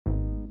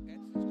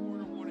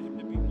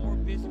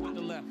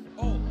left.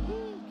 Oh.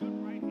 Good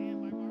right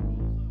hand by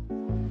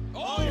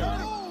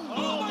Barboza.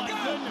 Oh my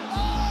God.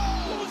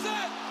 What was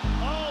that?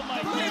 Oh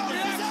my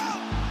goodness.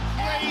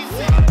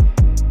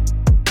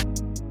 Crazy.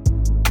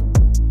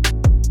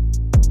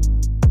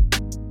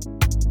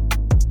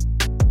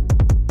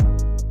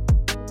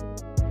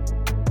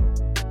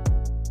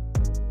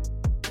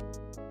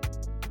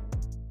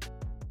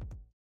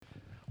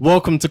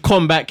 Welcome to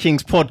Combat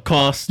Kings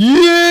podcast.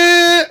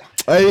 Yeah!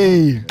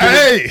 Hey!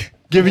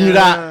 Giving you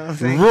that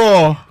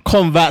raw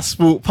combat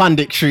sport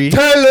punditry.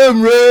 Tell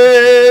them,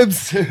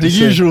 Ribs! The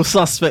usual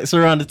suspects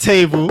around the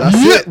table. That's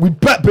it, we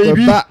back,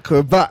 baby.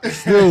 We're back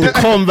still. The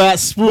combat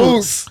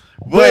sports.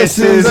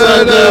 Voices of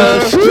the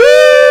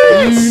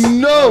streets! You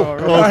know!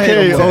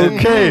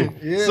 Okay.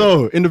 Yeah.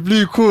 So, in the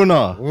blue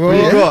corner, we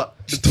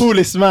got the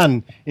tallest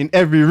man in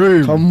every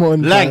room. Come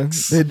on,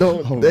 Lanks. man. They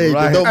don't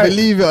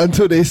believe it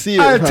until they see it.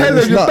 I man. tell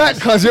It's them you're nuts.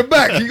 back, cuz you're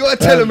back. You gotta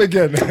tell them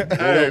again. They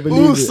don't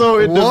believe Also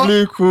it. in the What?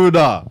 blue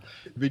corner,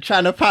 we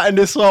trying to pattern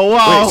this for a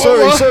while.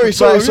 Wait,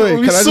 sorry.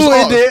 We Can I just sorted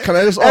ask? it. Can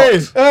I just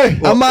ask? Hey.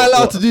 Am I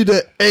allowed to do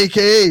the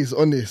AKAs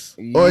on this?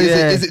 Or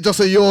is it just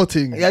a your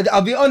thing? Yeah,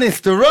 I'll be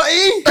honest, the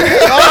Rotty.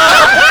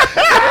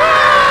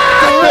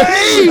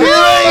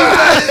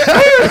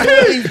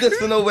 He's just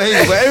for no way,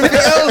 but everything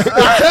else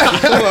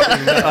can work,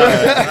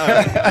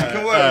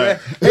 man.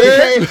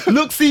 AKA,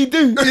 look, see,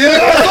 do. I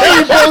got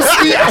him, bro.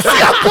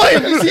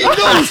 See, he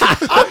knows.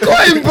 I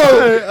got him, bro.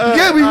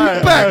 Yeah, we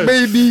back,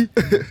 baby.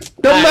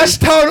 The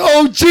Mashtown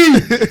OG.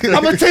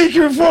 I'ma take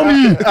it from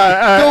you.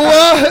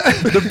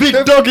 The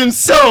big dog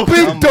himself.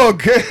 Big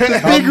dog.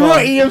 Big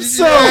Rotty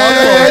himself.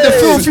 Yeah, the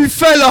filthy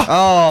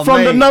fella.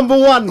 From the number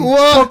one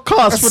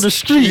podcast for the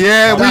street.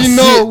 Yeah, That's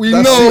we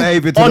know.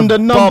 it. On the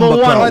number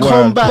one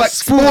combat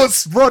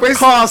sports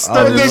broadcast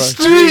on the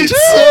streets.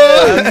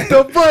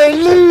 The boy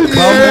Luke.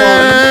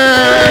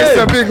 It's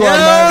a big one,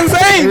 man.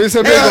 It's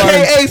a big one.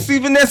 AKA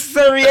super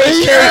necessary.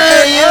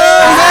 AKA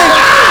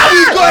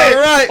We got it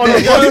right. On the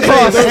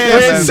podcast,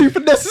 it's super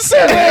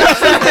necessary.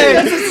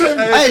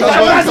 Hey,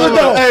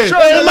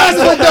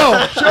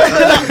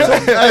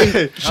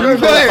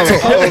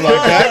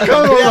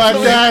 Come on, my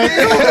guy.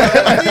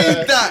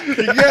 Need that.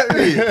 You get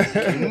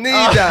me?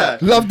 Need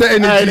that. Love the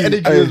energy.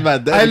 Energy was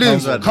mad. I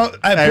lose.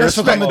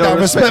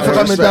 Respect for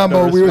coming down,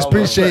 bro. We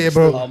appreciate it,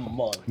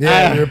 bro.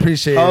 Yeah, we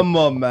appreciate it. Come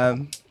on,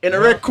 man. In the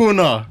red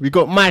corner, we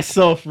got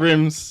myself,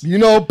 Rims, You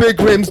know, Big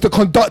Rims, the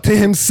conductor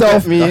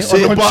himself, Me, the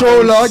the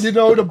controller, buttons. you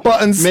know, the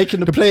buttons, making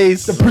the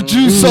plays. the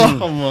producer.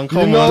 Come on. The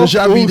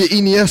Xavi, the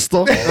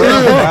Iniesta.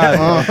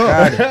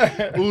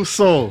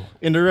 Also,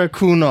 in the red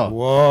corner,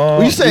 Whoa. What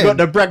you we saying? got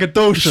the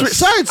braggadocious. Switch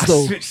sides,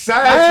 though.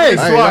 Hey,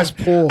 That's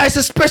poor. it's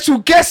a special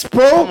guest,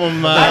 bro.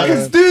 on, man. I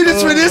can do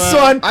this for this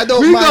one. I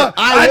don't We mind. got-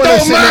 I I wanna don't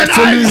select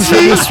mind. to lose for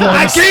this one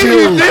I gave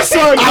still. you this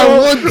one. I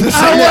bro. want to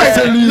select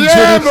to lose for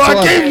Yeah, this bro. I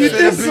one. gave you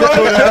this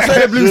one. I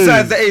say the blue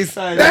side's the A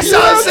side. That's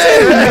what I'm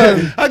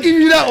saying. I'll give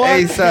you that A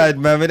one. side,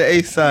 man. With the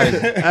A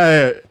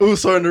side.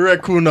 Also in the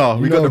red corner,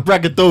 we got the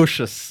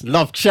braggadocious.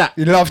 Love chat.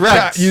 You love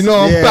Rags. chat. You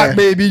know I'm Yeah. back,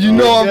 baby. You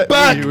know I'm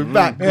back. We're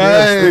back.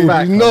 Hey, We're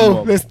back. you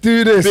know, let's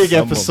do this. Big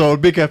episode.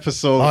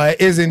 Oh,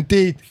 it is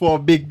indeed. For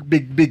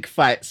big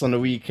fights on the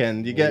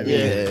weekend. You get me?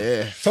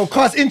 Yeah. So,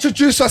 Cuz,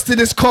 introduce us to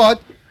this card.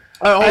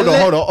 Hold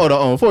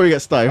on. Before we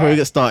get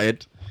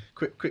started,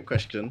 quick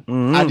question.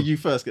 How did you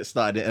first get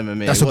started in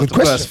MMA? That's a What's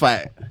good the first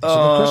fight?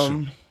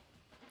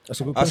 That's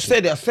a good I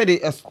said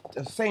it. I was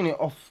saying it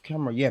off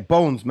camera. Yeah,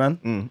 Bones, man.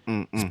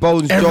 It's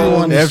Bones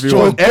Jones.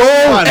 Everyone.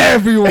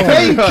 Everyone.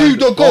 Thank you,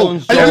 the goal.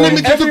 Bones Are you going to Jones. make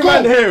it the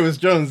Everyone goal? here was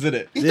Jones, did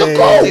it? It's the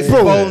goal, It's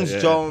bro. Bones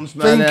Jones,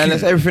 man, Thank and you.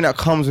 that's everything that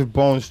comes with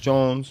Bones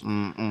Jones.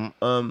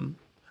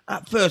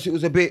 At first, it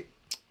was a bit.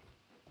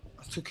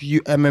 I took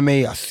you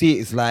MMA. I see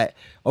it as like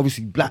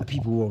obviously black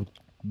people were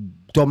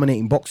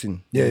dominating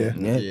boxing. Yeah.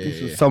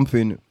 This was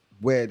something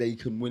where they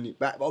can win it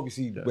back. But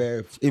obviously,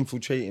 we're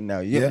infiltrating now.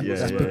 Yeah,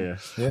 that's big.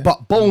 Yeah.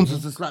 But Bones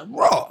was just like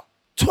raw.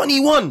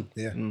 21.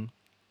 Yeah.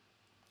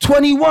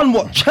 21.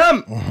 What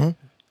champ?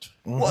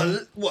 What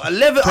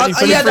 11?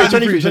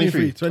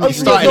 23. Oh,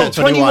 Started at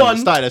 21.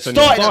 Started at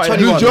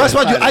 21. Dude, that's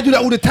why I do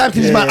that all the time to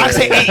this man. I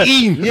say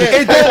 18. Yeah.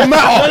 It don't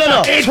matter.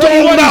 No. It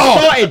 21 don't matter.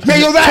 started. Yeah,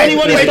 you're right.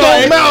 21 It started.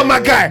 don't matter, my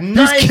guy.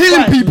 He's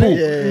killing people.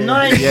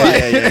 9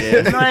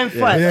 fights. 9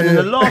 fights. And then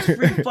the last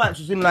 3 fights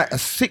was in like a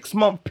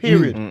 6-month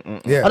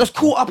period. Yeah. I just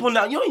caught up on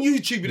that. You know, on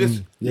YouTube, you're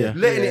just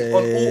letting it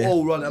on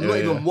auto run. I'm not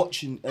even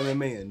watching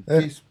MMA, and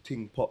this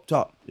thing popped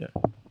up. Yeah.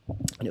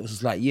 And it was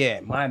just like,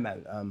 my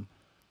man,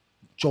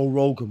 Joe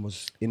Rogan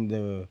was in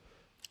the.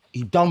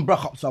 He done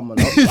bruck up someone.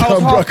 I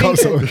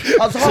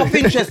was half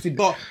interested,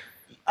 but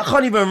I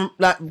can't even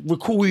like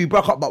recall who he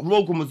bruck up. But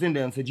Rogan was in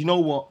there and said, "You know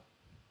what?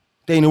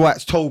 Dana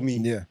White's told me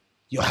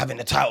you're having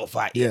a title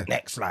fight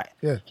next." Like,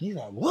 he's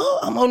like,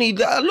 "What? I'm only."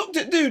 I looked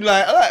at dude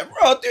like,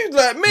 bro, dude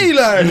like me,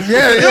 like, you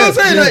know what I'm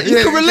saying? Like,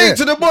 you can relate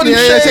to the body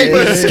shape,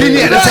 but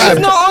skinny at the like, time. he's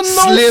not on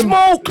no Slim.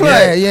 smoke,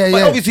 like. Yeah.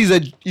 But obviously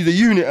he's a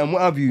unit and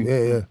what have you.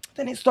 Yeah.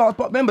 Then it starts,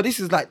 but remember, this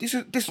is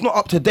not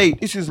up to date.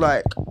 This is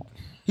like,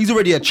 he's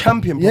already a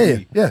champion.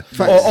 Probably. Yeah.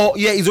 Or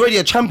he's already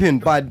a champion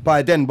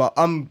by then. But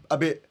I'm a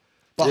bit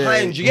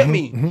behind. You get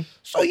me?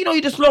 So you know,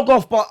 you just log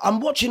off. But I'm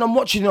watching. I'm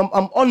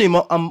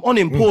on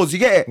him. Pause. You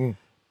get it?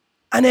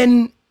 And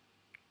then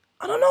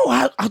I don't know.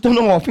 I don't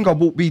know. I think I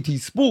bought BT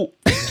Sport.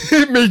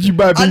 It made you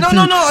buy BT. No.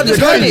 I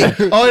just heard it.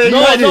 Oh, yeah, you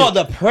had no. it.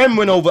 The Prem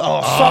went over.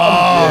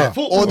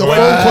 Something. Or the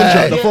phone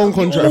contract. The phone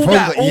contract.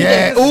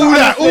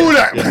 All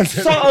that.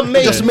 Something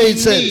made Just made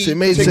sense. It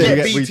made to sense. get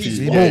Get BT BT.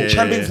 Sport. Yeah.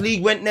 Champions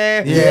League went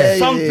there. Yeah.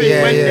 Something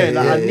went there.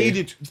 Like I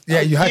needed.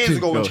 Yeah, you had years to.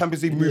 ago when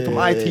Champions League moved from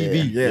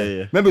ITV. Yeah.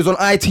 Remember it was on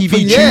ITV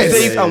years.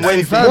 Tuesdays and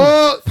Wednesdays.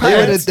 What?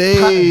 Back in the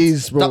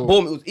days, That bro.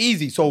 boom, it was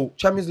easy. So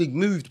Champions League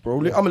moved,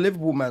 bro. I'm a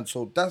Liverpool man,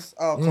 so that's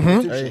our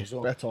competition.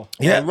 So. Better.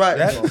 Yeah,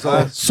 right.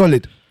 So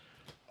Solid.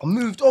 I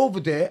moved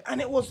over there,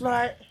 and it was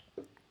like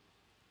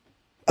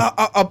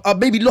I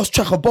maybe lost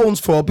track of Bones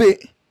for a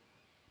bit,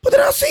 but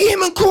then I see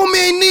him and call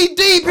me knee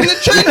deep in the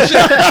trenches.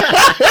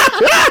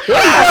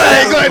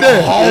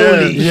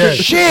 Holy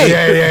shit!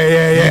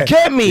 Yeah. You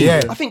get me?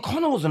 Yeah. I think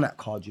Connor was on that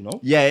card, you know.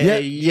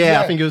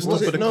 Yeah. I think it was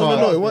top of the card.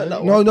 No, it wasn't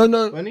that one.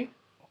 No. Wasn't he?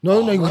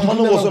 No, you Connor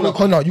couldn't was on have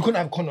Connor. You couldn't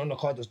have Connor on the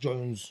card as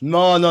Jones.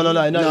 No. You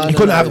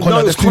couldn't have Connor. No,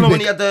 it was That's too Connor when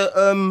big. he had the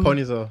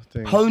Ponytail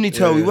thing.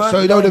 ponytail. We weren't.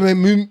 So that would have been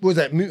Moon. Was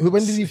that Moon?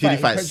 When did he Did he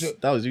fight? fight?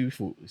 That was you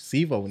for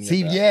Siva when he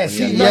Steve, had that. yeah, When he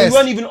had Steve, that. No, yes. he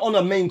weren't even on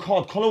a main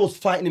card. Connor was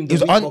fighting him the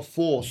was week on-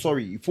 before.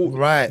 Sorry, he fought.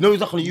 Right. No, he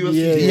was like on a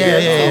UFC.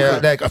 Yeah.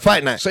 Like a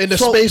fight night. So in the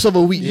space of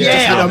a week, Yeah,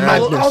 just been a I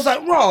madness. was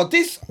like, raw,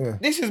 this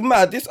is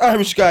mad. This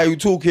Irish guy who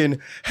talking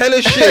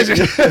hella shit,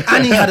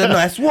 and he had a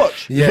nice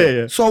watch.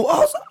 Yeah. So I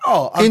was like,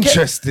 oh,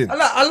 Interesting.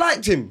 I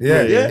liked him.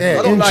 Yeah.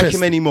 I don't like him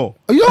Interesting. anymore.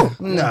 Oh, yo.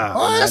 Nah.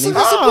 Oh, that's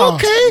man,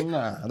 okay.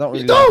 Nah, I don't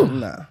really You don't? like him.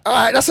 Nah. All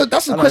right, that's a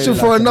don't question really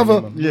for like him another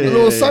anymore.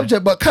 little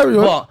subject, but carry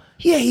on. But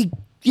I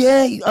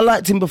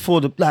liked him before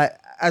the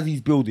as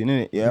he's building,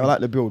 innit? Yeah, I like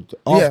the build.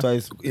 After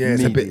it's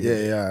it's a me. bit,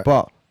 yeah.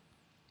 But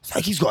it's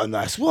like he's got a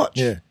nice watch.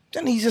 Yeah.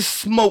 Then he just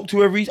smoked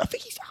to every. I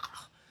think he's.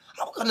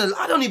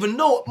 I don't even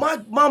know. My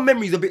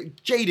memory's a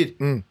bit jaded.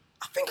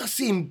 I think I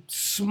see him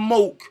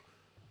smoke.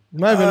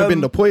 Might even have been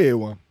the Poirier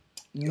one.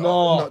 No,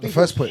 not I the think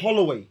first it was point.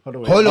 Holloway.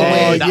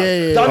 Holloway.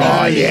 yeah.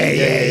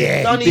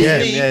 Done his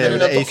knee, and then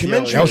the a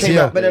documentary ACL. came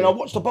out. But then I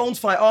watched the Bones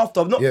fight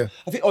after. Yeah.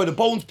 I think the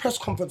Bones press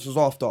conference was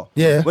after.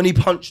 Yeah. When he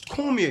punched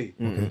Cormier.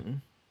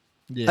 And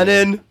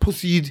then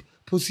Pussy's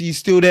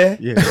still there.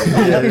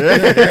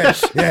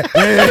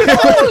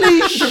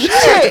 Holy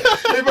shit!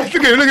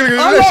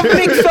 I love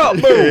mix up,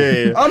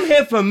 bro. I'm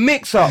here for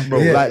mix up, bro.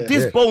 Yeah, Like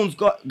this yeah. Bones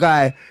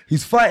guy,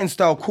 his fighting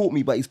style caught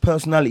me, but his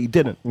personality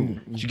didn't.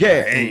 Did you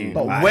get it?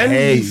 But when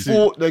he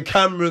fought, the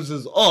cameras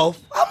is off.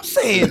 I'm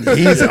saying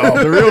He's off.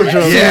 The real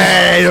Jones.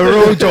 Yeah, the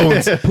real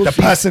Jones. The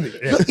person.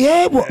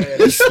 yeah, what?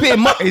 He's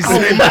spitting my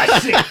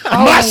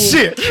My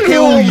shit.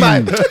 Kill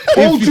man.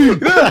 Told you.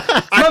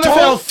 I said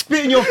I'll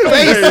spit in your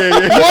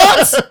face.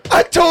 What?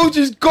 I told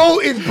you,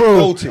 goated,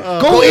 bro.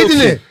 Goated,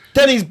 innit?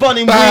 Then he's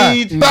bunning Bah,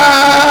 weed.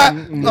 bah.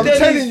 I'm Then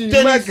telling you,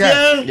 then mad he's-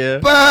 guy. Yeah.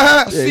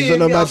 Bah.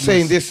 I'm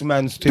saying this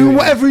man's too. Do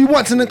whatever he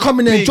wants and then come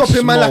in there and Big drop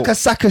him man like smoke. a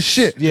sack of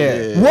shit.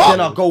 Yeah. What? Then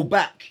I go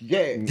back.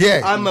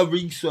 Yeah. I'm a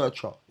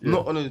researcher. I'm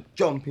not gonna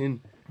jump in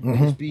and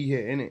just be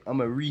here, innit?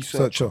 I'm a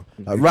researcher. Searcher.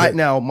 Like, right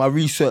now, my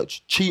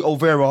research, Chito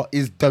Vera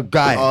is the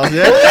guy. I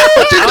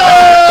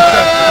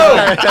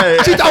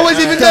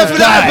wasn't even there for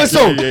that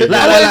episode. I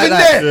wasn't even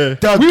there.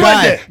 The We guy.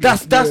 went there.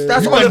 That's We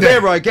went there.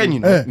 Oliveira again, you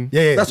know.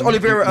 Yeah. That's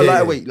Oliveira a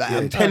lightweight. Like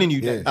I'm telling you,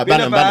 that.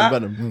 Ban him, ban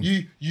Whenever him.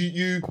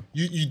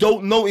 You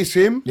don't notice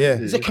him. Yeah.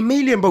 He's a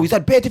chameleon, bro. He's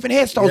had bare different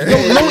hairstyles. You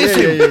don't notice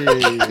him.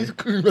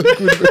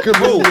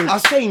 Bro, I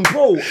was saying,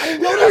 bro, I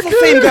didn't know that's the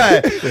same guy. I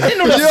didn't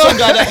know that's the same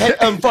guy that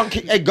had Funk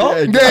kicked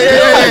Edgar.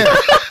 Yeah.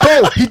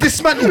 Bro, he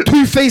dismantled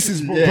two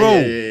faces, bro.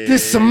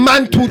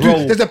 Dismantled.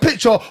 Bro. There's a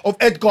picture of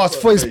Edgar's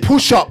for his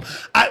push-up.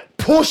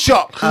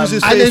 Push-up.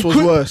 Cruz's And face then was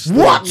worse.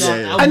 What?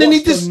 I And then he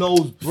watched the just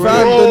nose, Fam,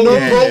 bro. the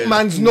broke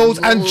man's nose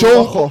and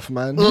jaw. Fuck off,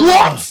 man.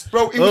 What?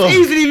 Bro, he was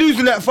easily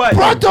losing that fight.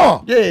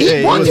 Brother.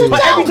 He wanted him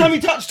But every down. time he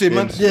touched him,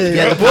 man.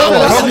 Yeah, the power,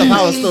 that's the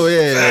power still,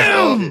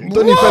 yeah.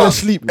 Donny fell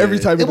asleep every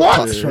time he got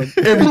touched, fam.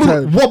 Every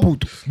time.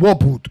 Wobbled.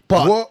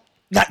 But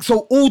like, so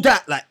all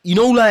that, like, you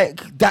know, like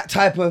that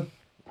type of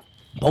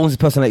Bones'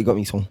 personality got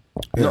me, so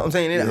you know what I'm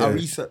saying? Innit? I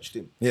researched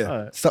him.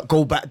 Yeah. So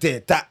go back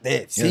there,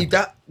 See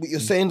that? What you're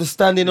saying, the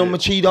standing on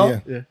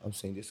Machida? Yeah. I'm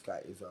saying this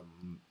guy is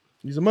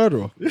He's a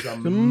murderer. a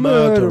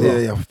murderer.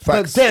 Yeah. But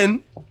Facts.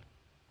 then,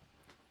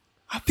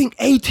 I think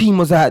 18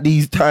 was at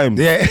these times.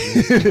 Yeah.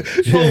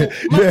 So,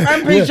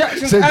 Rampage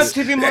Jackson's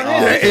active in my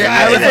head. Yeah,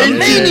 I was a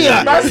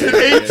maniac.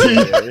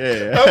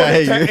 Yeah.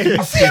 I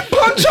see him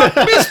punch up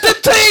Mr.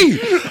 T.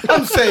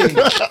 I'm saying,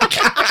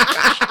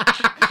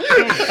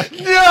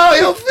 No,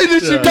 you're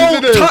finishing.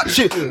 don't touch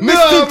it.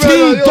 Mr. T,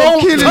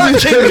 don't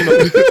touch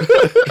it.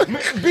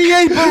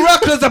 B.A.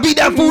 Baracas, I beat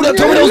that fool that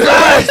told me those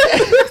lies.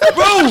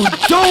 Bro,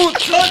 don't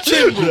touch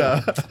him, bro.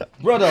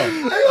 Brother.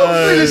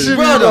 Finishing,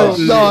 brother.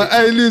 bro. No,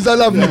 hey, Luz, I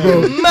love you,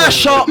 bro.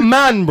 Mash up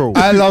man, bro.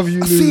 I love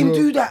you, I see him Luz,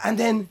 bro. do that, and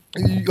then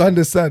You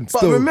understand? But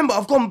Still. remember,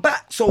 I've gone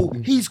back, so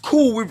he's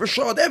cool with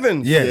Rashad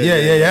Evans. Yeah.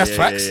 That's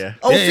facts.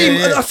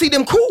 I see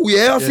them cool,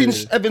 I seen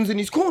Evans in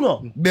his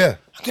corner. Yeah.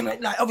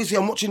 Like, obviously,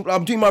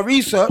 I'm doing my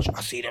research.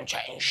 I see them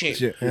chatting shit.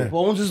 Yeah.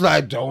 Bones is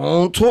like,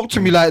 don't talk to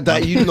me like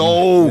that, you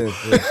know.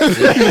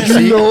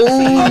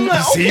 I'm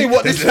like, okay,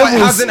 what, this fight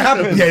hasn't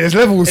happened. Yeah, there's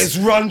levels. It's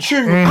run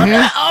true. I'm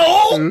like,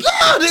 oh,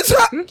 God, it's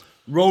happened.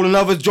 Roll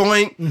another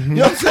joint. You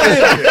know what I'm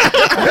saying?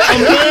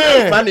 I'm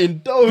there. Man,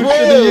 indulge.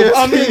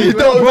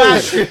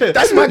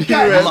 That's my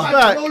guy.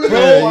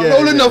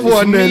 Roll another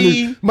one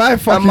then. My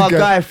fucking And my guy.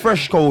 guy,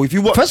 Freshco. If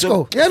you watch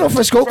Fresco. Yeah, no,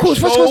 Fresco. Of course,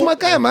 Fresco's my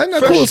guy, man.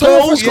 Of course,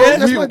 Fresco, Fresco. yeah.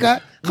 That's my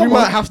guy. We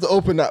might have to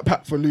open that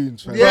pack for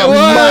loons, fam. Yeah, we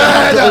might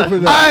have to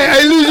open that.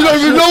 I lose. You don't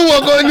even know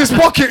what got in this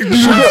pocket.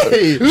 Lose,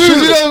 you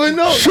don't even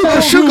know. Sugar.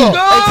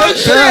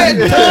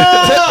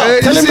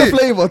 Tell him the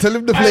flavour. Tell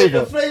him the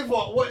flavour. Flavour.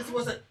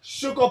 What's it?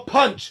 Sugar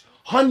punch.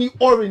 Honey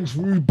orange,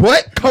 rude boy.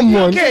 Come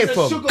on.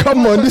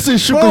 Come on, this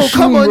is sugar. Bro, shoe,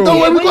 come on. bro. Don't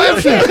worry, we got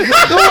everything.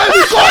 Don't worry,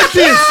 we got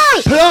this.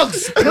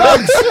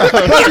 Plugs.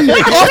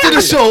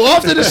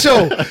 After the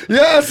show. You know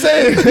what I'm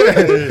saying?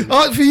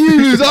 For you,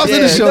 lose after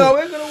the show. No,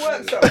 we're gonna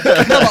work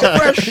something. No, but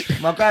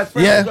Fresh, my guy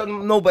Fresh, Yeah.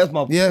 no, but it's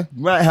my Yeah.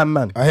 right hand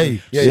man. I hear you.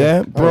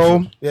 Yeah,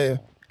 bro. Yeah.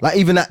 Like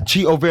even that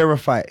Cheeto Vera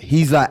fight,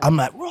 he's like, I'm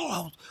like,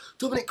 bro,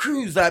 Dominic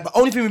Cruz, like, but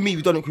only thing with me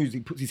with Dominic Cruz, he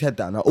puts his head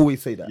down. I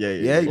always say that.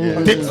 Yeah.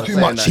 Dips too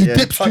much. He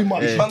dips too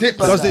much. Yeah. He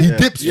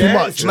dips too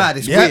much. It's mad,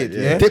 it's Yeah. weird.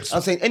 Yeah. Dips.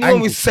 I'm saying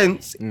anyone with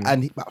sense,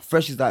 and but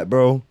Fresh is like,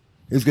 bro,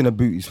 he's gonna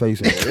boot his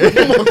face off.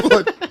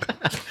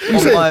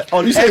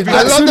 On every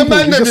I love the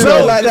man them Bro,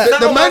 so like that.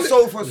 the man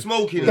so for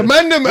smoking. The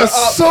man them are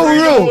so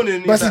real.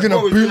 But he's gonna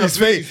boot his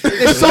face.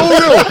 It's so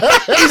real.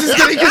 He's just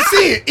gonna. He can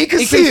see it. He can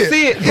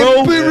see it,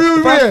 bro. Real,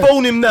 If I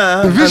phone him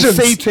now and visions.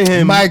 say to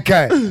him, My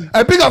guy.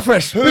 Big up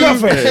Fresh. Big up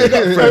Fresh.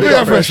 Big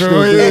up Fresh.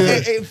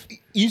 if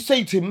you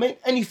say to him, make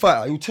any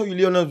fighter, he'll tell you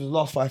Leonardo's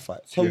last 5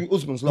 fights. Tell you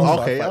Usman's last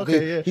 5 fights.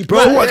 Okay. He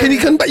Bro, what? Can he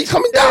come back? You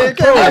coming down?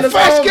 bro.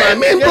 Fresh, get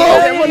him in,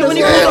 bro. When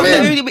he Get goes him up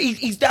in. there,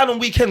 he's down on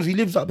weekends. He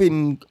lives up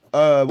in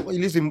he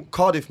lives in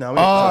Cardiff now.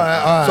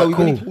 Alright, so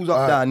when he cool. pulls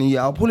up down,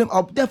 I'll pull him.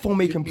 I'll definitely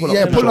make him pull up.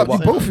 Yeah, pull up But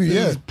you both of you,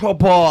 yeah. He's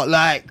proper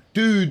like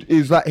dude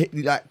is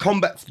like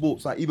combat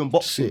sports, like even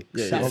boxing.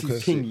 Yeah, That's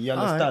his king. You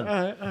understand?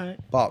 Alright.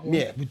 But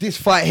yeah, with this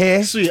fight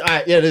here, Sweet.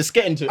 Alright, yeah, let's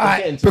get into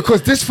it.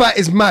 Because this fight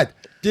is mad.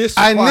 This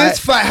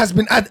fight has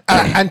been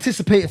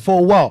anticipated for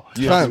a while.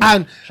 Yeah.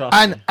 And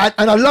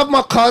I love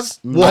my cuz.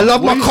 I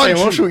love my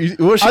country.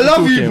 I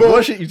love you, bro.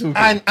 What shit you talking?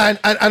 And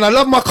I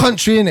love my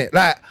country, innit?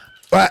 Like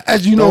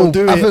as you know,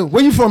 do I it. think,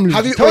 where you from,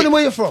 Luke? Tell them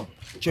where you're from.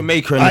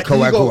 Jamaica and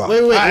Nicaragua.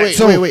 Wait. Let me.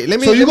 So you let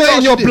me got in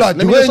ask your this. blood.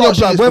 Let You me got in just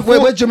your ask you blood.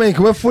 this. We're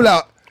Jamaica. We're full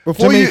out.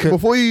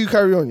 Before you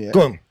carry on, yeah.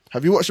 Go on.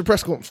 Have you watched the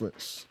press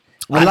conference?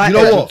 I like you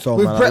know Edward what? so,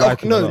 With man, I Brett,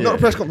 like him, no, man. not the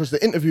press conference.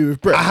 The interview with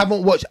Brett. I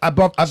haven't watched.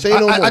 I Say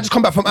no more. just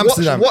come back from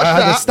Amsterdam. Watch I had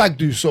a that. stag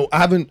do, so I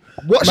haven't.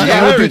 Watch Man,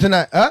 that. I will do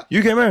tonight. Huh?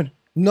 You get married?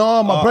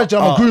 No, my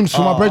brethren, I'm a grooms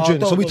for my brethren.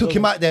 don't- So we don't- took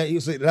him out there. It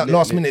was like that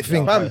last minute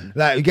thing. Fam.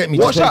 Like, you get me?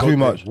 Watch Just that. too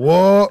much.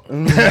 What?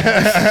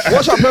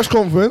 Watch that press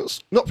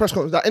conference. Not press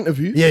conference. That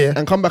interview. Yeah.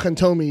 And come back and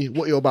tell me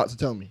what you're about to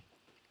tell me.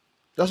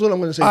 That's what I'm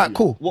going to say. Alright,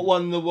 cool. What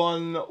one? The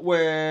one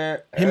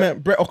where He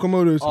meant Brett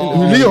Okamoto's Who,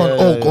 interview.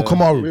 Leon or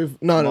Kamaru? With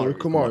with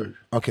Kamaru.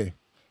 Okay.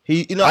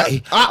 he, you know,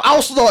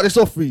 I'll start this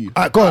off for you.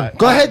 Alright, go on.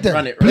 Go ahead then.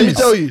 run it. Please. Let me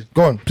tell you.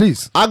 Go on,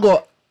 please. I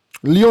got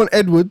Leon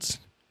Edwards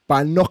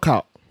by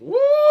knockout.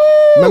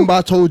 Remember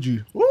I told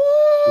you.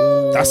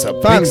 That's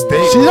a Fam, big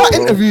stage. see that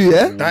interview,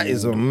 yeah? That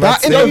is a That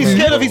massive. no, he's interview-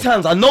 scared of his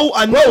hands. I know.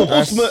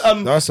 that's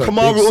Usman, a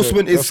Kamaru big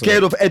Usman set. is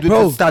scared of Edward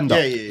to stand up.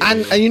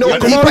 And you know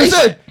what Yeah, Kamaru but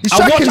said? His I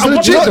striking's watched- I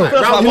legit watched though. the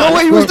first You know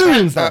what he was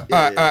doing?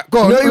 Go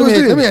on. You know what he Let was me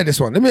doing? hear this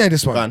one. Let me hear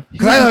this one. on.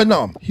 Because I heard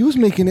nothing. He was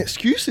making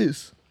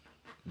excuses.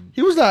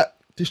 He was like,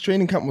 this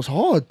training camp was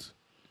hard.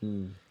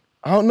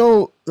 I don't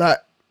know, like,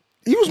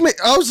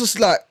 I was just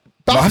like,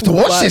 baffled. I have to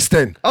watch like- this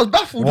then. I was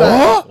baffled.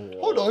 What? Like,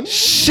 hold on.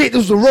 Shit, this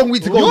was the wrong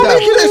week to go You're down.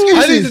 making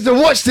excuses. I needed to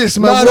watch this,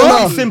 man. No,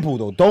 Don't no. be simple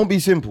though. Don't be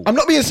simple. I'm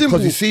not being simple.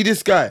 Because you see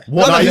this guy.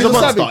 No, no, he's a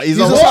monster. savage. He's He's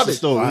a a monster.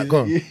 savage. Alright, go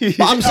on.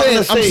 But I'm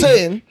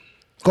saying,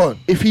 Go on.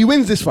 if he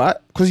wins this fight,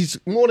 because he's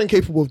more than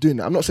capable of doing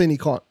that, I'm not saying he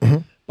can't,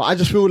 but I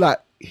just feel like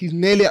he's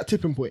nearly at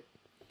tipping point.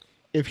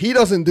 If he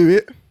doesn't do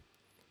it,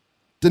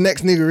 the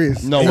next nigga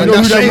is. No, You and know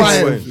that's who that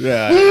your is. boy.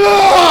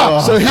 Yeah.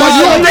 So he's I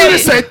see what like, Dana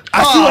said.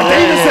 I see what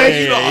Dana said.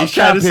 He's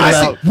trying to I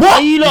say see-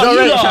 What? You lot,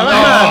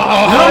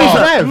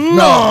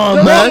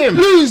 No, man.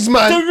 Lose,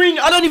 man. Doreen,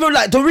 I don't even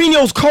like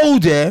Doreenio's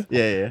cold, yeah.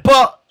 Yeah.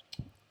 But,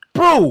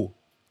 bro,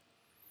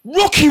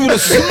 Rocky would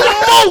have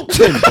smoked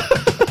him.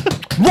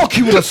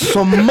 Rocky would have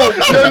smoked him.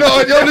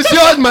 You're on this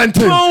yard man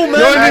thing. Bro, man.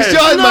 You're on this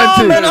yard man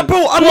thing. Man,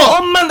 bro, I'm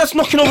not a man that's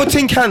knocking over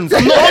tin cans.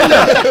 I'm not on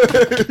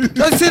that.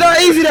 Don't see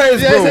that easy that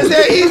is, bro.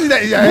 Yeah, easy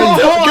that.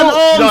 Put heart and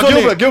arms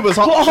on it. Gilbert's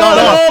Put hot. heart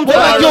and arms What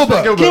about on it.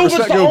 Gilbert? Gilbert's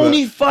Respect the Gilbert.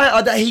 only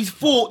fighter that he's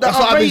fought that That's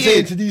what I I've been rated.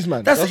 saying to these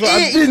man. That's That's what it.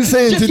 I've been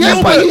saying to Just these Yeah,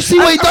 man. but you see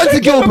what he done to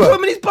Gilbert. Put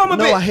him in his bum a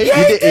bit. I hate Yeah,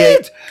 he he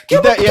did.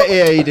 Gilbert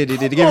Yeah, he did. He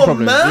gave him Come on,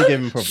 problems. man. He gave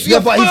him problems. Yeah,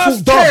 but he First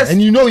fought dumb, test. and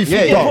you know he fought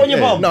Yeah, put on dumb. your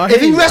bum. No, I If hate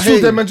he you, I wrestled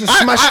hate them you. and just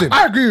smashed him.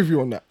 I agree with you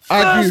on that.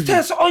 I agree with you.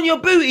 test on your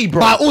booty, bro.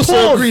 But I also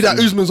Pause. agree that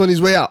Usman's on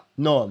his way out.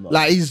 No, no.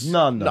 Like he's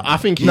no. I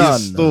think he's No,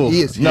 still.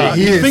 he is. Yeah,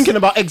 He he's is. thinking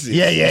about exit.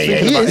 Yeah, yeah, yeah.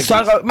 He is. So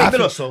I got, I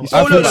think so. So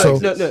I look, think so.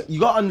 look, you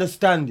gotta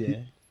understand, yeah.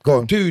 Go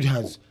on. Dude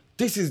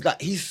this is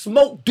like he's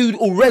smoked dude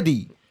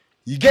already.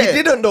 You get He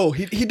it? didn't though.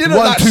 He didn't 1,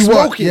 like 2, 1,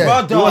 smoke it. yeah.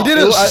 Brother. He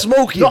didn't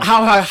smoke it. Not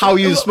how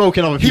he was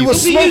smoking other people. It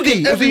was a UD.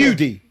 It was a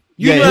UD. You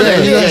Yeah, know yeah,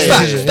 that. yeah, It's yeah,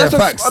 facts. yeah. That's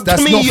Facts. to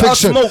That's me, not I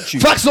fiction. smoked you.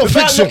 Facts, not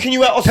Without fiction. knocking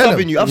you out or Tell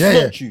stabbing him. you, I've Yeah,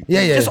 smoked yeah. you.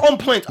 Yeah, yeah. Just on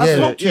point. I Yeah,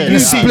 smoked yeah, you. in a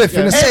spliff, in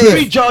a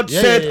Every spliff. judge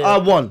Yeah, said yeah, yeah. I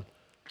won.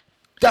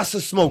 That's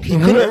a smoke. He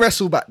couldn't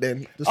wrestle back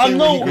then. The I same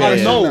know, way he I can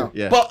wrestle know. now.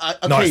 Yeah.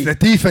 But No, it's the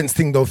defense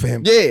thing though for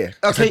him. Yeah.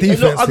 Okay, a hey,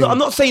 defense look, thing. I'm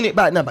not saying it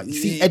back now, but you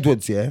see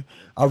Edwards, yeah,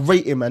 I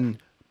rate him, and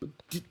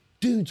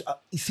dude,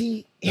 you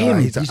see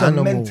him, he's he's, an a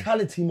animal.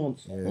 mentality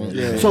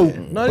monster. So,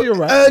 No, you're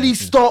right. early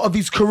start of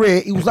his career,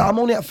 he was like, I'm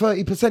only at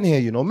 30% here,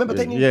 you know. Remember,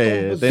 Dana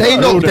yeah. They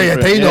know.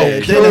 They know. Yeah,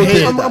 Killed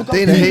hate him. that.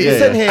 Dana hate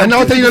it. And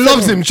now Dana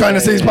loves him, trying to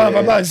say he's part of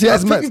my band. See,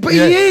 that's mad. But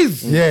Yeah. he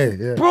is. Yeah,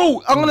 yeah.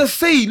 Bro, I'm gonna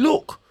say,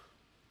 look,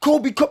 the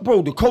Kobe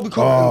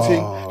Covington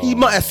thing, he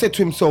might have said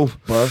to himself,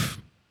 bruv,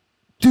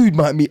 dude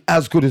might be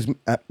as good as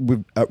at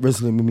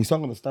wrestling with me, so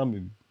I'm gonna stand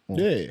with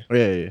him.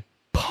 Yeah.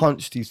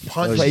 Punched his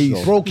Punched face,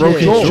 his broke jaw.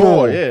 his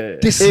jaw, Yeah.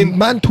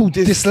 Dismantled,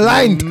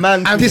 dislined,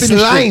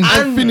 dislined,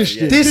 and finished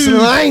it. Dude,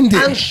 Dislined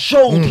it. and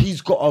showed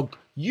he's got a.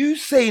 You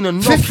saying a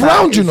Fifth knockout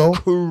round, you is know.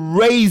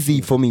 crazy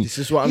for me. This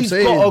is what I'm He's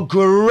saying. got a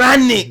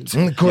granite.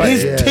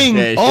 His yeah. thing,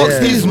 Yeah,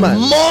 his yeah.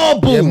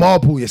 marble. Yeah,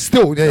 marble. Yeah,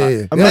 still.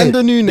 Yeah.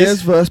 Amanda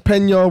Nunes versus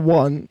Pena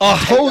won. I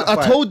hate I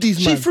that told fight. these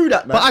She men. threw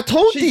that, man. But I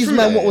told She these threw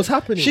men that. what was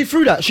happening. She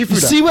threw that. You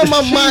see where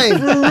my mind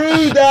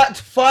threw that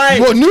fight.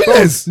 What,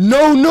 Nunes?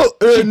 No,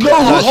 got Nunes.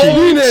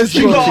 hold. She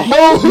She got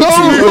got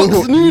hold.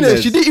 hold.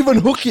 Nunes. She didn't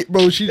even hook it,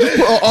 bro. She just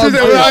put her arms.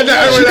 said, right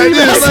now, She like didn't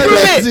even this. have her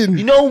legs in.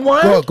 You know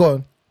why? Go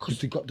on. Because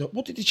they got the.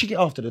 What did she get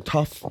after the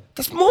tough?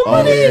 That's more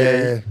money.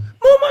 yeah.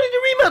 More money.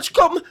 The rematch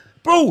got.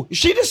 Bro, if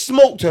she just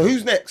smoked her,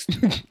 who's next?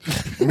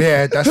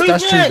 Yeah, that's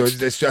Who's true. Though.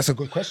 next? That's a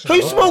good question. Who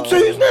smoked her?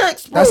 Who's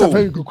next, bro? That's a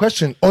very good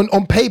question.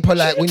 On paper,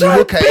 like when you She's a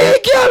look at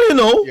big it, girl,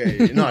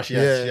 you know. No, she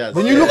has.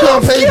 when you look at it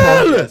on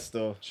paper, Girl.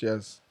 Still. She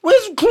has.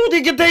 Where's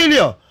Claudia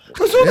Gadelia?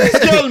 Where's all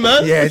this girl,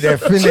 man? yeah, they're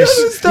Do you finished.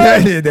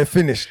 understand? Yeah, they're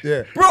finished.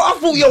 Yeah. Bro, I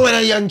thought when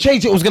a young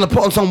JJ was gonna put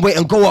on some weight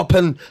and go up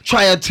and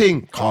try a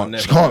thing. She can't.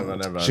 She Bro, can't.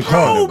 man, She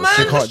can't.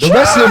 let's The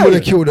wrestling try. would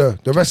have killed her.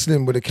 The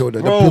wrestling would have killed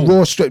her. Bro. The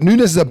raw strip.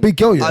 Nunes is a big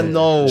girl, you know. I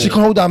know. She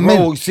can hold down Bro,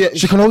 men. see-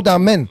 She can hold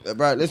down men.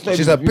 Right, let's not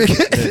She's even, a big.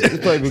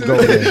 let's not even go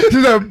there.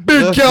 She's a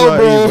big Let's girl, not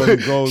bro.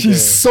 even go She's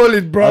there.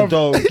 solid, I bro.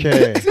 don't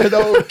care. I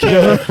don't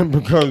care.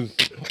 Because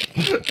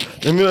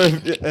anyway.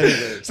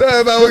 So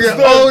man, we'll get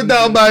hold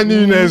down by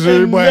Nunes,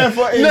 really, boy.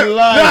 Never in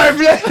life.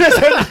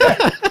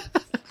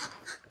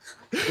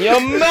 You're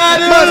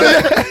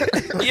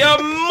mad.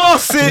 You're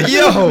mossy,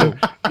 yo.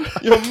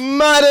 You're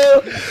mad.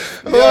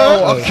 Yo,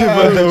 I'll give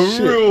her the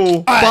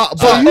real.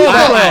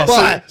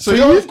 So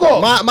you've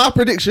got my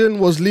prediction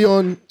was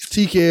Leon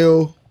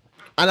TKO,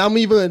 and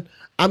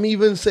I'm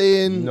even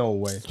saying No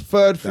way.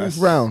 third, fourth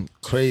round.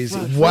 Crazy.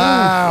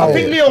 Wow. I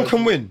think Leon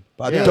can win,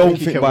 but I Yeah, I don't think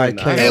he think can by win.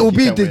 KO. It will He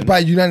be can win. by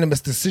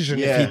unanimous decision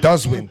Yeah. if he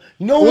does win.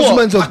 You know what?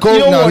 Usman's a You goat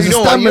know now. what? He's a You know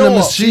what? stamina You know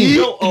what? machine.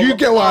 You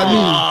get what I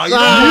mean.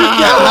 You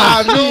get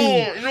what I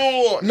mean.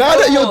 Now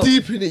that you're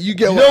deep in it, you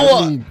get You know what I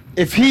what? mean.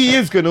 If he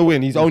is gonna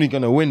win, he's only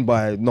gonna win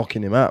by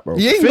knocking him out, bro.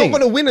 He ain't Think. not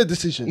gonna win a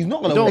decision. He's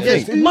not gonna Don't win.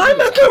 think. Against my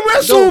man can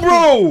wrestle,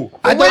 bro.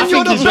 I when don't you're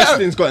think the his better-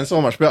 wrestling's gotten so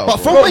much better.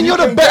 But bro. from when you're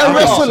the better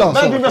wrestler,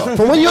 Man been wrestling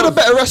from when you're the for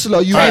better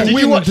wrestler, you Alright, will did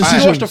win you watch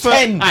decisions. the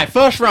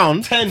first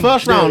round?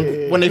 First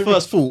round when they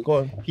first fought, Go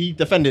on. he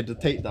defended the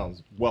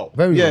takedowns well.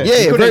 Very Yeah. well. Yeah,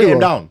 he couldn't very get him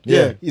well. down.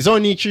 Yeah. It's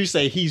only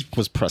Tuesday he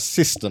was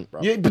persistent,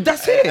 bro. Yeah, but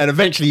that's it, And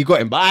eventually he got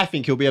him. But I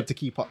think he'll be able to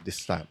keep up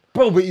this time.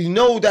 bro. But you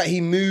know that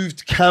he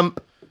moved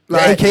camp.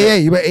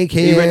 AKA, you went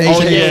AKA. He went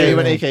Oh AKA. yeah, he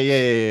went AK.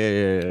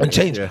 Yeah. And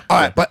change. Yeah. All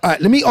right, but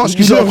let me ask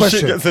you You two know a shit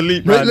question. gets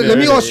elite Let round let there.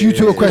 me ask you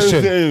two a Yeah.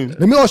 question.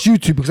 Let me ask you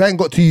two because I ain't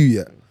got to you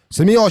yet.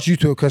 So let me ask you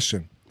two a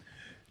question.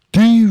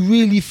 Do you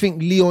really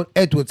think Leon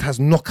Edwards has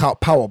knockout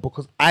power?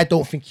 Because I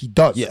don't think he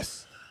does.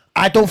 Yes.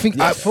 I don't think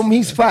from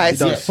his fights,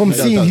 does. from He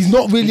seeing, does. he's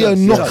not really a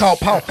knockout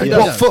power. He But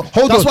does.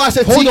 hold That's on, why I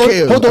said hold on,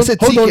 TKO. hold I on, said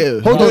hold on,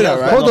 TKO. hold No, on, no,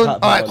 right? hold on.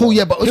 Knockout All right, power, cool,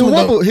 yeah, but He'll Usman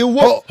wobble. don't- He'll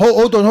wobble.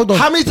 Hold on.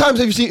 How many times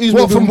have you seen Usman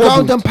What, from wobbled?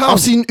 ground and pound? I've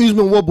seen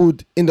Usman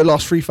wobbled in the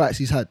last 3 fights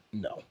he's had.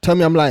 No. Tell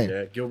me I'm lying.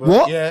 Gilbert.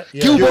 What?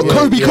 Gilbert,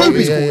 Kobe yeah, caught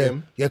yeah.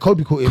 him. Yeah,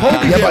 Kobe caught him.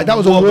 Kobe Yeah, but that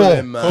was a wobbling,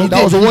 war. man.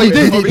 That was a war. He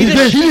did.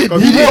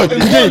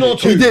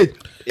 He did.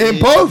 In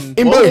both.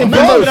 In both.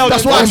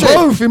 That's why I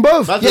said. In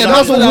both. That's Yeah, what that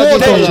was a I war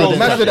did. though.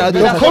 That's what I did.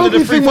 The That's one of Kobe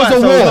the three thing was a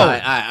fights I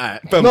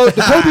was war. like, No,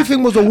 the Kobe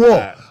thing was a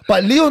war.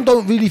 But Leon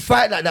don't really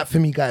fight like that for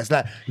me, guys.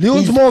 Like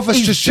Leon's He's- more of a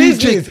he's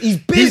strategic. business. He's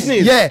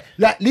business. Yeah,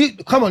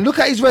 like come on, look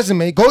at his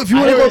resume. Go if you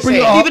want to hear go what bring it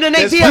you're up. saying. Even an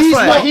There's ATS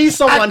fight. he's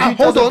someone who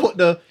hold doesn't on. put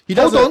the. He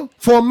Hold doesn't. on,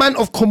 for a man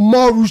of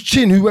Kamaru's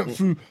chin who went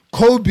through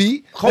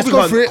Kobe. Let's go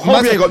can't- for it.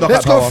 Kobe ain't got knockout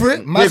Let's go power. for it.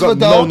 He ain't got no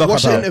Masvidal. knockout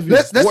Watch the power. interview.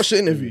 Let's- Watch the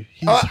interview.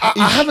 He's I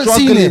haven't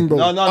seen struggling, it.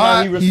 bro.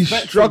 No, he he's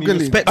respects struggling. him.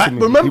 He respects him.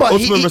 Remember,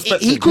 Usman he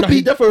respects he him. could No, be.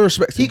 he definitely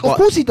respects him. Of but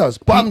course he does.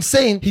 But I'm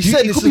saying he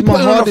said this could is be my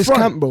putting on the hardest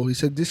front. camp, bro. He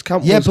said this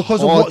camp Yeah, was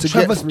because of hard what to get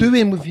Trevor's through.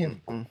 doing with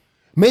him.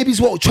 Maybe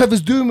it's what Trevor's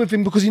doing with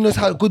him because he knows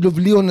how good of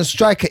Leon the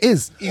striker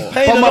is. He's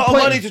paying But a my lot of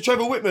point- money to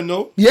Trevor Whitman,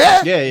 no?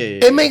 Yeah, Yeah.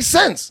 It makes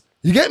sense.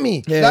 You get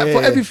me? Yeah, like yeah,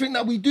 for yeah. everything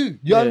that we do,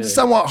 you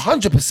understand what?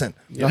 100%.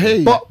 I hear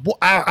you. But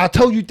I'll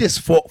tell you this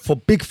for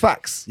big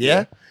facts.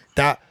 Yeah,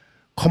 that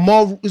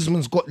Kamaru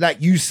Usman's got,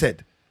 like you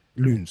said,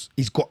 Loons.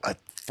 He's got a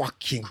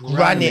fucking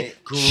granite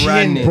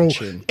chin, bro.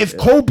 chin. If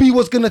Kobe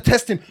was gonna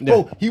test him,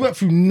 bro, he went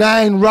through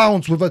 9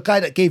 rounds with a guy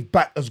that gave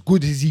back as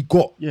good as he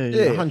got.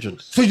 Yeah,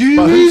 100. So you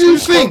But really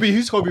who's think? Kobe?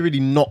 Who's Kobe really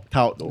knocked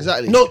out though?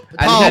 Exactly. No,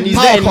 And he's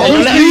power, letting- power. and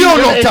Who's letting- Leon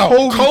letting knocked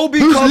out? Kobe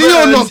Who's come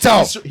Leon and knocked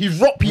out? He's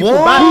rocked people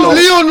What? bad Who's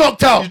though. Leon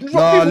knocked out?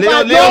 No,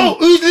 No, Leon.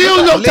 who's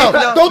Leon knocked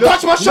out? Don't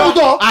touch my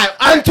shoulder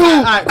until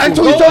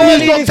you Go tell me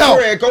early he's in his knocked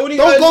career, out. go in his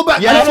Don't early- go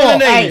back Yeah, I that don't know far.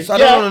 the names. I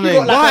don't know the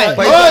names. Why?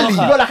 But Early. You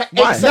got like an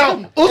Why? 8 Now,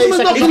 second.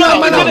 Usman's knocking He's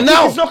out man out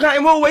now. He's knocking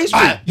him always.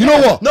 Alright, you know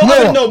what? No,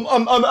 You know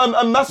what?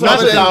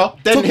 Masvidal,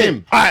 then Took it.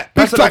 him. Alright,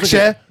 big That's facts,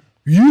 another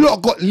yeah. You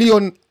lot got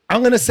Leon.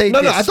 I'm gonna say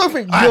No, this. I don't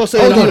think Alright, you're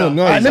saying hold on. Leon.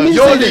 No, Alright, let me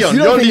You're say this. Leon.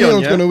 You don't think Leon,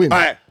 Leon's yeah? gonna win?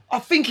 Alright, I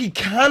think he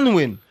can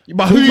win.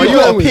 but who But you you gonna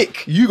gotta pick?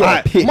 pick. You gotta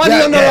Alright, pick. Money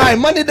Yeah, on the yeah. line.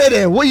 Money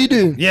there. What are you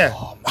doing? Yeah,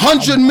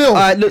 100 mil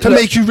Look, to look.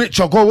 make you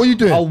richer. Go. What are you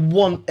doing? I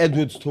want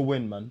Edwards to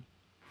win, man.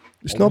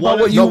 It's not about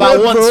what Not you about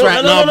want, once bro.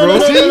 right now, bro.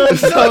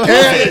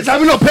 Yeah,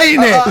 we're not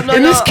paying it. no,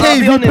 In this I'll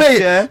cave, be we honest, play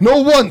yeah. it.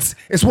 No once.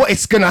 It's what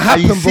it's gonna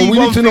happen, You bro. see We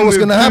one need to know thing what's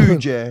with gonna happen.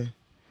 Dude, yeah.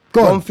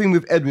 Go One on. thing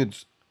with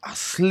Edwards, I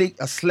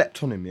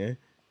slept on him, yeah.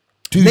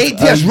 Dude, Nate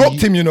Diaz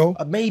rocked him, you know.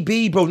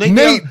 Maybe, bro.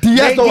 Nate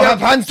Diaz don't have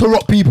hands to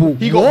rock people.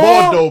 He got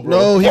bored though, bro.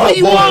 No, he What got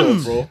you bored,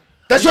 want? bro.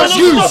 That's No, just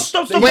no, you.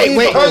 stop, stop, Wait,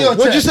 stop. turn your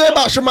What'd you chair. say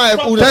about Shemaev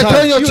all the Turn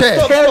time? your You chair.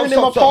 stop tearing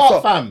him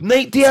apart, fam.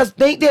 Nate Diaz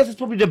is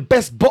probably the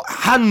best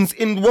hands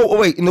in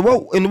welterweight in the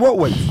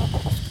welterweight.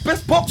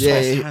 Best boxer.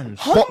 Yeah.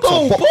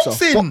 Hundo,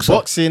 Boxer. boxing.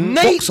 Boxing.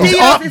 Nate He's Diaz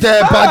up is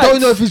there, but I bad.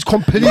 don't know if he's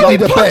completely Bro, he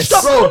the punched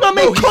best. up Conor,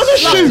 made Conor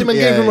slapped shoot. him and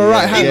gave him a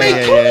right hand. He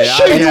made Conor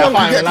shoot. Anyone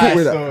can get caught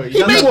with that.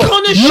 He made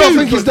Conor You don't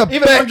think shoot. he's the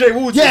Even best? Andre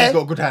Ward's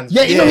got good hands.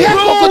 Yeah, you know, he has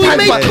got Bro, good he hands.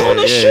 made but-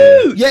 Conor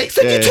shoot. Yeah, He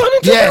said you turn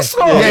into yeah,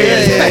 wrestler.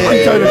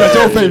 That's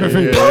your favorite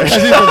thing.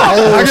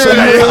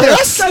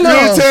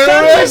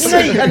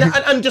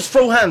 And just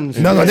throw hands.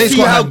 No, Nate's See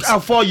got how, hands. how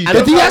far you The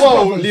go. Diaz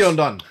Whoa, brothers. Leon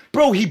done.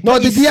 Bro, he No,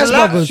 the he Diaz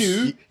slaps brothers.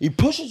 you. He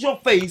pushes your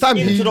face Fam,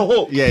 into the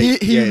hook. Yeah,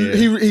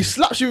 He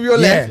slaps you with your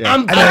Yeah. left. Yeah.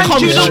 And then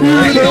comes you know shoot. what?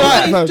 You know Right, what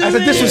he's fam. That's a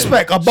doing.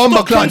 disrespect. A bomber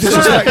Stop clan trying.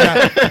 disrespect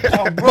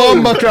that.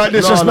 Bomber clan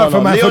disrespect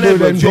for man for doing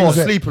them You're things.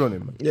 there. sleeping on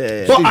him. But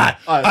so so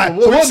what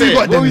what we have you saying? got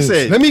What then? we Luke?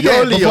 saying? Let me get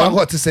You're it before I Leon.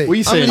 got to say. What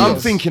you saying? I'm Leon?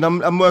 thinking.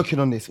 I'm working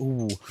on this.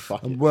 Ooh,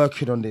 I'm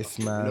working on this,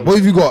 man. What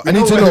have you got? I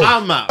need to Where know.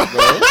 I'm at, bro.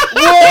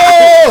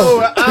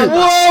 Whoa!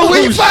 Whoa!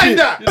 Where you find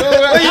that?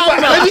 Where you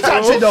find Let me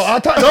touch it though. I'll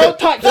touch it. Don't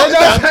touch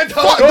it.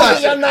 Fuck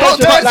that. Don't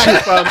touch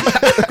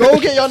it. Go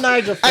get your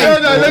Nigel. No,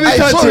 let me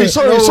touch it.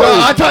 sorry.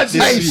 I'll touch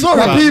it. Hey,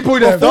 sorry. fam. People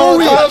there. Don't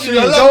Don't touch touch me. me.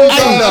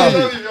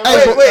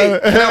 Don't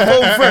Wait.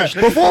 Phone fresh.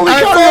 Before we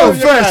Hey, carry phone on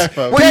first,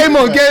 fam. game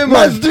on,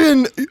 Man's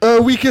doing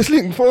weakest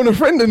link, phone a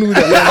friend and all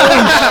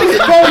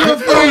that.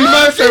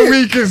 Man said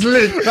weakest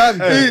link.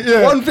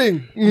 One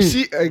thing, you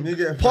see,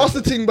 pass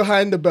the thing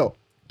behind the belt.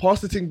 Pass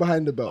the thing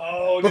behind the belt.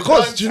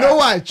 Because do you know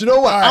why? Do you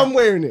know why? I'm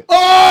wearing it.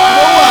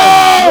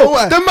 Oh! You know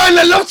why? The man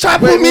that love try to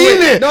put me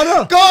in it.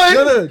 No. Go on.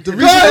 No. The Go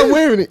reason I'm on.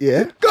 wearing it,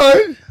 yeah. Go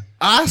on.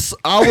 I swear,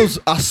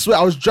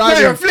 I was Yeah,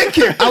 driving. flick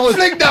it.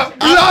 Flick that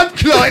blood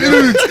clot,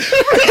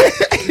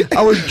 dude.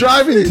 I was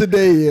driving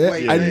today,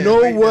 yeah, and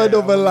no word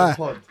of a lie.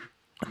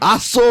 I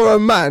saw a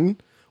man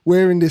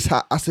wearing this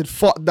hat. I said,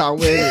 "Fuck that, I'm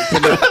wearing it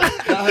today."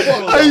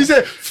 And you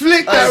said,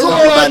 flick I that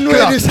saw a man blood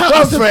wearing this hat. I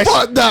clot. said, Fresh.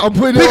 "Fuck that, I'm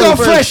putting it Big on up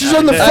Fresh. He's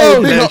on the Hey,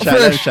 phone. big up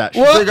Fresh.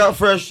 What? Big up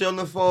Fresh on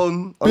the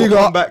phone. Big Big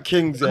up. Combat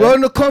Kings. We're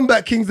on the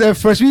Combat Kings there,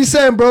 Fresh. What you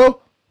saying, bro?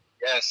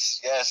 Yes.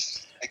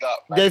 Big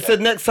up. They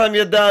said next time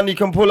you're down, you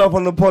can pull up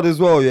on the pod as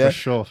well. Yeah. For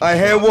sure, for I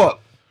hear what.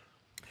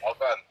 Well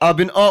done. I've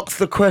been asked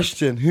the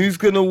question: who's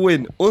gonna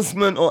win,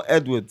 Usman or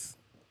Edwards?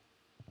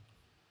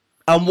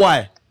 And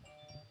why?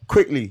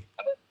 Quickly.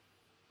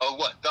 Oh,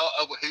 what?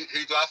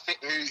 Who do I think?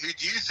 Who do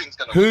you think's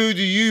gonna? Who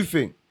do you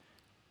think?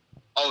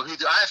 Oh, who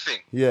do I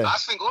think? Yeah. I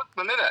think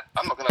Usman, innit?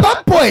 I'm not gonna lie.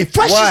 Bad boy.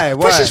 Fresh. Why?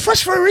 Fresh Why? is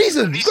fresh for a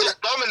reason. He's just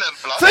dominant,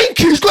 blood. Thank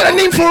you. He's got a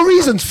name for a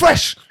reason.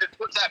 Fresh.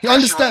 Put that He pressure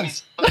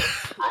understands.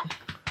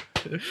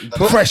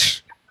 on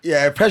Fresh.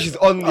 Yeah, Pressure's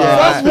on.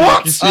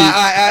 What? If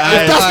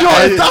That's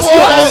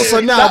your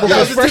answer now.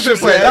 Because Fresh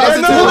is there. That's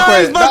a typical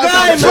point. My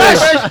guy,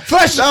 man.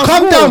 Fresh.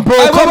 Calm down, bro.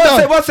 Hey, Calm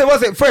down. what's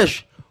it?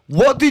 Fresh.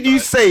 What did you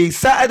say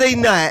Saturday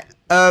night?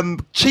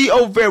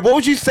 Cheeto Vera. What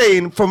was you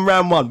saying from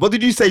round one? What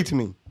did you say to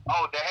me?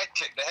 Oh, the head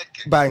kick.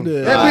 Bang.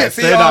 Say that,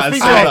 say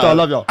that. I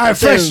love you. Alright,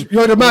 Fresh.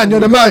 You're the man. You're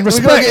the man. We're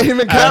gonna Respect. get him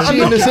and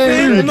Kachi in the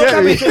same room. I'm not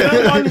happy to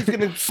round one. He's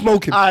gonna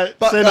smoke him. Alright,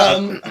 But say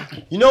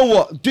that. you know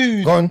what,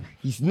 dude? Go on.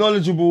 He's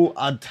knowledgeable.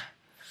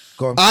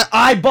 Go on.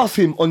 I bust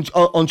him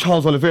on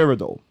Charles Oliveira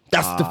though.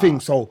 That's the thing.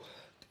 So,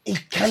 can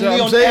See what I'm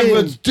Leon saying?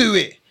 Edwards do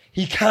it?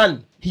 He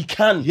can. He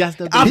can. He has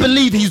the I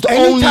believe he's the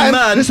only Anytime-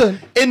 man listen.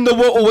 in the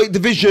welterweight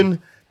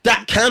division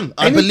that can.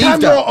 I believe Anytime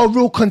that. you're a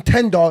real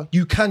contender,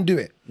 you can do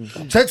it.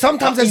 So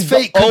sometimes there's He's the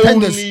fake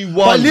contenders, only but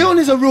one. Leon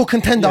is a real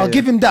contender. I'll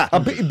give him that.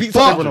 He beats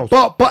everyone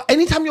else. But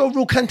anytime you're a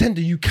real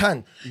contender, you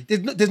can.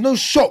 There's no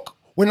shock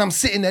when I'm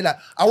sitting there. Like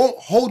I won't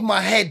hold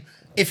my head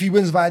if he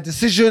wins via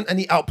decision and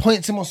he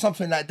outpoints him or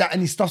something like that,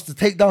 and he stuffs the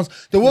takedowns.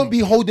 There won't be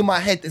holding my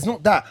head. It's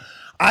not that.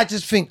 I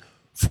just think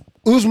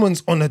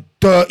Usman's on a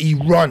dirty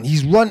run.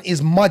 His run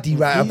is muddy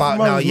right about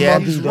now, yeah.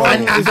 muddy, though.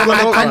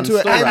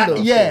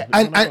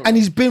 And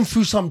he's been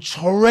through some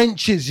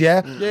trenches,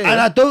 yeah. And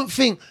I don't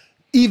think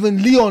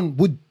even Leon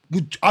would.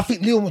 I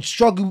think Leon would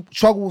struggle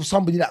with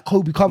somebody like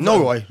Kobe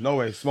Covington. No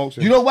way. Smokes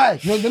him. You know why?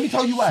 Let me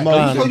tell you why. Smoke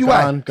Let me tell you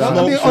why. him. Let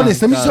me be Smoke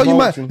honest. Let me him. tell you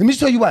why. Smoke him. Let me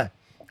tell you why.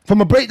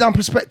 From a breakdown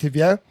perspective,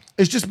 yeah,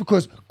 it's just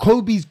because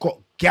Kobe's got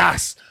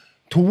gas.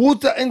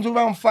 Towards the end of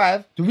round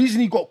 5, the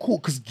reason he got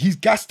caught because his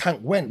gas tank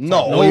went.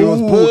 No, he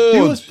was bored. He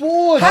was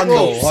bored. Bro,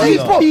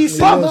 Bro, he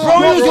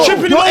was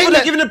tripping him over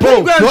there, giving a bro,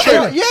 program you're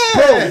trip.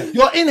 in-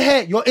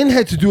 Bro, you're in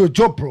here to do a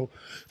job, bro.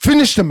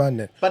 Finish the man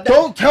then. But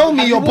Don't tell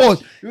me you're bored.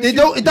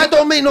 That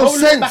don't make no Don't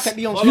look sense. back at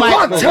Leon's You fight,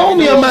 can't bro. tell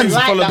me a Leon's man's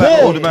right follow that back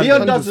ball. all the man. Leon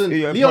Hundreds. doesn't.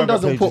 Yeah, Leon private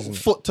doesn't put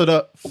pages. foot to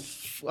the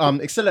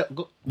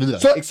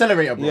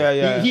accelerator, bro.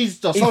 Yeah. He's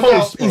just He's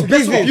focused. he's bro.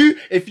 business.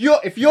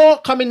 If you're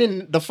coming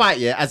in the fight,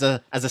 yeah, as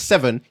a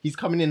 7, he's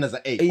coming in as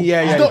an 8.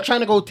 Yeah, He's yeah. not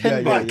trying to go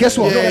 10, bro. Guess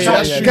what?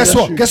 yeah,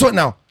 Guess what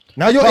now?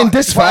 Now you're in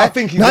this but I fight.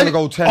 think he's now gonna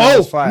go 10 in Oh,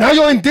 this fight. now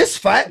you're in this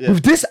fight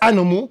with this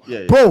animal,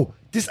 bro.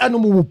 This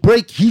animal will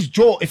break his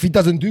jaw if he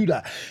doesn't do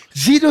that.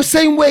 See the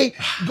same way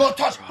he got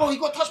touched, bro. He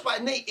got touched by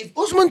Nate. If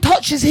Usman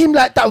touches him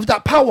like that with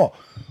that power,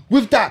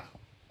 with that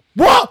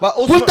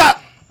with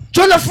that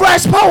Jollof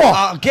rice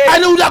power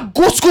and all that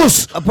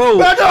couscous, bro.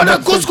 Man, all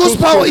that couscous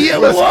power. Yeah,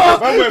 what?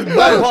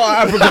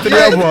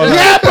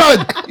 Yeah,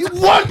 blood.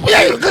 What?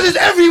 Yeah, because it's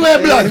everywhere,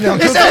 blood.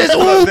 It's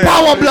all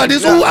power, blood.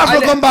 It's all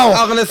African power.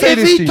 I'm gonna say If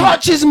this he to you.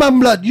 touches man,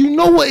 blood, you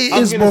know what it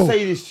is, I'm bro. gonna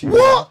say this to you.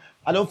 What?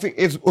 I don't think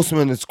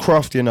Usman is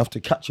crafty enough to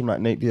catch him like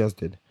Nate Diaz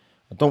did.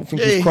 I don't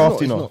think he's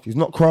crafty enough. He's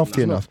not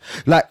crafty enough.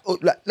 Like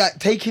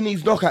taking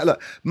his knockout.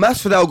 Look,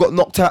 Masvidal got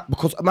knocked out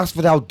because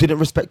Masvidal didn't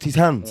respect his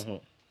hands.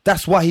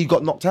 That's why he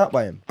got knocked out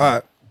by him. All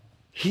right.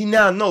 He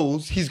now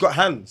knows he's got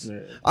hands.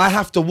 I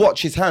have to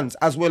watch his hands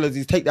as well as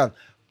his takedown.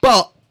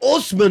 But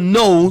Usman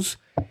knows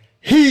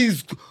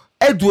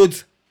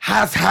Edwards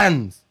has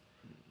hands.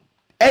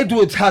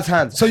 Edwards has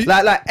hands. So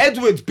like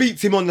Edwards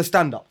beats him on the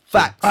stand-up.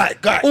 Fact.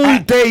 All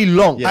day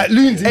long.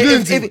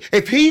 Loonsy.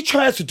 If he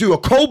tries to do a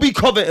Kobe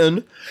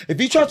Covington, if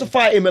he tries to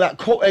fight him like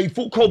he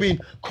fought Kobe,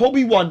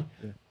 Kobe won,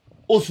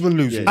 Usman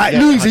loses. All right,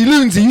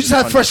 Loonsy, you just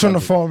had Fresh on the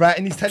phone, right?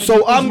 And he's telling So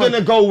you I'm Usman-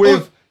 gonna go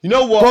with. You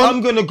know what? Go on.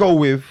 I'm gonna go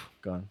with.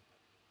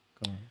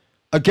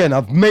 Again,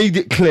 I've made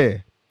it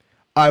clear.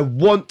 I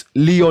want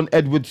Leon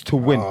Edwards to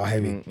win. Oh,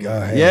 here we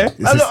go. Yeah?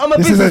 I'm a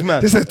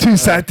businessman. This is a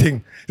two-side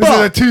thing. This is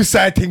a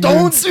two-side thing.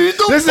 Don't Loons. do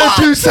the This is a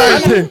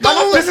two-side thing.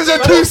 This is a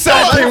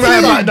two-side thing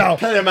right now.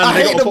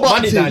 I hate the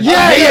money down.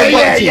 Yeah.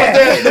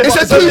 It's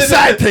a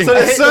two-side thing.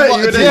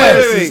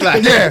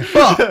 Yeah.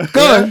 But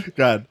go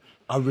on.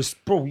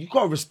 Bro, you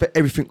gotta respect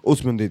everything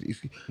Usman did.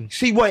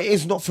 See what it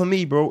is not for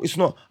me, bro. It's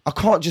not. I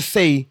can't just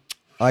say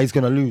he's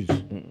gonna lose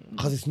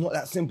because it's not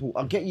that simple.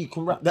 I get you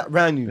can wrap that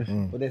around you,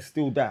 but there's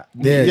still that.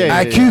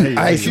 Yeah, IQ.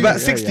 It's about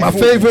 60. My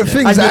favorite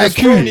thing is and you're IQ.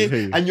 scrawny,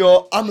 and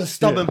I'm a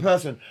stubborn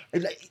person.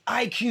 Like,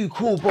 IQ,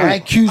 cool, bro.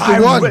 IQ's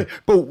the one.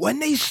 But when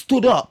they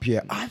stood up,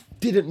 I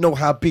didn't know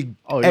how big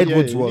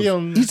Edwards was.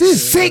 He's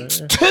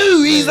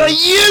 6'2". He's a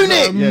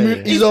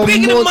unit. He's a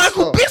bigger than monster.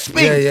 Michael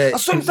Bisping. Yeah.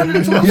 That's what I'm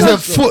standing to He's a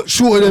myself. foot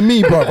shorter than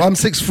me, bro. I'm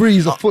 6'3".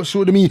 He's a foot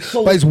shorter than me,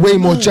 but he's way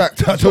more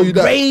jacked. I tell you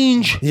that.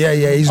 Range. Yeah,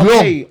 he's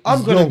Okay, long. I'm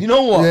He's gonna- long. you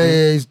know what?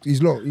 Yeah,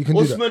 he's long. You can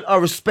do that. Usman, I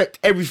respect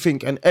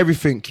everything and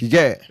everything you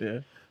get. Yeah.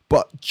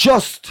 But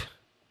just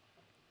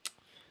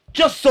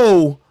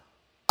so,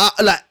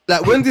 like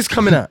when's this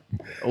coming out?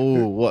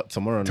 Oh, what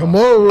tomorrow? Night?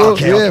 Tomorrow,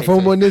 Okay,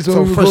 from when this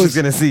So one Fresh goes. is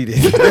gonna see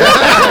this. Yeah,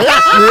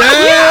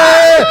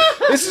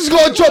 this is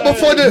gonna drop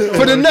before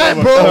the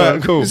night, bro.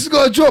 Alright, cool. This is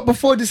gonna drop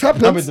before this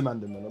happens. I'm with the man,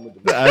 man.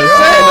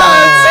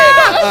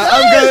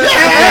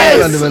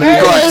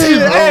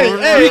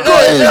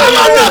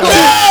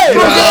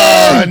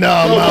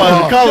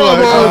 Come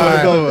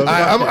on.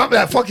 I'm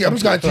like, fuck it. I'm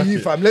just going to you,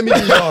 fam. Let me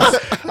be last.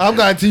 I'm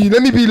going to you.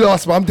 Let me be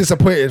last, but I'm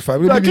disappointed,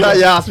 fam. Let me be Like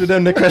you last. asked me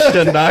them the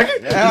question, dog.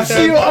 You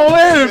see what I'm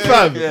wearing,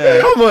 fam?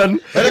 Come on.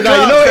 You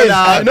know it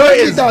is.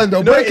 Break it down,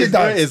 though. Break it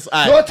down. It is.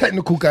 You're a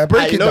technical guy.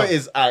 Break it know down. it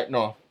is.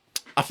 No.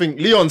 I think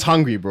Leon's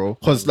hungry, bro.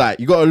 Because, like,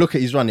 you got to look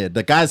at his run here.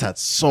 The guy's had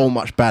so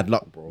much bad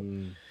luck, bro.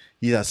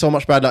 He had so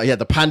much bad luck. He had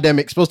the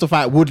pandemic, supposed to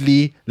fight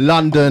Woodley,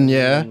 London,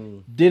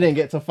 didn't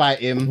get to fight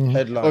him.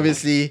 Headline.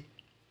 Obviously,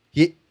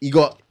 he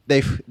got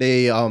they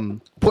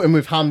put him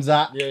with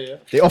Hamzat.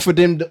 They offered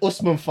him the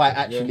Usman fight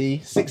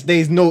actually. 6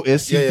 days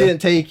notice. He didn't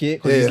take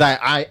it because he's like,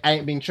 I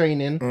ain't been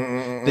training.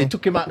 They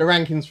took him out the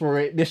rankings for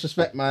it.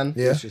 Disrespect, man.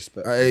 Yeah.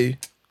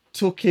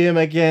 took him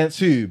against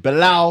who?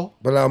 Bilal.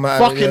 Bilal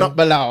Matter, Fucking yeah. up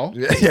Bilal.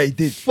 Yeah, he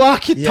did.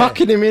 Fucking Yeah.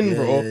 tucking him in, Yeah,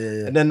 bro.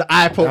 yeah. And then the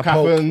eye poke Eye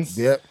poke, happens.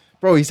 yep.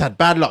 Bro, he's had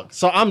bad luck.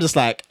 So I'm just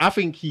like, I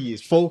think he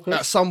is focused.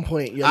 At some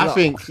point, your I luck.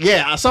 think,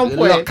 at some Your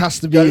point, luck has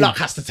to be your in. luck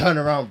has to turn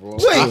around, bro. I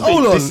Wait, think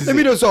hold on. this is Let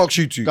me it. just ask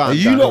you two. Go on, Are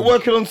you go not on.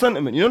 working on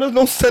sentiment? You know, there's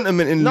no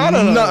sentiment in No.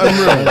 nothing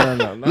real.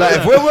 No. Like,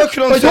 if we're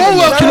working on But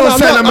sentiment, you're working on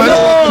sentiment.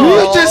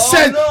 You just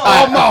said,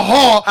 "Oh, my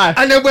heart,"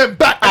 and then went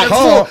back and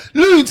Heart. thought,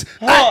 "Ludes,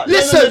 Heart.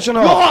 listen, Never mention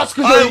your heart. heart's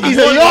because he's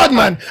a I'm yard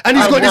man and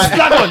he's got this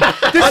flag on.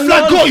 This I'm flag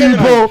not got on you,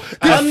 bro. sentiment.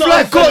 This I'm not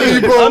flag on got you,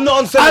 sentiment. bro. I'm not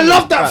on I sentiment.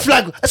 love that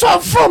flag. That's where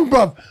I'm from,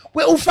 bro.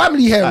 We're all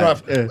family here,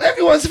 bruv.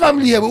 Everyone's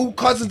family here. We're all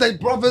cousins, they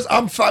brothers.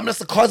 I'm fam. That's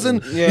the cousin.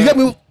 You get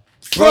me?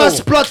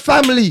 First blood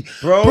family,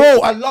 Bro.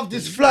 I love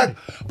this flag,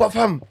 but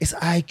fam, it's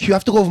IQ. I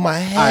have to go over my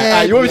head.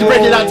 Alright, you want me to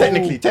break it down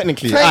bro.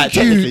 technically? Thank Alright,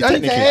 you. technically. I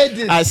need to head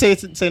this. I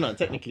say nothing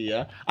technically,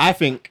 yeah. I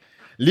think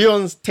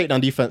Leon's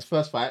takedown defense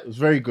first fight was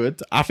very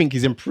good. I think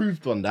he's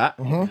improved on that.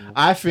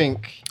 I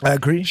think I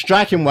agree.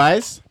 striking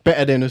wise,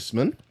 better than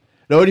Usman.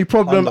 The only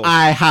problem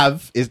I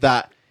have is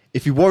that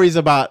if he worries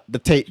about the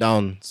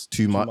takedowns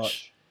too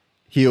much,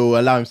 he'll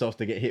allow himself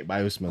to get hit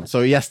by Usman.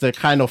 So he has to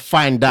kind of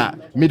find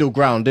that middle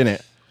ground,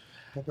 innit?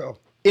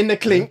 In the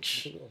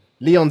clinch,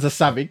 Leon's a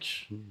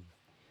savage.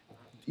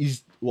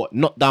 He's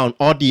knocked down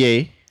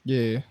RDA,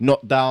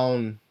 knocked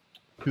down,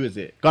 who is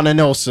it? Gunnar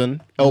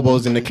Nelson,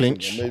 elbows in the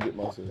clinch.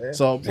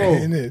 So,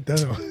 bro,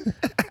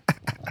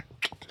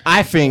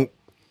 I think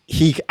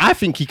he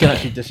can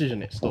actually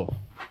decision it still.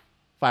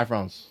 5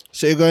 rounds.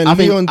 So you're going I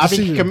think Leon he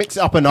decision. can mix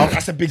it up enough.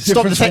 That's a big Stop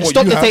difference the, from what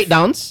stop you the have.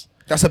 takedowns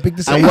That's a big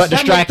decision. and work the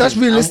striking. That's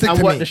realistic and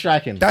to work me. the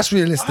striking. That's I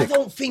realistic.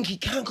 don't think he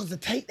can because the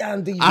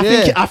takedown.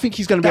 I think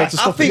he's gonna be able to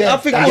stop it. I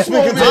think That's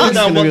Usman can what take I'm it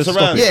down gonna once stop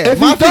around. it. Yeah, If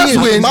my he does thing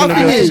is- win, my he's thing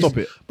gonna is, stop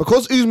it.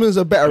 because Usman's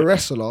a better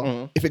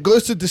wrestler, if it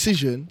goes to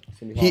decision,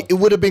 it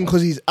would have been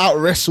because he's out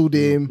wrestled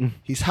him.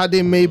 He's had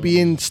him maybe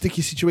in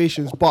sticky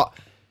situations, but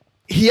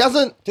he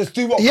hasn't. Just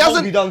do what he Kobe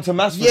hasn't done to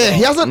Masvidal. Yeah,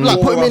 he hasn't like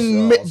Or put him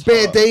in Russell.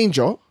 bare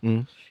danger.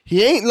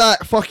 He ain't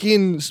like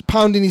fucking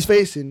pounding his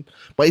face in,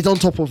 but he's on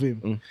top of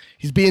him.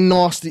 He's being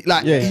nasty.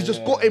 Like he's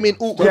just got him in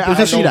awkward Yeah, I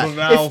can see positions.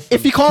 that.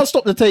 If he can't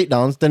stop the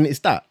takedowns, then it's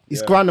that.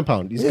 It's ground and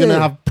pound. He's gonna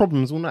have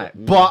problems all night.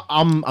 But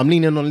I'm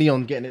leaning on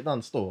Leon getting it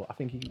done still. I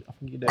think he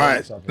did. All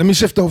right, let me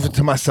shift over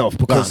to myself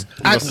because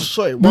And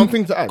sorry, one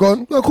thing to add. go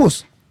on. Of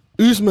course.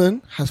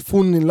 Usman has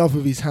fallen in love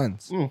with his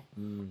hands.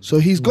 So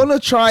he's gonna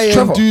try and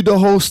Trevor. do the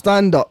whole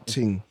stand-up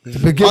thing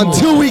begin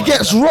until he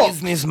gets rocked.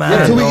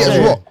 Businessman. Until he gets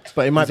rocked.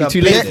 But it might be He's a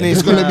too late. business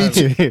It's gonna be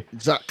man. too.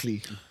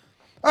 Exactly.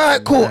 All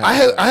right, cool. I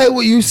hear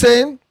what you're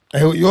saying. I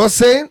hear what you're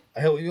saying.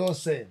 I hear what you're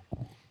saying.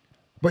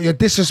 But you're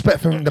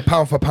disrespecting the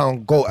pound for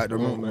pound GOAT at the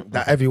moment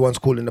that everyone's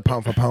calling the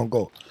pound for pound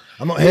GOAT.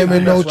 I'm not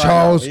hearing no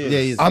Charles. I'm not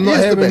He is the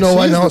hearing best. no He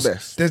one is the else.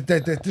 best.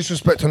 There's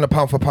disrespect on the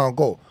pound for pound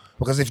GOAT.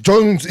 Because if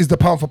Jones is the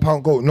pound for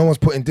pound GOAT, no one's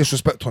putting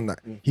disrespect on that.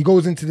 He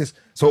goes into this.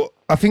 So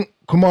I think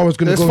Kumara's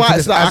going to There's go into fights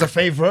this that as a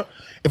favourite.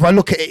 If I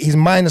look at it, he's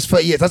minus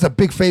 30 years. That's a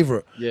big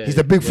favourite. He's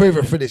a big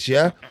favourite for this,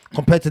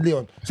 compared to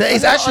Leon. So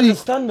it's I actually...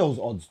 understand those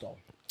odds though.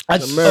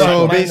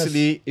 So Minus-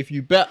 basically, if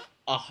you bet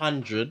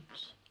 100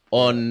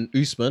 on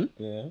Usman,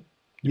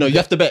 you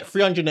have to bet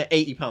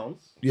 £380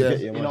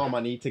 in our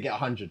money to get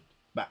 100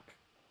 back.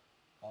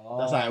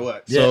 That's how it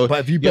works. Yeah, so but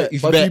if you bet-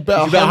 if but you if you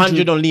bet, bet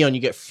 100 on Leon,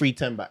 you get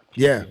 310 back.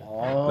 Yeah.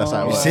 That's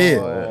how it You works. see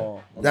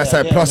it? That's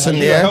that plus in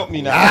You there. help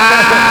me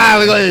now.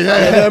 We got it.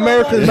 The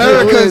Americans,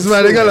 Americans,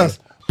 man, they got us.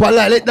 But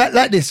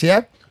like this,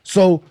 yeah.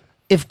 So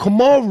if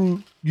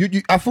Kamaru,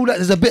 I feel like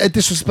there's a bit of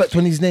disrespect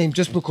on his name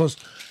just because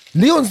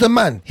Leon's the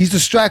man. He's the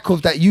striker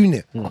of that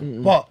unit.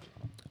 But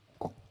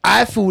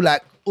I feel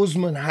like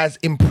Usman has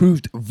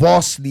improved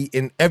vastly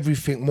in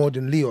everything more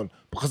than Leon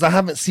because I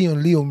haven't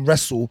seen Leon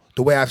wrestle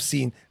the way I've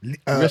seen.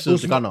 Wrestled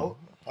the Usman. Gunner.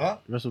 Huh?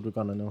 Wrestled with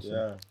Gunner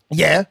Nelson.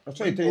 Yeah.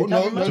 sorry, Oh,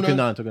 no, Took him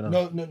down, took him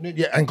down. No,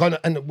 yeah, and Gunner,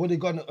 and what they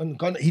Gunner,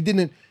 he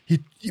didn't.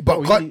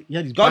 But He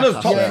had his Gunner's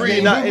back top up. three yeah,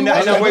 in that we in was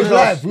that there, weight we was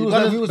class. live.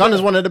 We was Gunner's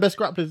there. one of the best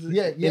grapplers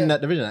Yeah. in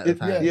that division at the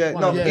time. Yeah,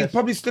 no, Yeah. he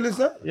probably still is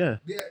that. Yeah.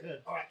 Yeah,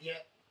 all right, yeah,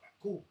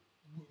 cool.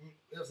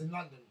 It was in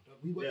London.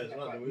 We went Yeah, to it was that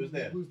London, fight. we was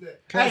there. We was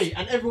there. Hey,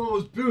 and everyone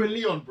was booing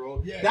Leon,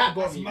 bro. Yeah, That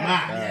got that's me mad.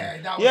 mad.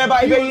 Yeah, that was Yeah,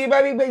 but, huge.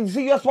 but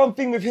see, that's one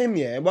thing with him,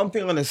 yeah. One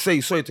thing I'm gonna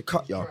say, sorry to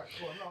cut you.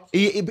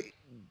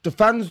 The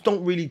fans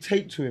don't really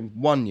take to him.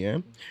 One, yeah.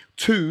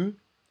 Two,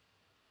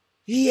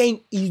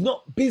 he's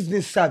not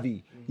business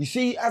savvy. You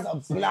see, as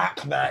a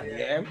black man,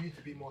 yeah. You need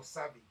to be more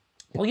savvy.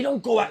 Well, you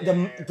don't go at the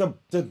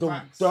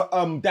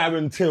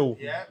Darren Till.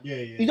 Yeah.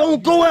 You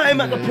don't go at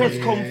him at the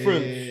press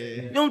conference.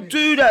 You don't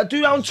do that.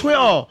 Do that on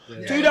Twitter.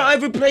 Do that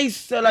every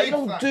place. Like you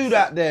don't do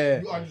that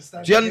there. You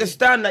understand Do you the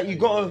understand that you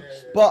gotta?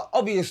 But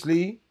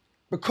obviously,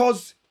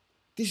 because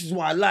this is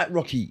why I like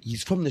Rocky.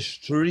 He's from the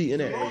street,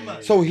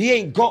 innit? So he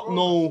ain't got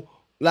no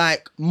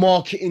like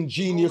marketing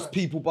genius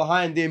people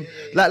behind him.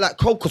 Like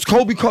Cole, because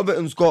Colby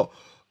Covington's got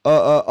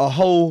a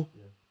whole,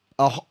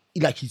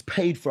 like he's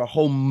paid for a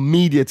whole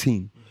media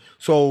team.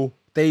 So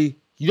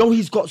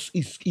he's got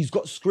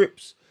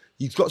scripts.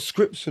 He's got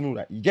scripts and all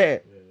that. You get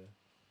it?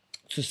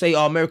 to say,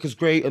 oh, America's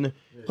great. And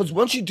because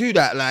once you do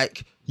that,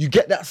 like, you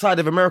get that side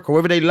of America,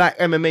 whether they like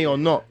MMA or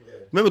not.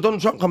 Remember,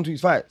 Donald Trump come to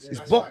his fights. It's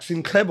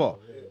boxing clever.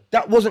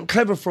 That wasn't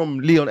clever from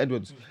Leon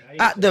Edwards.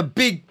 At the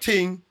big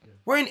thing,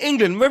 we're in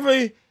England,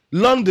 we're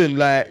London,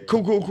 like,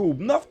 cool.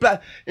 Enough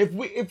black.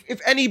 If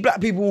any black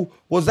people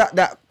was at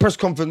that press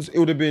conference, it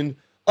would have been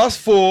us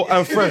four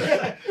and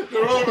Fresh.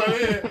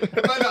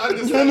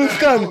 You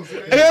understand?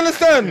 You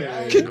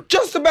understand? Could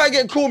just about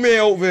get called me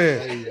over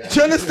here. Do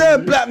you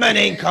understand? Black man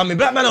ain't coming.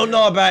 Black man don't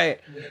know about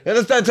it. You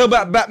understand? Tell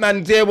black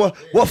man there what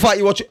fight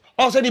you watching.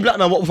 Ask any black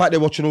man what fight they're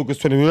watching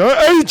August 20.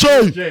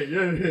 AJ!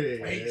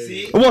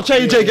 Watch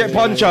AJ get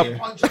punch up.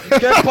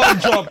 Get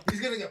punch up.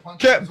 He's gonna get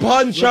punch up. Get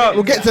punch up.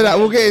 We'll get to that.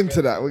 We'll get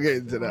into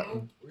that.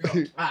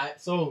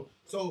 Alright, so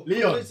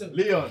Leon.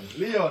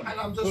 And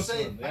I'm just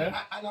saying, and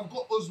I've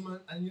got Usman,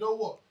 and you know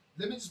what?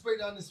 Let me just break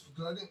down this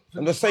because I didn't.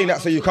 I'm just saying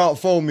that so you can't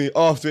phone me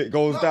after it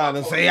goes down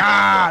and say, no.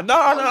 On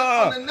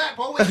the night,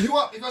 but I'll wake you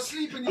up. If I'm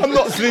sleeping, I'm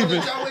not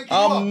sleeping.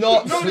 I'm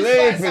not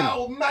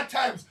sleeping. Mad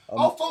times.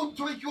 I'll phone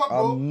to wake you up,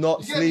 bro. I'm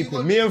not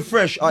sleeping. Me and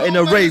Fresh are in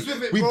a rave.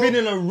 We've been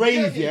in a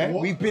rave, yeah?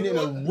 We've been in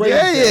a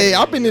rave.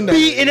 Yeah. I've been in that.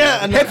 Beating it.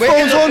 And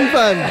Headphones on,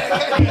 fam.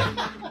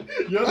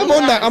 I'm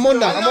on that one.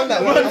 I'm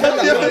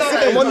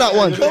on that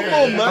one. Come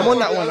on, man. I'm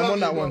on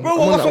that one.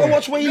 Bro, I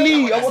watch Wei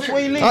Lee.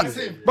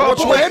 Bro,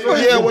 watch my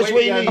headphones. Yeah, watch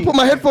Wei Lee. I put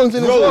my headphones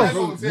in as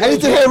well. I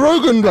need to hear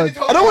Rogan, blood.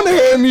 I don't want to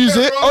hear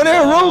music. I want to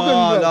hear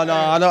Rogan, blood.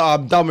 No,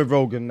 I'm done with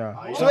Rogan now.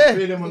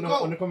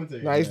 On the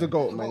commentary. Nah, he's the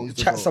GOAT, man.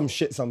 Chat some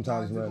shit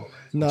sometimes, man.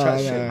 Nah.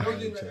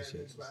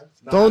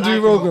 Don't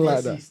do Rogan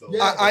like that.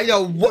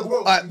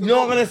 You know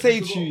what I'm gonna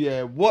say to you,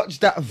 yeah? Watch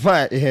that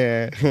fight,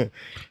 yeah.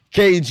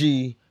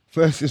 KG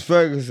versus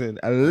Ferguson,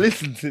 and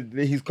listen to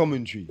his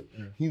commentary.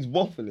 He's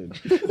waffling.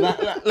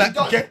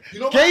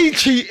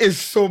 KG is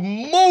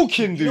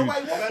smoking, dude. You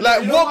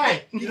know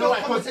why?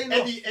 Because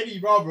Eddie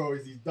Bravo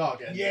is his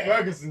dog, and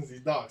Ferguson's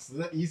his dog,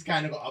 so he's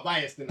kind of got a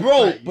bias in that.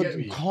 Bro, but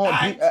you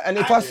can't be. And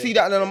if I see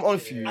that, then I'm on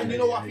for you. And you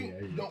know what? I think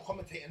you don't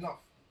commentate enough.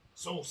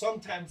 So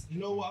sometimes, you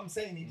know what I'm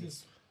saying? He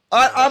just.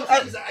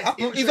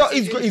 He's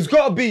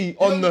got to be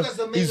on the.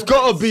 He's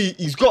got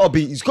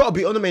to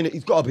be on the main.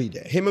 He's got to be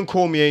there. Him and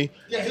Cormier.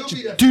 Yeah, he'll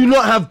be there. Do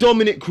not have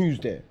Dominic Cruz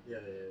there.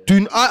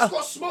 He's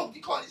got smoked.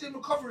 He can't. He's in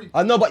recovery.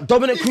 I know, but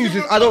Dominic Cruz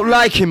I don't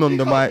like him on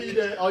the mic.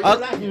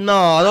 No,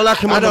 I don't like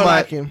him on the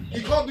mic.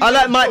 I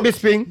like Mike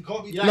Bisping.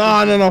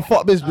 No.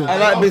 Fuck Bisping. I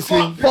like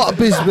Bisping. Fuck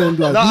Bisping,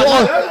 blood.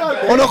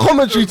 On a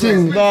commentary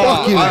thing.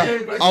 Fuck him.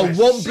 I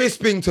want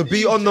Bisping to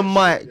be on the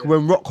mic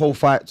when Rockhold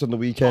fights on the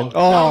weekend.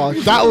 Oh,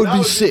 that would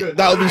be sick.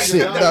 That would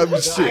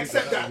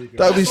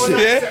be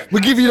sick.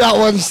 We'll give you that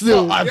one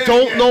still. I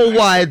don't know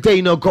why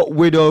Dana got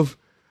rid of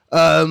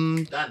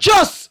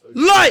just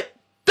like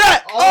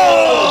that.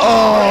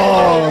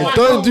 Oh,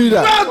 don't do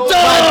that.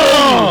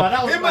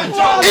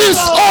 It's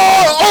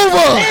all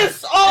over.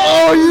 It's all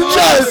Oh, you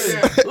just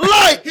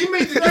like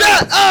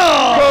that.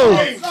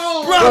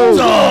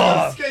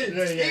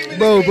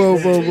 Bro.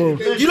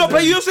 You don't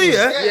play UFC,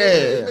 yeah?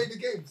 Yeah.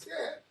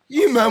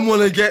 You man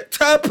wanna get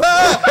tapper.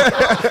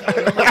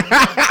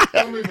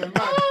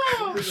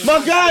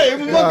 My guy.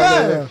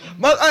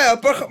 I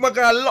broke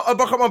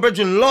up my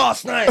bedroom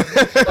last night.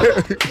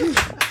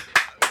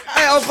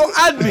 Hey, I was gonna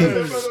add me.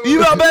 You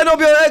better not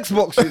be on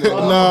Xbox, you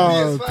know.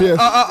 No, PS.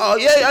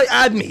 Yeah,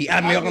 add me.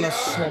 I'm gonna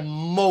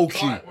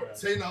smoke you.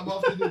 Say nothing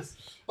after this.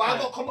 But I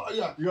got come.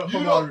 Yeah, You got know,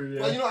 Kamaru,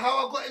 yeah. but you know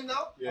how I got him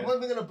now. Yeah. I'm not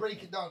even gonna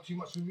break it down too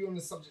much. We'll be on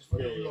the subject for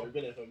a little long.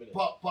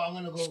 But I'm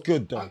gonna go. It's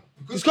good though.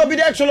 It's gotta be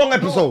the extra long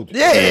episode.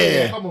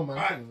 Yeah. Come on, man.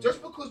 Alright,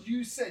 just because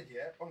you said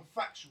on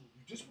factual,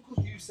 just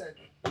because you said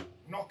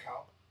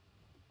knockout,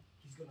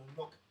 he's gonna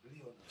knock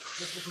Leon.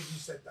 Just because you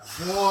said that.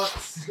 What?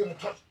 He's gonna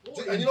touch.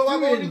 And you know why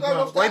I'm only going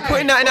off that? Why are you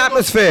putting that in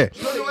atmosphere? Do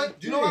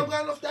you know why I'm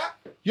going off that?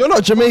 You're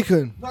not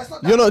Jamaican. No, it's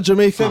not that. You're not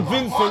Jamaican.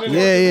 Vincent,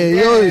 Yeah.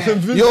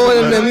 You're one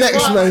of them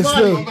next man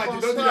still.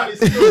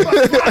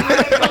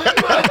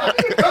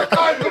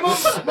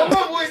 My mum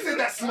always said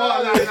that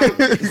smart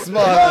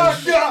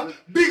line.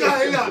 Big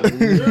island.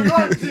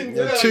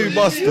 Two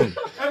Boston.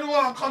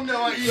 Anyone come there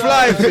and eat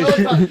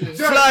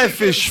Fly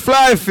fish. No,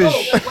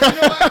 but you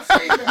know what I'm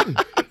saying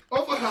that?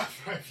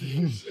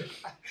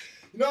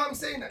 You know what I'm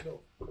saying that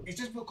though? It's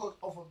just because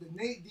of the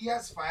Nate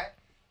Diaz fight,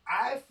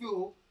 I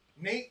feel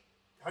Nate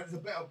has a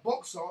better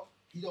boxer,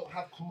 he don't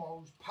have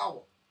Kamaru's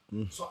power.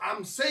 So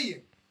I'm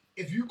saying,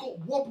 if you got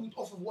wobbled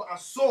off of what I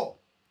saw,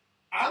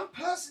 I'm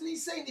personally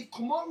saying if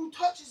Kamaru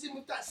touches him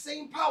with that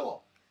same power,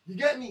 you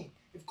get me?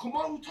 If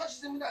Kamaru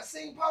touches him with that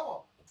same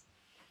power,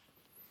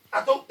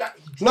 I don't that.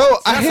 No,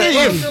 I hear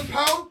you.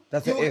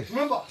 That's an if.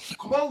 Remember,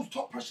 Kamaru's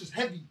top pressure's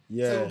heavy.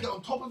 Yeah. So he'll get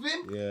on top of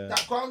him, Yeah.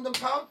 that ground and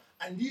pound,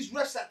 and these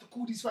refs that to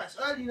call these fights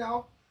early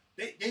now,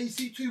 they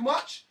see too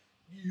much.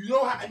 You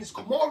know how, and it's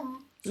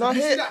Kamaru. So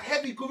you see that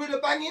heavy gorilla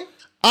banging?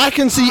 I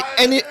can see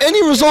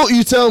any result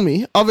you tell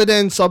me other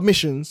than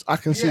submissions. I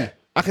can see.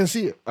 I can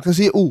see it. I can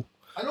see it all.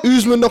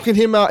 Usman knocking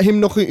him out. Him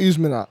knocking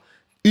Usman out.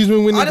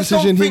 Usman winning I just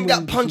decision. don't think him that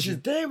winning punch decision.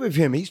 is there with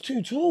him. He's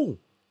too tall.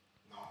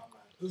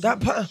 That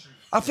punch.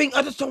 I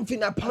just don't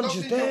think that I don't punch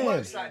is think it there.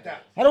 works like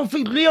that. I don't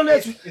think Leon.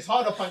 It's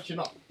harder punching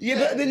up.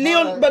 Yeah, but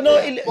Leon, but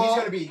no. He's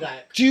gonna be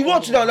like. Do you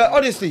watch that? Like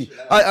honestly,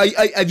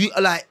 I have you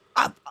like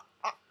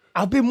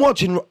I've been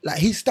watching. Like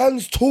he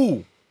stands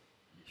tall.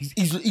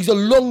 He's a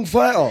long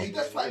fighter. He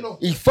does fight long.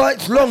 He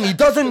fights long. He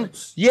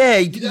doesn't. Yeah,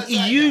 he does he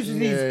like uses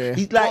that. his.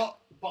 He's like.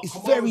 But It's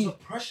Kamaru's very. a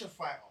pressure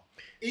fighter.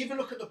 Even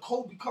look at the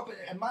Colby Cup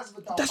and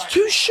Masvidal. That's fight.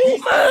 too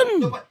short, man.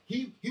 No, but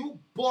he will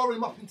bore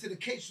him up into the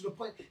cage to the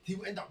point he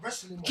will end up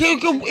wrestling him.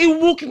 He'll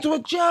walk into a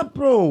jab,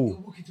 bro. He'll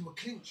walk into a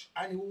clinch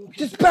and he will walk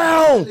Just into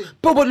bow. a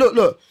But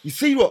look. You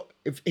see what?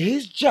 If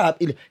his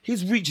jab,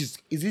 his reach is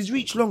his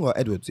reach longer,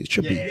 Edwards? It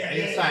should be.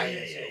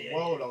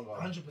 Well longer.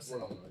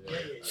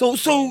 100%. So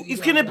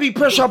it's gonna be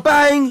pressure,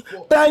 bang,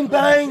 bang,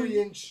 bang.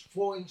 3-inch,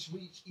 4-inch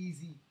reach,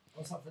 easy,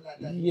 or something like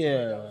that.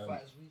 Yeah.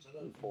 Fighters reach, I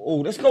don't know. Oh,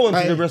 let's go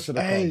on to the rest of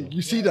the Hey, card.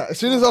 you see that? As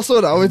soon as I saw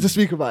that, I went to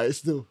speak about it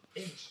still.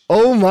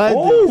 Oh my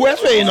Oh, God. we're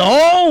saying,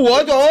 oh,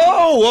 what?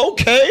 Oh,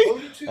 okay.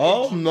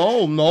 Oh,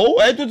 no.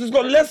 Edwards has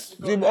got less.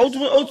 The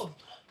ultimate.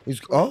 He's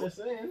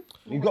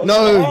he got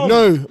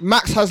No.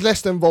 Max has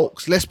less than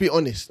Volks. Let's be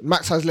honest.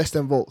 Max has less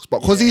than Volks. But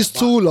because he's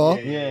taller,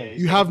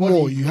 you have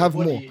more. You have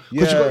more. Because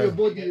you got Yeah. your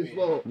body as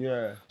well.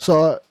 Yeah.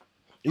 So,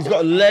 He's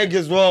got a leg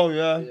as well,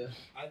 yeah. And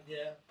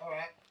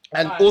alright.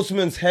 And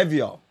Osman's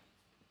heavier.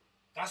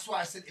 That's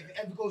why I said if it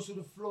ever goes to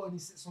the floor and he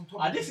sits on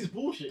top of This is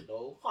bullshit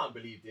though. Can't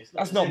believe this.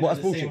 That's not, but that's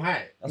the bullshit. same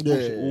height. That's Yeah.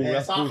 bullshit. Ooh,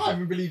 that's So I can't bullshit.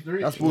 even believe the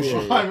reach. That's bullshit.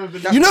 I can't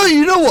even believe.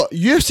 you know what?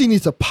 UFC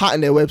needs to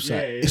pattern their website.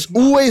 Yeah, it's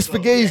always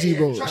Fugazi,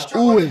 bro. It's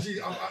always.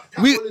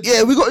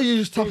 We got to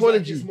use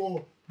Tapology.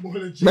 More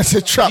legit.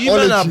 Message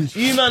Trapology.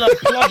 You man are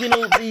plugging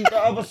all these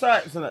other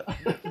sites and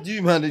that.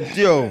 You man,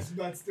 yo.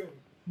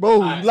 Bro,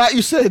 like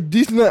you said,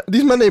 these men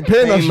ain't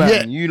paying Hey us man,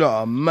 yet. you lot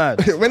are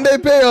mad. When they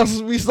pay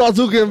us, we start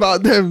talking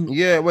about them.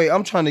 Yeah, wait,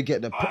 I'm trying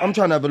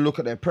to have a look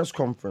at their press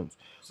conference.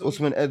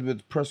 Osman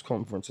Edwards press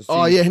conference. To see.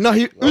 Oh yeah, no,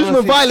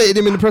 Usman violated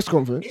him in the press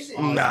conference.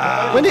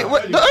 Nah.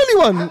 The only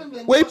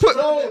one where he put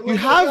you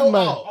have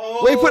man,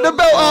 where he put the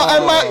belt out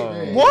and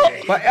like what?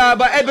 But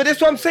Edward,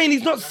 that's what I'm saying.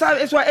 He's not savvy.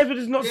 That's why Edward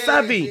is not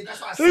savvy.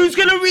 So who's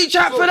gonna reach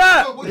out for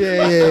that?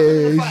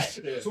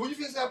 Yeah. So what do you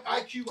think of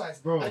IQ wise,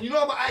 bro? And you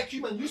know I'm an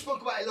IQ man. You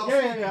spoke about it last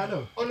week. Yeah, I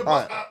know. On the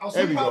bus, I was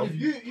so proud of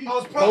you. I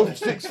was proud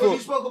of you. So you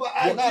spoke about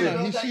IQ. And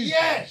I was like,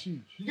 yeah.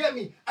 You get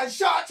me? And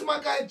shout out to my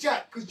guy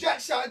Jack, because Jack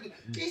shouted.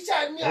 He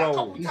shouted me out a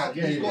couple times.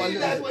 He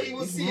realized what he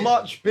was seeing.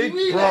 Much big, He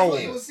realized bro.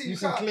 what he was seeing. You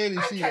can clearly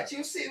I see catch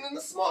him sitting in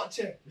the smart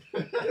chair.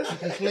 You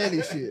can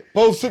clearly see it.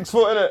 Both 6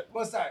 foot in it.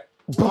 What's that?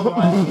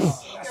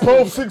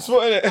 Both 6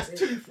 foot in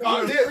it.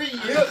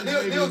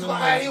 Leo's got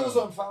high heels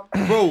on,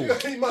 fam. Bro, He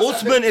must have-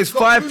 Osman is he's got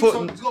 5 boots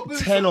on, he's got foot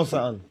boots 10 on. or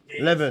something.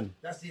 11.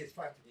 That's it, it's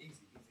 5 to easy.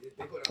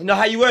 They got that. You know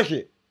how you work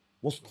it?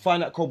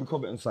 Find out Colby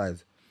Covington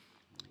size.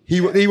 He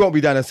won't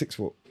be down at 6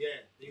 foot. Yeah,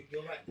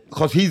 you're right.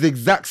 Because he's the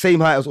exact same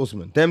height as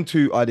Osman. Them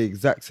two are the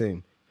exact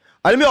same.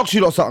 And let me ask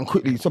you lot something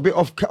quickly. It's a bit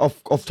off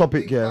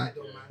topic, Big yeah. fight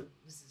though, man.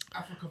 This is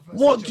Africa first.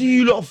 What do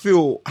you lot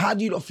feel? How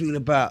do you lot feel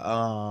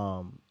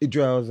about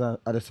Idris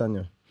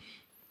Adesanya?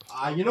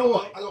 You know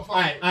what? I don't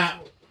Alright, find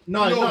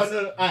no.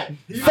 Alright.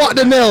 Fuck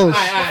the nails.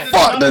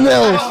 Fuck the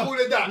nails. all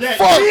of that.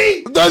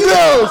 Fuck the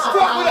nails.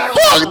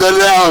 Fuck the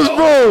nails,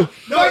 bro.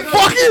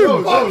 Fuck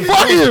him.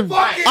 Fuck him.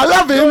 I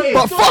love him,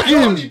 but fuck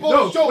him.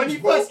 No, when he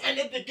first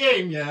entered the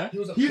game,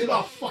 he's killer.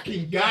 a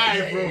fucking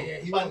guy, bro. Yeah,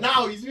 he But was.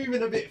 now he's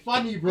moving a bit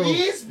funny, bro.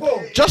 He is,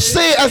 bro. Just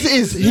say it as it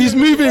is. He's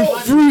moving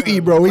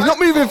fruity, bro. He's not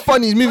moving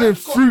funny. He's moving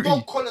fruity.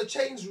 Dog collar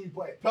chains, rude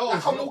boy.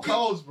 Like I'm walking,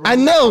 Pearls, bro.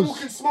 And I'm nails.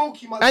 walking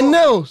smoky, my And dog.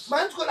 nails.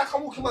 Man's got like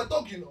I'm walking my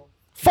dog, you know.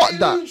 Fuck Hey,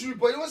 that. Rude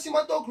boy. You want to see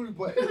my dog, rude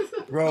boy?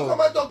 Bro. Look at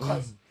my dog,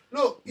 cuz.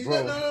 Look, he's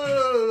like,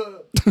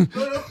 look, I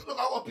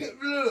got a pit.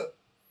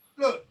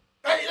 Look.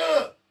 Hey,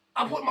 look.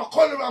 I put my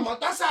collar around my.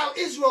 That's how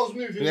Israel's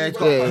moving. Yeah, he's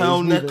bro. got a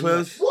pound he's moving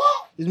necklace.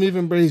 What? He's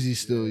moving brazy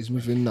still. He's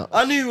moving nuts.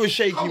 I knew he was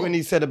shaky when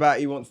he said about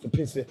he wants to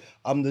piss it.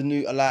 I'm the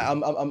new, like,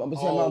 I'm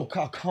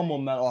Oh. come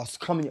on, man. Oh,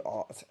 come on.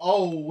 Oh,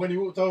 Oh, when he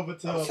walked over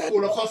to said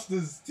Paulo what?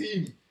 Costa's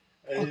team.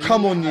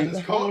 come on, I you.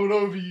 just come on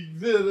over you.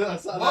 Something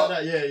like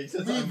that. Yeah, he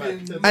said something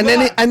like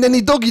that. And then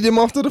he doggied him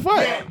after the Yeah,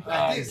 fight.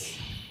 like this.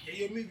 Yeah,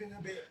 you're moving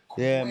a bit.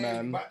 Yeah, weird,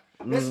 man. But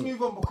let's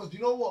move on because you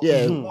know what?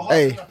 Yeah, My heart's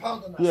hey. gonna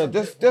pound on that Yeah,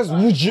 subject, there's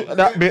bro.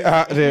 that bit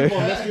out there.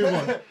 Let's move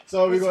on.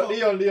 So we got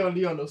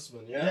Leon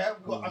Usman, yeah? Yeah,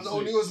 we got, I'm the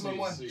only Sweet, Usman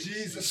one. sweet,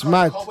 Jesus It's Christ,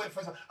 mad. I can't wait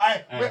for some.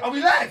 Wait, are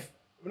we live?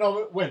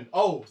 No, when?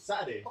 Oh,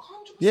 Saturday. 100%.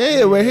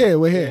 Yeah, we're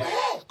here.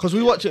 Because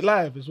we watch it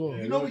live as well.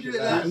 You know we do it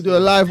live. We do a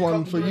live We one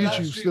come for do a live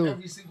YouTube stream still.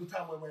 Every single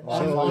time when we're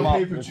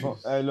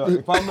Hey, look,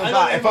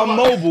 if I'm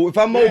mobile, if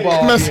I'm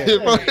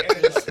Massive, bro.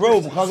 bro,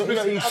 because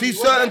you see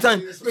certain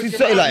times,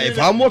 like if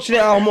I'm watching it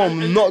at home,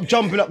 I'm not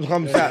jumping up to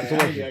come back to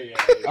watch it.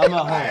 I'm at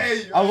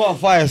home. I've got a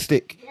fire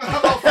stick.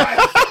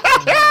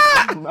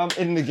 I'm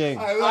in the game.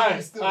 I love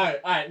it still.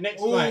 Alright,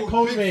 next Ooh, fight. big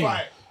Co-main.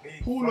 fight.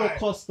 Paulo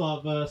Costa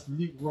versus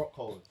Luke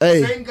Rockhold.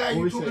 Hey, Same guy What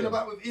you we talking saying?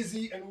 about with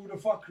Izzy and all the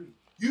fuckery.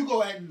 You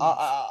go ahead. Go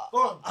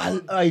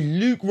on.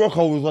 Luke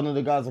Rocco was one of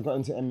the guys that got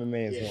into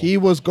MMA as well. He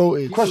was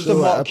goated. Question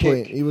still mark at a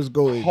point. kick. He was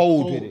goated.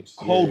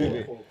 Cold with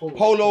it.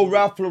 Polo,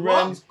 Ralph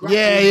Lauren.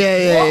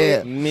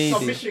 Yeah. Needy.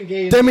 Submission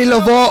game. Demi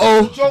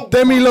Lovato.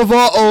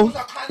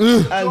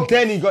 And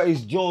then he got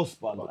his jaw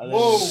spun.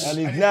 And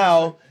he's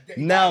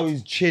now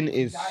his chin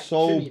is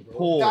so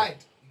poor. Died.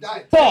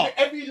 But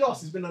Every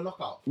loss has been a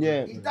knockout.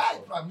 yeah. He died,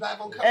 fam.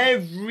 Live on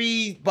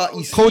camera. But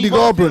you see Cody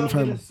one thing Garbrandt, I'm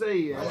fam. gonna say,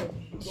 yeah.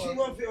 See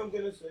one thing I'm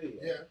gonna say,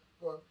 Yeah.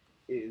 Go on.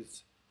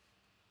 is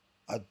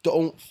I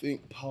don't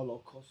think Paulo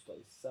Costa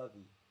is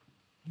savvy.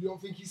 You don't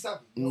think he's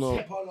savvy? No.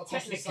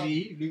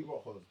 Technically, Luke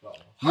Rockhold's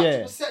better.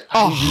 Yeah. 100%.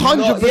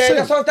 100%. Yeah,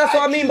 that's what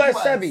I mean by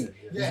IQ-wise. savvy.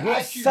 Yeah, He's not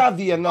IQ,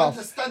 savvy enough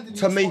understanding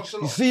to mixed make. martial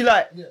You arts. see,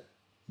 like, Yeah.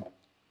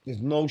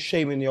 there's no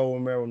shame in the old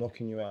Romero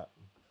knocking you out.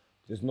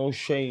 There's no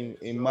shame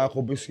in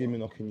Michael Bisping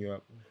knocking you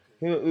out.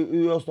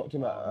 Who else knocked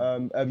him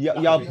out?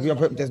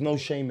 There's no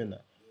shame in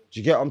that. Do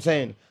you get what I'm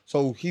saying?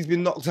 So he's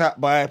been knocked out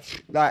by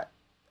like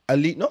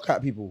elite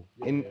knockout people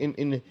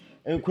in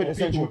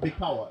quintessential. Big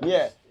power.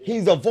 Yeah,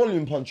 he's a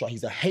volume puncher.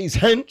 He's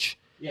hench.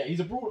 Yeah, he's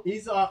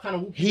a kind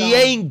of. He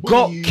ain't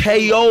got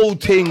KO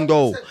thing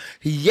though.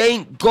 He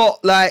ain't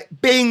got like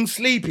being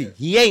sleepy.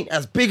 He ain't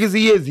as big as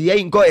he is. He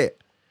ain't got it.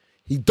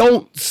 He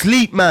don't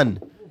sleep, man.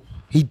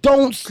 He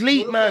don't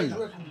sleep, man.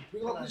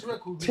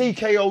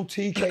 TKO.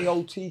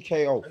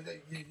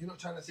 You're not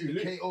trying to see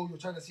the KO, you're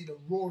trying to see the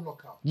raw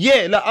knockout.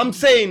 Yeah, like I'm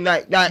saying,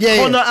 like Yeah.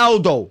 Conor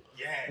Aldo.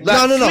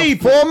 Like No.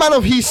 sleep. For a man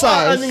of his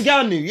size, And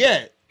Ngannou,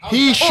 yeah.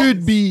 he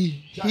should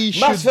be.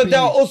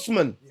 Masvidal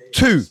Usman,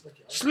 2.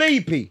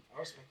 Sleepy.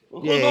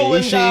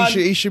 Yeah,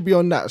 he should be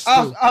on that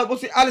still.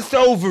 What's it?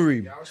 Alistair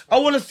Overeem. I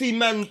want to see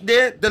man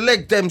there, the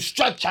leg them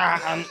stretch out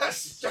and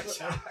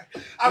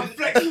I'm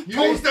flexing,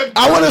 toes them.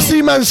 I want to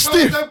see man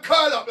stiff, them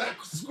curl up like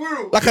a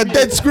squirrel. like a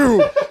dead squirrel.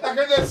 Like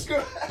a dead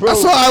squirrel.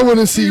 That's what I want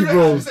to see,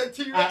 bro.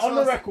 On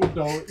the record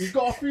though, he's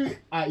got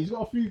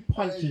a few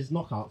punches,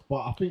 knockouts, but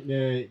I think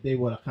they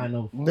were kind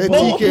of. They're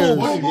multiple,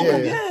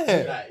 TKOs,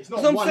 yeah. Like, it's That's not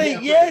what I'm one saying.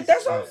 hit Yeah, approach.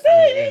 that's what I'm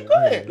saying. He ain't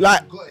got it.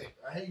 Like,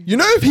 you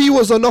know, if he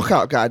was a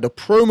knockout guy, the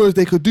promos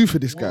they could do for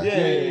this guy.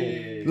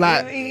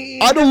 Like,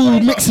 I'd all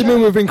mix him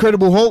in with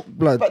Incredible Hulk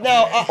blood But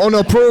now, on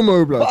a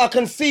promo blood. but I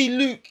can see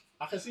Luke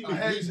I can see Luke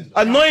losing.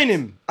 annoying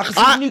him. I can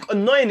see Luke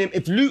annoying him.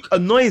 If Luke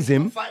annoys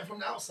him, Fighting from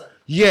the outside.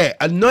 yeah,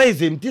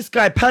 annoys him, this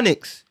guy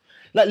panics.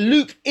 Like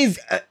Luke is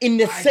in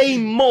the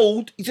same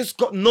mold. He just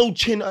got no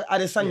chin at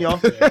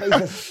Adesanya. But he's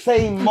the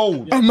same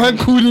mold. A man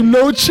called him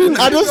No Chin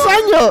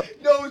Adesanya.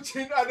 No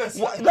chin and a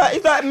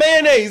It's like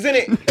mayonnaise, isn't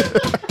it?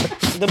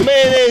 The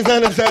mayonnaise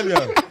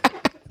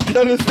Adesanya. You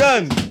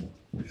understand?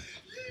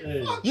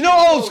 You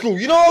know old school.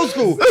 You know old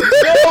school.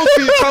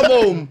 You come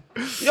home.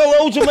 Yo,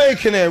 old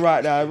Jamaican here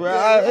right now.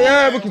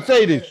 Yeah, we can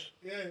say this.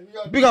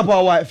 Big up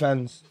our white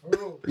fans.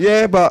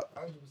 Yeah, but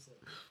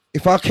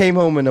if I came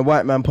home and a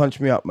white man punched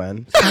me up,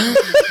 man,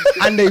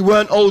 and they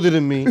weren't older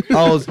than me,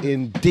 I was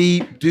in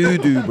deep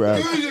doo-doo, bro.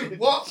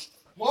 What?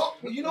 Well,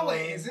 you know what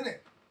it is, innit?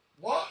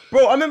 What?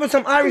 Bro, I remember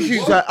some Irish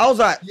youths, like, I was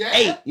like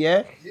 8,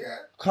 yeah? Yeah.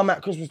 Come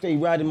at Christmas Day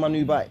riding my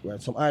new bike,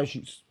 right? Some Irish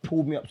youths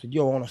pulled me up, said,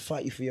 yo, I want to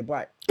fight you for your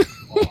bike.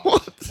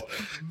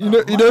 You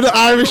know the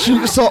Irish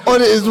shoots are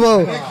on it as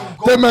well.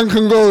 That man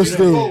can go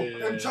still.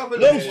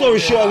 Long story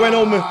short, I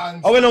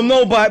went home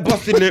no bike,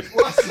 busted lip.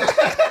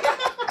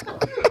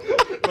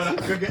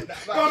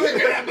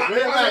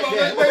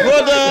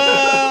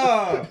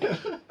 Brother!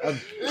 I'm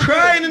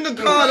crying in the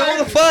car, I don't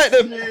want to fight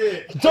them.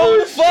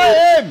 Don't fight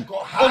them!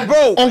 Oh,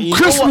 bro. On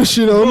Christmas,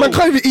 you know, man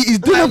can't even eat his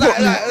dinner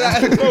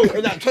properly. Bro,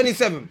 like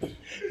 27th.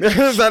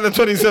 It's like the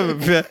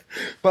 27th, yeah.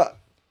 But,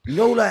 you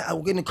know, like, I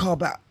was getting the car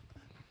back.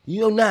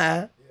 You know,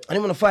 now, I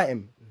didn't want to fight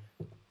him.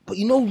 But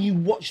you know, you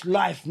watch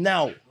life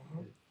now. You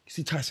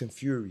see Tyson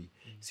Fury.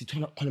 You see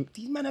Conor.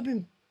 These men have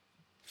been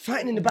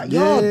fighting in the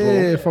backyard,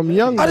 Yeah, bro. from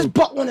young. I just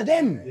bucked one of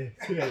them.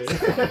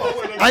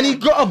 And he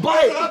got a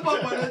bite. I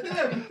bucked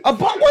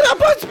one. I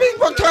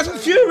bucked Tyson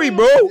Fury,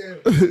 bro.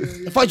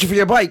 I fight you for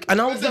your bike. And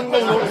I was there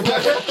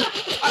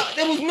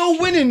was no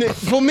winning it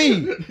for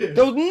me.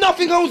 There was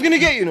nothing I was going to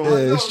get, you know.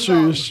 Yeah, it's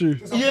true. It's true.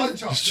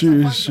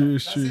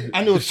 It's true.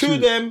 And there was 2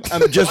 of them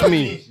and just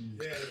me.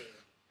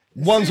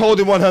 One's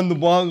holding one hand, the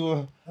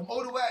one. I'm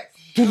all the way.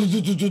 And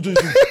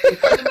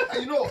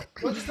you know,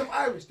 not just them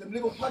Irish, them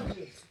little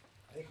punches.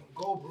 They can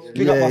go, bro.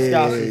 Big up my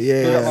Scousers.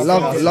 Yeah.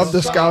 Love the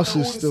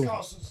Scousers still.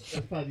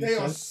 They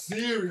are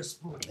serious,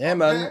 bro. Yeah,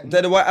 man.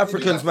 They're the white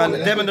Africans, man.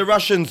 Them and the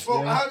Russians.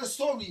 Bro, I heard a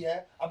story,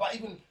 yeah, about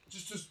even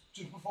just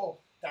before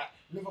that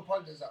Liverpool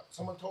punches that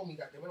someone told me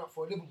that they went up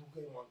for a Liverpool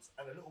game once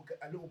and a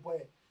little boy,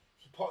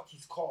 he parked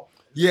his car.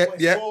 Yeah.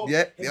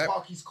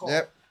 Park his car.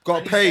 Yep.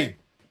 Gotta pay.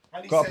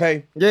 And he Gotta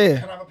said, pay. Yeah.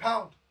 Can I have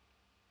 £1?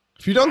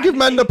 If you don't give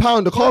man the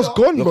pound, the car's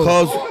gone, bro.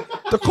 Because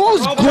The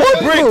car's gone,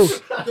 bro.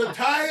 bricks. The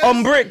tires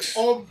On bricks.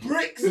 On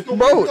bricks. The Bro,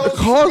 windows the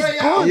car's spray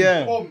gone. out,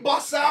 Yeah. Or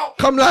bust out.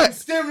 Come like- and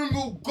steering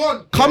wheel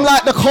gone. Come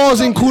like the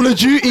cars in Call of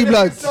Duty,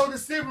 blood. Sell the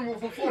steering wheel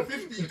for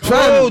 $4.50.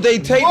 Bro, they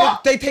take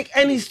What?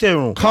 any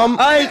steering. Come.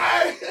 I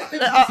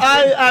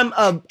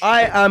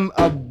am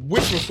a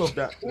witness of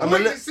that.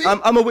 Witness it?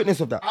 I'm a witness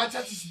of that. I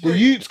tell you, The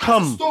youths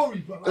come story,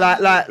 bro. like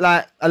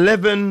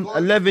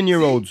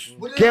 11-year-olds,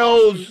 What do they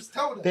girls. want? Just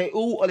tell them. They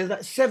all there's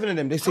like 7 of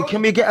them. They say,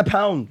 "Can we get a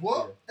pound?"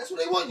 What? That's what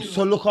they want you.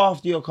 So look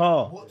after your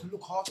car. What to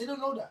look hard? They don't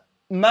know that.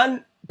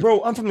 Man,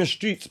 bro, I'm from the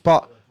streets,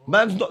 but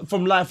man's not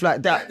from life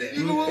like that.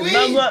 Even with me.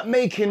 Man weren't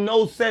making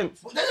no sense.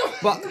 They don't-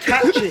 But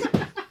catch it.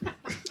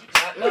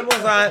 Man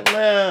was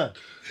like,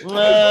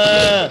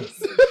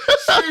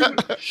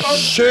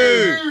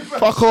 shoot.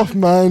 Fuck off,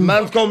 man.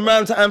 Man's gone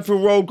round to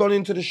Anfield Road, gone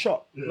into the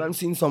shop. Man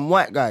seen some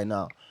white guy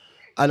now.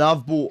 And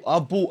I've bought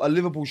a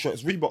Liverpool shirt.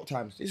 It's Reebok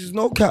times. This is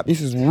no cap. This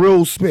is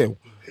real spill.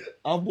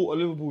 I bought a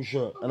Liverpool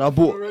shirt and I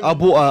bought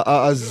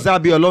a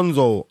Xabi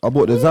Alonso. I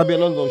bought the Xabi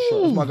Alonso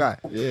shirt. That's my guy.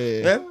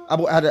 Yeah.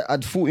 I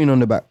had 14 on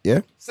the back.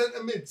 Yeah.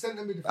 Centre mid. For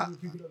the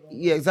people that don't know.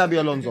 Yeah, Xabi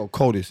Alonso,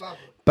 coldest,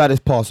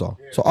 baddest passer.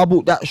 So I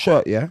bought that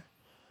shirt, yeah.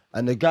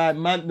 And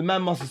the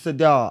man must have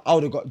said, I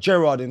would have got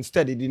Gerrard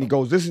instead. And he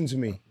goes, listen to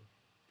me.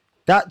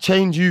 That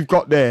change you've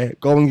got there,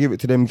 go and give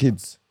it to them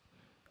kids.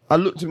 I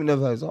looked at him in the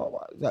face,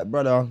 what is that,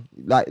 brother?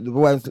 Like, the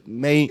boys,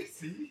 mate.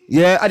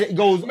 Yeah, and it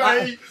goes,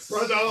 Mate,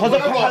 brother,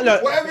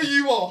 whatever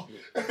you are.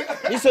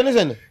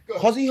 listen.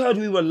 Because he heard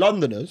we were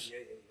Londoners,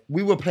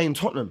 we were playing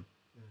Tottenham.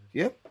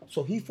 Yeah?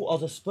 So he thought I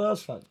was a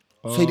Spurs fan.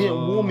 So he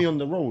didn't warn me on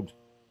the road.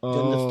 Do you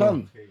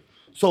understand?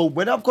 So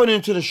when I've gone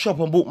into the shop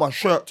and bought my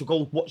shirt to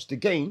go watch the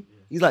game,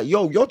 he's like,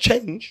 yo, your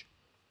change,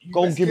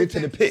 go and give it to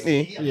the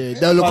pitney. Yeah,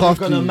 they'll look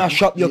after gonna you.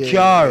 mash up your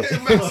car.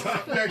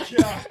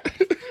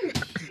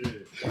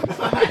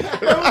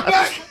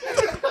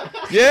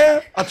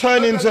 Yeah, I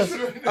turn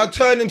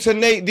into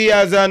Nate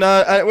Diaz and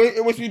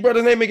what's his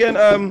brother's name again?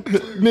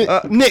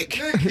 Nick.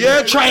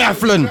 Yeah,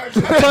 triathlon.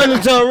 Turn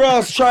into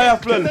Ross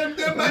triathlon.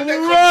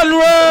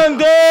 Run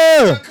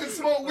there.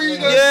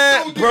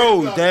 Yeah,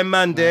 bro, them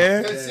man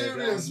there.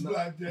 Serious,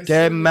 blood.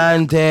 Them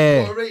man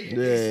there.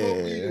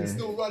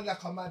 Still run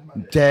like a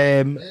madman.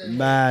 Them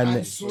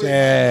man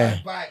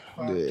there.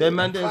 Them Them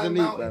man there's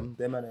elite, man.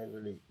 Them man there's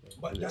elite.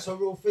 But that's a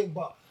real thing.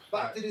 But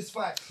back to this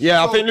fight.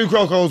 Yeah, I So- think Luke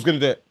Rockall's gonna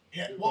do it.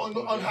 Yeah, what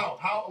on how?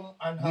 How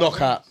and how?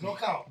 Knockout.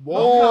 Knockout.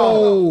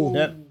 Whoa.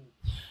 Yep.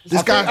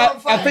 This guy.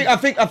 I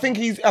think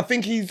he's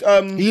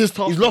He is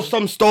tough. he's lost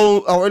some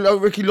stone.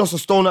 Ricky lost a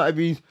stone out of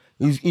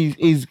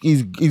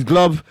his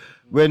glove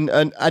when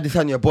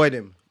Adesanya boyed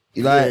him.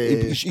 He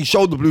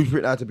showed the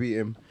blueprint how to beat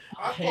him.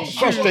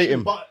 Frustrate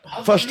him.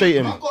 Frustrate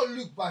him. I got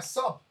Luke by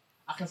sub.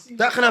 I can see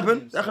That can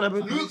happen. That can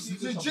happen. Luke's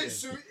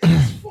jiu-jitsu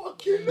is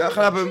fucking. That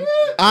can happen.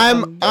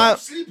 Don't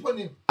sleep on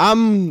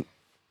him.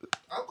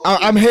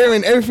 I'm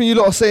hearing everything you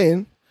lot are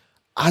saying.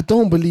 I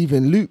don't believe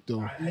in Luke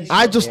though.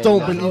 I just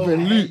don't believe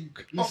in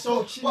Luke. he's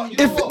so cheap.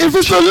 If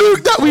it's the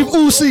Luke that we've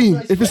all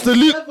seen, if it's the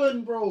Luke,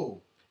 7,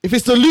 bro. if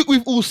it's the Luke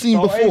we've all seen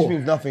No, age before,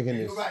 means nothing in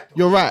this.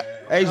 you're right.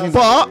 Age means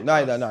But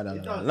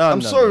nothing. No.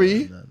 I'm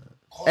sorry.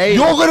 Age-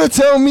 You're gonna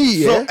tell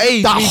me So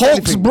age that means Hulk's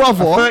anything.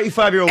 brother, A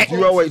 35-year-old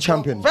welterweight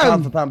champion, Fam.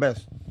 pound for pound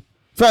best.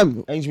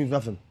 fam. Age means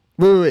nothing.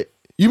 Wait.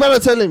 You man are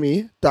telling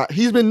me that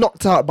he's been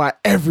knocked out by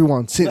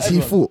everyone since he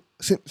fought.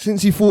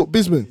 Since he fought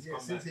Bisman.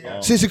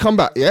 Since he come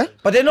back, yeah?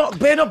 But they're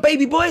not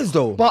baby boys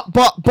though. But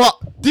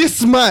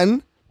this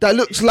man that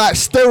looks like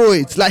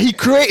steroids, like he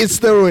created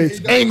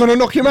steroids, ain't gonna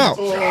knock him out.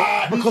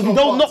 Because we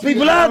don't knock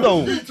people out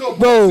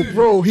though.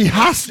 Bro, he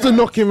has to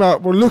knock him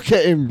out, bro. Look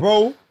at him,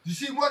 bro. You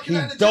see him working He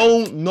at the gym?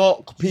 don't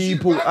knock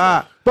people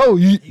out. Bro,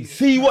 you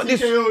See what this.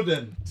 TKO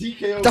then.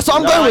 TKO. that's what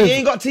I'm Nah, going he with.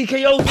 ain't got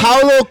TKO.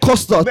 Paulo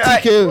Costa,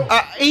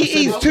 TKO.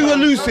 He's too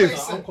elusive.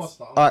 That makes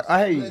sense. I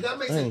hate Yeah, you. that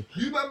makes sense.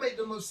 You man make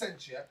the most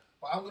sense, yeah?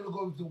 But I'm gonna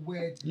go with the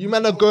weird. You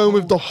man are going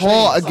with the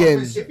heart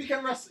again. If he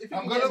can rest, if he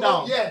I'm can gonna get go-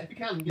 down. yeah. If he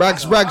can get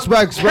Rags, down.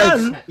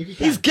 rags.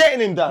 He's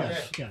getting him down.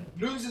 If he can.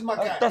 Lose is my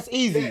guy. That's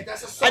easy. Yeah,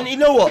 that's a sub. And you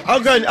know what?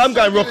 I'm going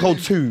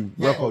Rockhold 2.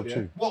 Yeah. Rockhold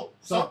 2. What?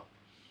 Sub?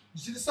 You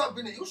see the sub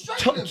in it? He'll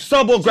strike him.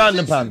 Sub or ground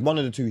and pound, one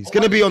of the two. He's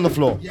gonna be on the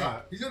floor. Yeah,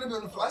 he's gonna be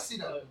on the floor. I see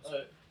that.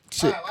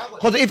 Shit.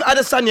 Because if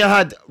Adesanya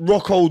had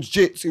Rockhold's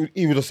jits,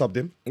 he would have subbed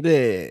him.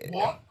 Yeah.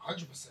 What?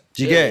 100%.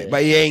 Do you get it?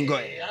 But he ain't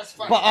got it. That's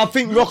fine. But I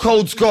think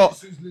Rockhold's got.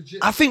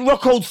 I think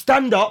Rockhold's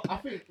stand up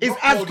is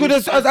as good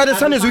as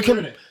Adesanya's. We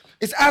can.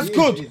 It's as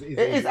good.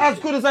 It's as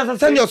good as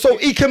Adesanya, so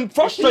he can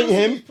frustrate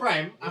him.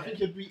 Prime, I think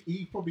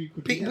he probably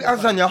could Beat be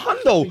Adesanya,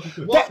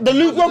 hundo. But the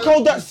Luke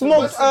Rockhold that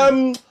smoked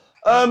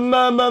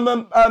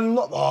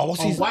not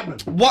what's his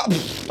Weidman. what?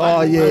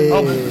 Oh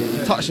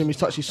yeah. Touch him. He's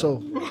touched his soul.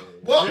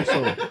 What?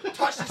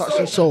 Touch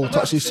his soul.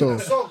 Touch his soul.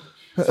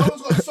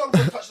 Someone's got a song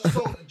called Touch the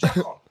Soul.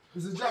 Jacker.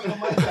 There's a jacker on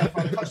my life.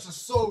 I touch the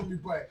soul, you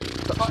boy.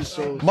 Touch the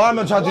soul. My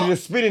man tried to do a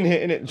spinning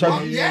hit in it.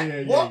 What?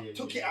 Yeah? What?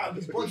 Took it out of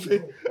his body,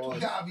 bro. Took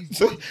it out of his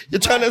body. You're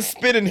trying to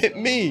spin and hit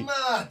me.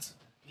 Mad.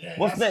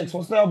 What's next?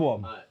 What's the other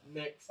one?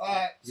 Next,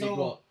 Alright, we so.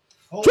 got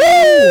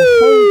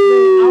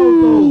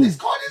This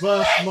card is versus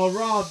mad.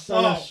 Marab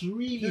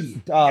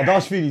Dashvili.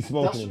 That's really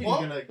smoking Dashvili him.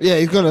 gonna Yeah,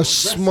 he's gonna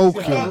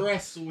smoke him.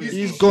 wrestle with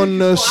He's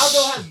gonna. Aldo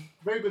has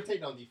very good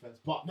takedown defense,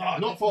 but No,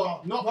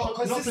 not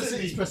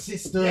consistently. He's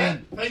persistent. Yeah,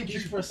 thank you.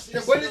 He's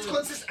persistent. When it's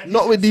consistent,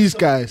 Not with these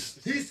guys.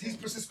 He's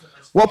persistent.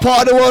 What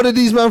part of the world are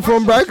these men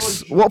from,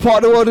 Brags? What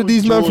part of the world are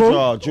these men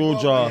from?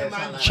 Georgia,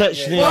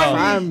 Chechnya.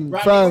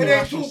 Fam. When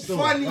they talk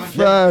funny,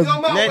 Fam.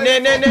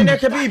 Ne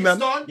Khabib, man.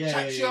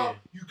 Chechnya,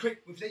 Ukraine.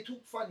 If they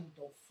talk funny,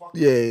 don't fuck.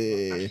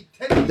 Yeah.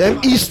 Them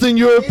Eastern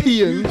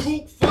Europeans. If you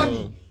talk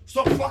funny,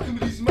 stop fucking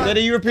with these men. They're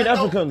the European that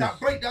Africans. That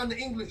break down the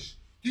English.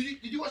 Did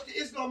you watch the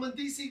Islam and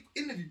DC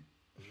interview?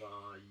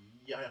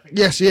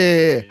 Yes,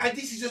 yeah. And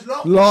DC just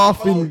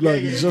Laughing, blood.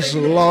 He's just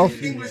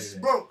laughing. English is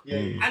broke.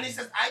 And he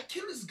says, I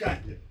kill this guy.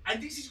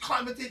 And DC's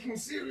can't even take him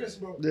serious,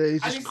 bro. Yeah,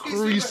 he's And just like,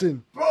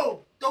 creasing. bro,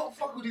 don't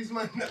fuck with these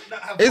men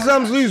that have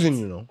Islam's fun. losing,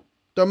 you know.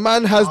 The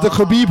man has the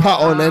Khabib hat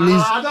on and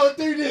he's. Don't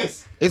do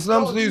this.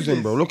 Islam's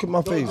losing, bro. Look at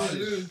my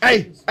face.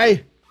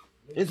 Hey.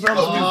 Islam's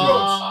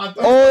losing.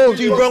 Oh,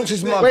 Dude, Bronx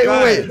is my wait,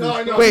 guy.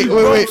 wait.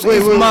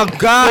 It's my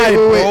guy,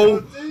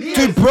 bro.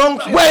 Dude,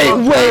 Bronx.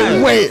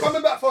 Wait.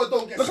 Coming back for a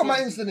don't get Look at my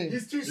smoked. Insta name.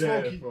 He's too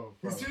smoky.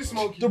 He's too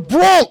smoky. The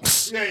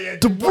Bronx.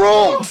 The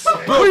Bronx.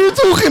 What are you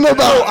talking Bro,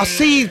 about? I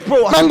see,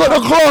 bro. Man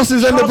got the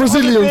glasses and the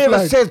Brazilian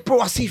flag. Says, bro,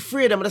 I see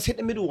three of them, and let's hit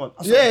the middle one.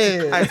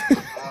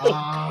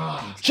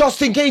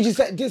 Justin Gage is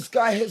like, this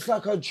guy hits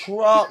like a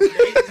truck.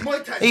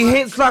 He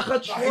hits like a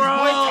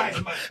truck.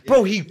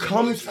 Bro, he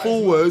comes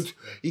forward.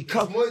 He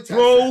comes,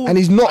 bro. And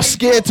he's not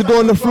scared to go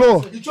on the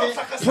floor.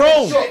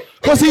 Bro,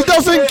 Because he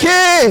doesn't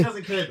care.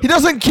 He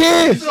doesn't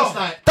care.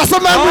 That's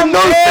a man with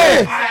no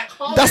fear.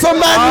 That's a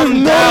man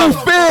with no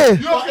fear.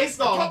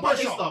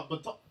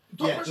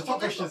 The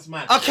top Russian's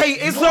man. okay,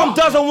 Islam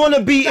doesn't want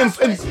to be in.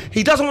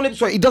 He doesn't want to.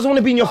 Sorry, he doesn't want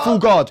to be in your full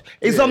guard.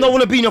 Islam don't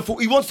want to be in your full.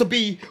 He wants to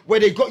be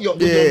where they got your.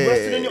 They're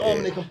resting in your arm.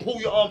 And they can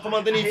pull your arm from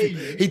underneath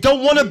you. He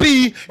don't want to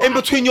be in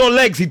between your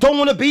legs. He don't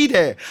want to be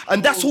there,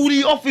 and that's all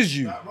he offers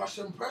you,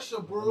 Russian pressure,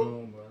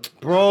 bro.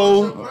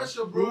 bro.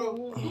 Pressure,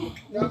 bro.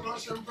 That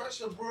Russian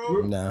pressure,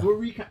 bro. Nah. We'll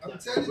recap. I'm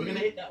telling We're gonna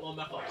you. hit that one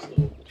back up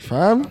still.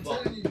 Fam.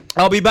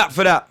 I'll be back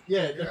for that.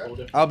 Yeah,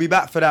 definitely. I'll be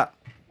back for that.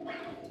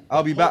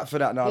 I'll be back for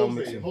that now.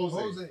 Jose,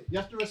 you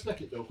have to respect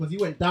it though, because he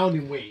went down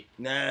in weight.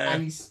 Nah.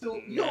 And he's still.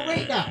 You don't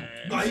rate that.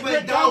 No, he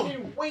went down.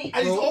 in weight,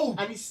 And he's bro, old.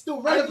 and he's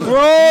still relevant.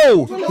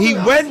 Bro, he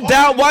went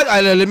down. Why?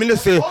 Let me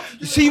listen.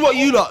 See what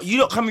you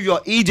lot come with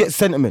your idiot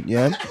sentiment,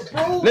 yeah?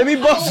 Let me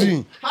boss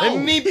you. Let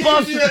me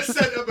boss you.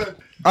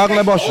 I'm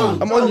gonna boss you.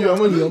 I'm on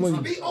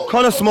you.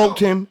 Connor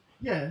smoked him,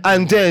 Yeah.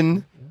 and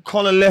then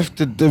Connor left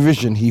the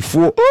division. He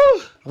thought,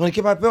 oh, I'm gonna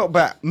get my belt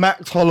back.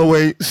 Max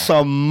Holloway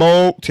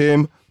smoked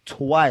him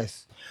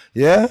twice.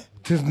 Yeah?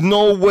 There's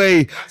no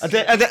way. And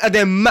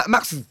then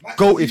Max is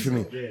goated for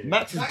me.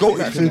 Max is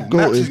goated for me.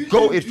 Max is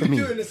goated for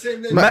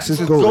me. Max is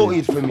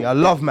goated for me. I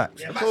love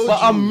Max. But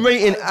I'm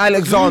rating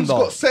Alexander.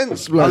 He's got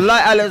sense, I blood.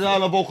 like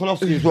Alexander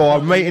Volkanovski as well.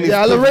 I'm rating his.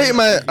 Yeah, I rate him,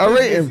 man. I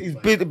rate him. He's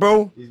big,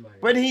 bro.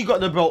 When he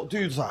got the belt,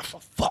 dude's like, for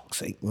fuck's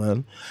sake,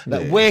 man.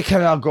 Like, where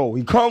can I go?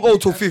 He can't go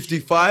till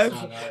 55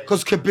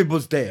 because Khabib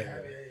was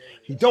there.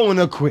 He don't want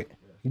to quit.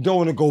 He don't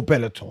want to go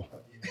Bellator.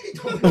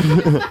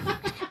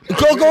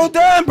 Go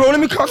down, bro. Let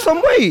me cut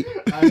some weight.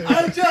 Hey,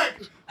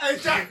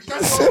 Jack.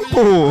 That's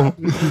Simple.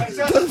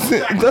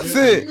 That's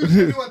it.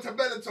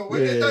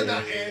 When they done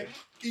that here,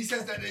 he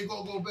says that they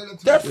gotta go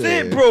Bellator. That's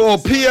it, bro. Or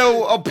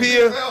PL, or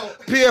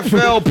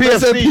PFL, I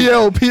said PFC.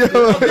 PL.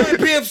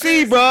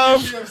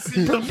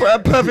 PFC, bro.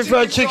 Perfect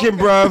fried chicken,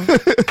 bro.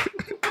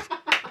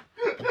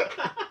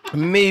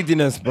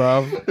 Meatiness,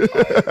 bro.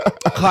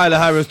 Kyler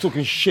Harris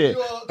talking shit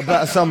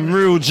about some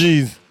real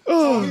G's.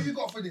 So who you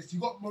got for this? You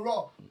got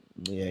Marab.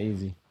 Yeah,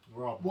 easy.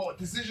 What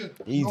decision?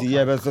 Easy,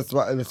 yeah, but that's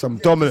what, there's some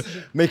dominant,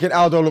 making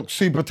Aldo look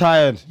super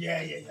tired.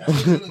 Yeah. That's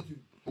what they're gonna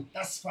do.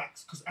 That's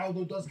facts. Because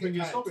Aldo does get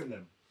tired. stopping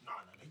them. No,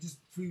 they just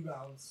 3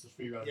 rounds.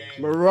 Yeah.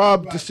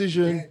 Marab Yeah,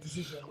 decision.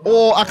 decision.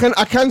 Or I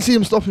can see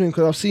him stopping him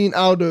because I've seen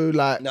Aldo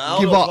like give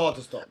Aldo's up. hard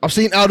to stop. I've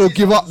seen Aldo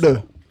give up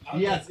though.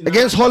 Yes.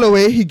 Against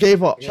Holloway, he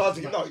gave up. No,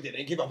 he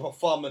didn't. Give up a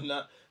farm and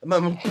that.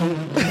 Man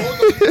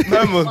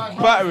was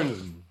battering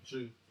him.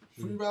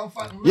 3 round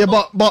fight. Yeah,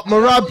 but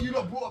Marab, You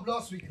lot brought up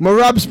last week.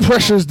 Marab's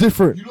pressure is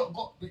different. You lot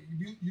got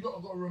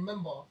to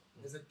remember.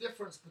 There's a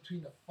difference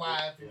between a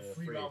 5 and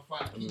 3 round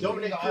fight.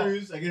 Dominic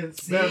Cruz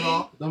against See?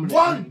 Vera. Dominic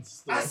One.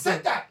 Cruz. I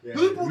said that. Yeah,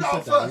 Who brought you that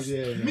up said that. first?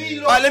 Yeah. Me.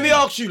 Alright, let me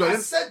ask you, I like,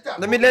 said that.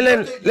 let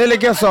me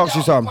guess ask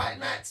you something.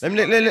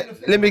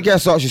 Let me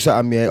guess ask you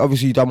something, yeah.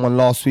 Obviously you done one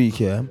last week,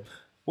 yeah.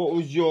 What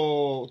was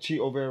your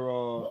Cheeto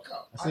Vera?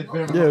 I said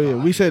Vera. Yeah.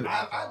 We said.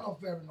 I know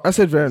very much. I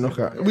said very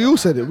knockout. We all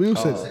said it.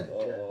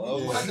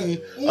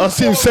 I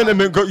seen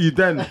sentiment got you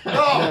then.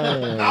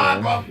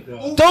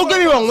 Don't get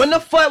me wrong, when the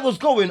fight was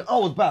going, I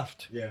was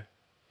baffed. Yeah.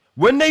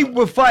 When they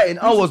were fighting,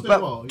 I was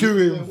doing well.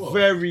 doing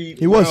very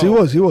He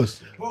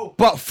was.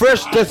 But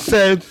Fresh just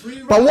said,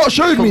 But what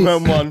showed me?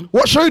 Round one.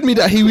 What showed me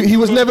that he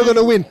was never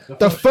gonna win?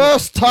 The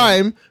first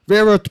time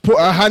Vera put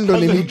her hand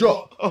on him, he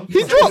dropped.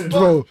 He dropped,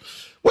 bro.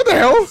 What the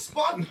hell?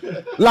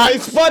 Like, he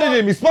spotted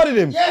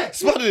him. Yeah.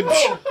 Spotted him.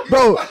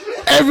 Bro,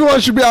 everyone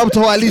should be able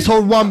to at least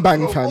hold one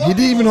bang, fam. He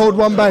didn't even hold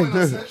one bang.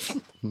 That's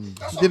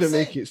what Didn't I'm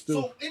make saying. it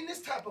still. So in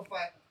this type of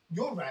fight,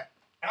 you're right.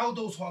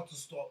 Aldo's hard to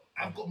stop.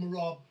 I've got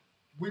Marab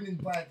winning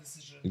by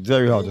decision. It's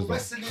very hard to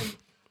Wrestle him,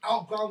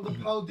 outground him,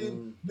 pound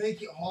him,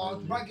 make it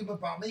hard, rag him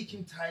about, make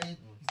him tired. He's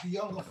the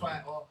younger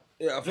fighter.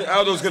 Yeah, I think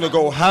Aldo's gonna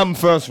go ham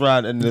first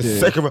round and the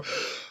second round.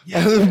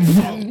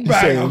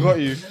 Bang, I got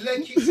you.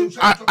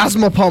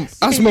 Asthma pump.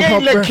 Asthma He ain't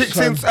pump. leg ref, kick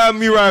fam.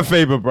 since Uriah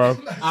Faber, bro.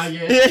 Ah, He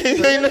yeah.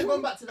 ain't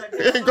Going back to that.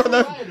 he ain't got no.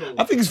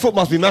 I think his foot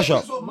must be mash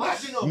up.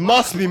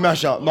 Must be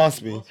mash up.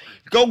 Must be.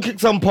 Go kick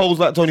some poles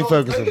like Tony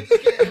Ferguson.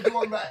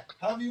 Everyone right.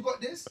 Have you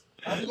got this?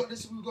 Have you got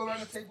this? We go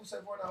around the table so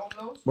everyone at home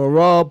knows.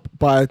 Marab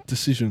by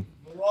decision.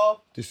 Marab.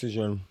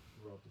 Decision.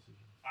 Marab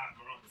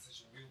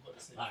decision. We all got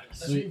the same.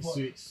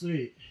 Alright,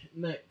 sweet.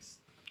 Next.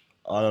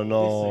 I don't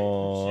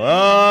know.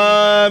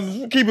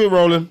 Keep it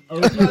rolling. Keep it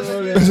I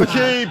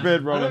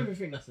don't rolling. even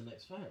think that's the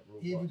next fight, bro.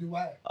 Even do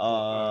I.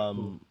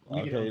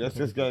 Okay,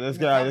 let's go. Let's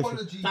go.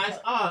 Apology.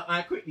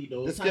 Alright, quickly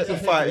though. Let's get the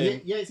fight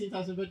in. Yeah, it's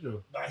Tyson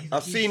Pedro.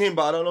 I've seen him,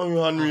 but I don't know who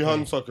Henry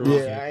Hunsucker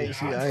is. Yeah, I ain't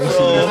seen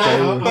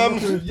So, I'm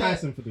with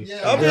Tyson for this.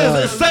 Yeah. I'm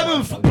just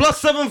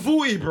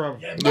 7+740, bro.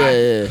 Yeah, Yeah, yeah.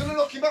 You're gonna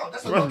knock him out.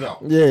 That's a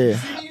knockout. Yeah.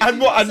 And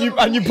what?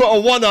 And you put a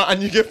 1 out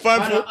and you get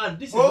 5 for.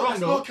 This is Bro, wrong that's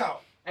though.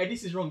 knockout. Hey,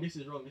 this is wrong.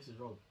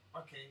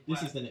 Okay.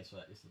 This is the next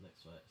fight.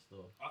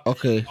 Still.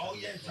 Okay. Oh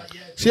yeah,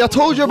 yeah. See, I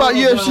told you about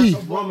UFC.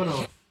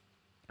 Romanov.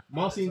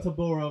 Marcin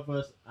Tabora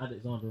versus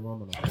Alexander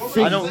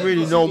Romanov. I don't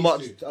really know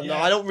much. No,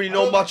 I don't really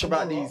know much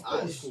about these.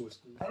 I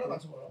know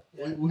about tomorrow.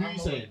 Yeah. Who are you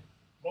saying?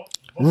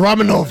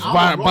 Romanov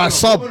by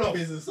sub. Romanov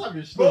is a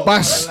savage. By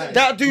s-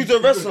 That dude's a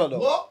wrestler though.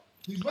 What?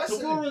 He's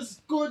wrestling.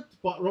 Tabora's good,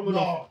 but Romanov.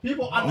 No.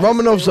 People.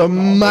 Romanov's a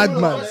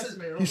madman.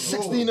 Wrestling. He's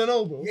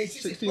 16-0, bro. Yeah,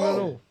 he's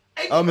 16-0.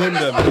 I'm him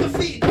then.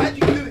 Undefeated. Why'd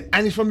you do it?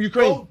 And he's from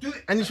Ukraine. Don't do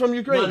it. And he's from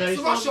Ukraine. No,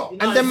 It's Russia.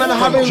 And them man are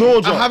From having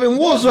Georgia. are having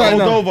wars right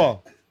now. Moldova.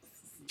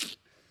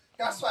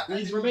 That's right.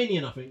 He's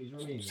Romanian, I think. He's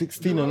Romanian.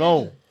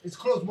 16-0. It's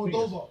close.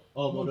 Moldova.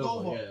 Oh,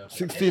 Moldova. Yeah.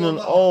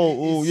 16-0.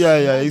 Oh,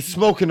 yeah. He's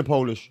smoking the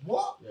Polish.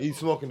 What? He's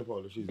smoking the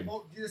Polish. He's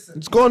Oh, listen.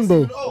 It's gone,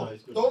 bro. Oh,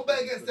 don't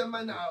bet against them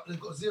man out. They've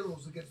got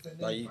zeros against their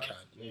name.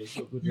 Yeah, he's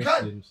got good You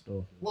wrestling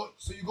stuff. What?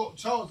 So you got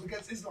Charles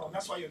against Islam.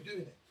 That's why you're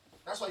doing it.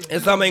 That's why you're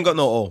Islam ain't got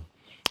no O.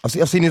 I've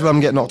seen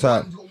Islam get knocked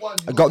out.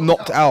 I got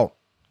knocked out.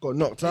 Got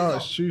knocked out.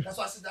 It's true. That's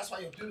why I said. That's why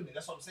you're doing it.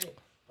 That's what I'm saying.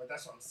 But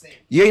that's what I'm saying.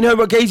 Yeah, you know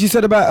what Gaethje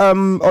said about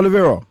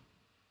Oliveira?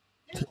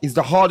 He's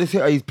the hardest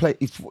hitter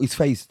he's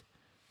faced.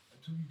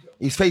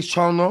 He's faced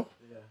Chandler.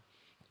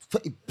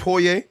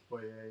 Poirier.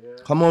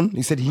 Come on.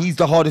 He said he's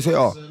the hardest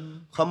hitter.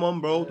 Come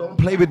on, bro. Don't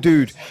play with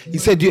dude. He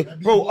said,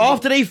 bro,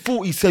 after they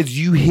fought, he says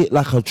you hit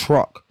like a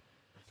truck.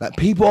 Like,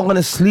 people are going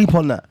to sleep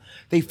on that.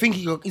 They think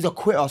he's a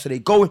quitter, so they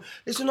go in.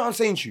 Listen to what I'm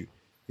saying to you.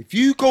 If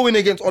you go in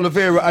against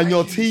Oliveira and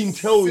your team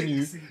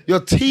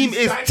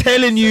is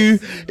telling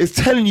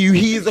you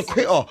he is a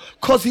quitter,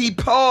 because he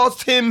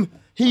passed him,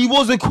 he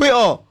was a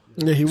quitter.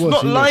 Yeah, he was. He's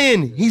not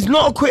lying. He's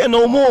not a quitter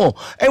no more.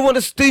 Everyone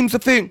just seems to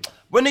think,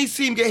 when they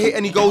see him get hit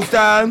and he goes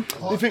down,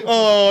 they think,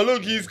 oh,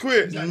 look, he's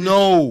quit.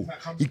 No.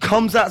 He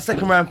comes out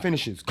second round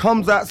finishes.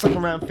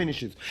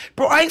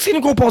 Bro, I ain't seen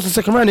him go past the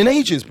second round in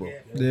ages, bro.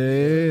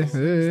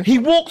 Yeah. He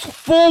walks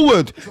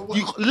forward.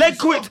 Leg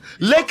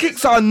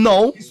kicks are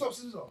no. He stops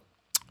Islam.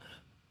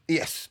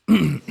 Yes.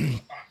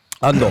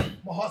 I know.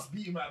 My heart's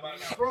beating right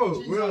now. Bro,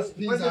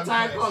 when the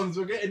time comes,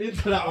 we're getting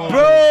into that one.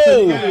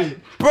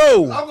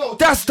 Bro,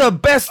 that's the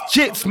best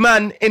jits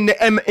man in the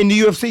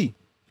UFC.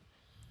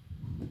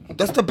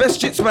 That's the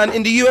best jits man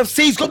in the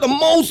UFC. He's got the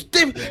most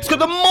he's got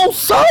the most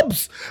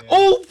subs.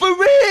 All for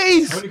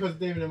race. Only because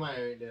David and Maya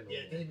ain't there.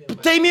 No.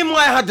 Damien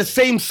Maya had the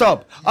same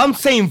sub. I'm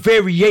saying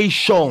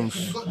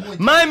variations.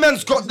 My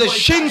man's got the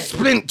shin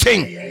splint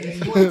thing.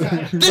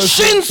 The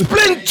shin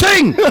splint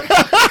thing.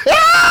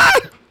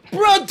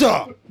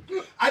 Brother.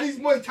 And he's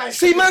Muay Thai.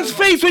 See man's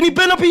face when he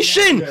bent up his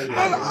shin.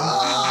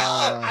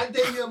 And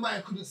Damian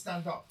Maya couldn't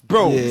stand up.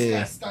 Bro, This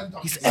guy stand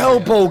up. his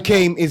elbow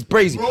game is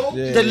brazy. Bro,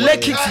 The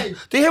leg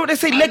kicks, they hear what they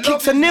say, leg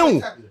kicks are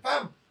nil.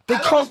 They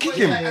can't kick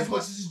him. As much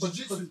as his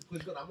jiu-jitsu.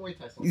 He's got that Muay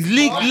Thai stuff. His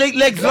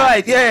legs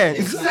light, yeah.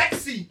 It's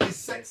sexy. It's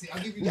sexy.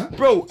 I'll give you that.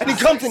 Bro, and he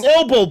comes in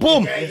elbow,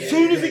 boom.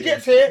 Soon as he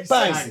gets here,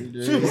 bang.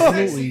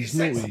 He's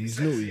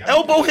naughty.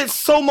 Elbow hits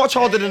so much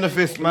harder than the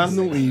fist, man.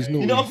 He's naughty.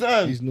 You know what I'm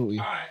saying? He's naughty.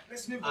 Alright,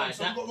 let's move on. Alright,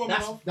 So we've got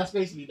Romanov. that's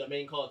basically the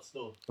main card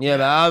still. Yeah,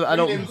 man, I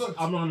don't.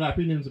 I'm not gonna lie,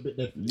 prelims a bit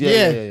different.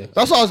 Yeah,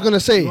 that's what I was gonna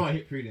say. No, I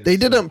hit prelims. They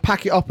didn't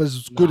pack it up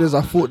as good as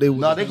I thought they would.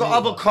 Nah, they got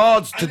other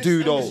cards to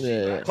do though.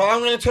 Yeah. Cause I'm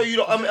gonna tell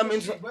you, I'm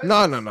into.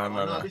 No.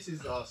 This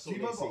is Salt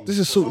Lake City. This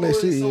is Salt Lake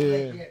City.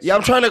 Yeah. Yeah,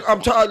 I'm trying.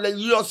 Like,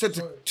 you lot said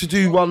to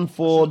do one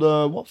for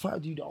the what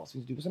fight do you ask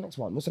me to do? What's the next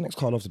one? What's the next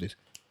card after this?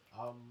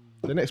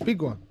 The next big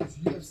one.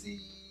 UFC.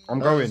 I'm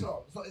going. It's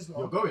not Islam.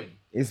 You're going.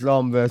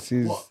 Islam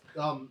versus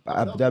Abu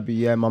Dhabi.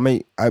 Yeah, my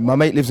mate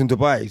lives in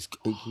Dubai. He's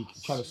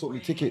trying to sort me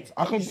tickets.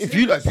 I can, if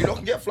you lot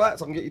can get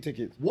flights, I can get you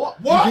tickets. You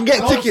can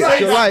get tickets.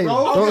 You're lying.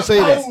 Don't say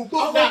that.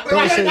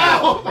 Don't say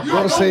that.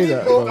 Don't say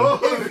that, bro.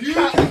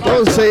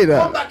 Don't say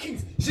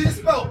that.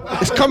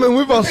 It's coming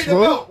with us,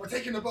 bro. We're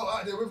taking the boat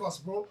out there with us,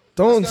 bro.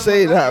 Don't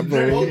say that,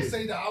 bro. Don't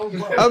say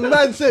that. A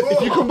man said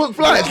if you can book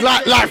flights,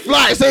 like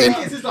flights, ain't.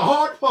 This is the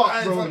hard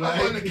part, bro. I'm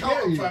on the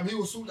counter, fam. He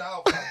will sort that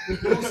out, fam.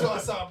 He will sort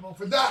us out, bro.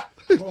 For that,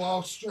 bro, I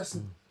was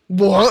stressing.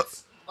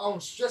 What? I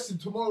was stressing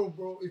tomorrow,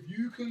 bro. If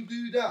you can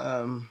do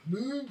that,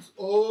 moons,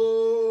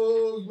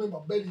 oh, you make my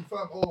belly,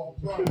 fam. Oh,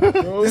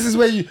 bro. This is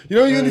where you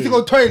need to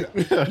go toilet.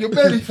 Your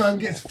belly, fam,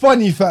 gets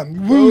funny,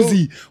 fam.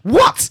 Woozy.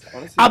 What?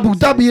 Honestly, Abu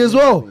Dhabi as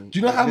well. Do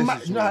you know how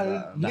This is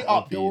lit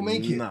up they will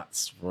make it?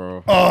 Nuts,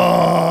 bro.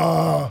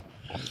 Ah,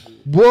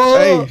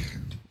 boy.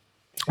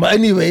 But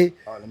anyway,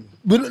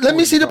 let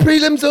me see the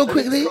prelims though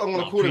quickly. I'm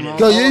gonna call him.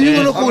 Yo, you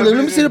wanna call him?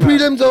 Let me see the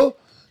prelims though.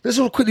 Let's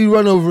all quickly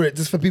run over it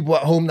just for people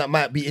at home that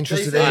might be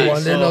interested. Jason,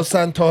 Anyone? so- Leno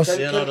Santos,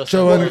 Leonardo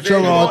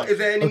Gerard. Is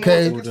there any more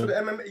Okay. tickets for the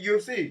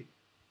UFC?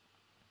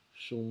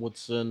 Sean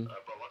Woodson,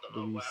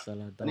 Luis I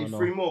need Saladano,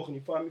 3 more. Can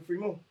you find me 3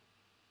 more?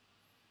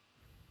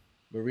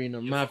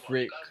 Marina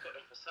Maverick,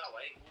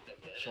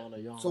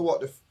 Shauna Young. So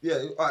what?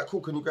 Yeah, all right,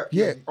 cool. Can you grab?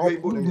 Yeah. You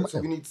ain't bought them yet, so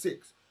we need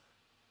 6.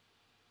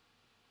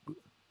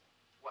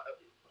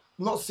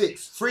 Not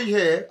 6. 3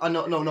 here.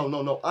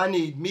 No. I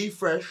need me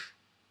fresh,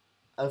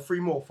 and 3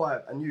 more.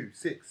 5, and you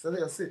 6. I think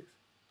that's 6.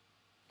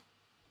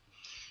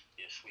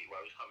 Yeah, sweet. Where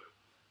was coming?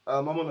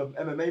 I'm on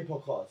an MMA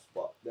podcast,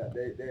 but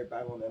they're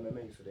bang on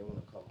MMA, so they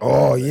want to come.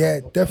 Oh yeah,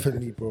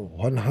 definitely, bro.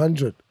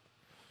 100.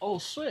 Oh,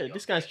 swear,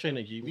 this guy's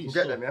training GB. You can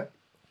get them, yeah.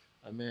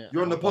 I mean,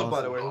 You're on the pod,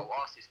 by the way. I'll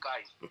ask this guy.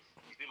 He's been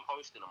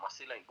posting them. I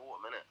still ain't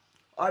bought them, innit?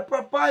 I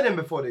buy them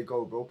before they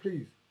go, bro.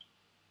 Please.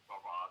 Bro,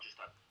 I'll just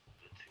have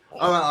the 2.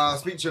 All right, I'll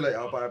speak to you later.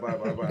 Bye.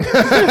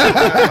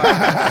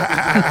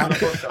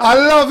 I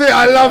love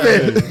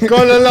it.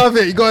 Gotta love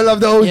it. You gotta love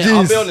the OGs. Yeah,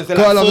 I'll be honest. They're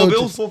Gotta like love 4 the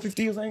bills, OGs.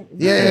 450 or something.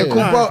 Yeah, cool,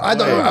 bro.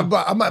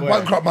 I might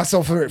bankrupt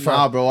myself for it, fam.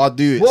 Nah, bro, I'll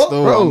do it What,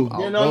 still. bro? Yeah,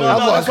 Bro, no. I've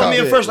got That's a what me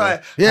and couple. Fresh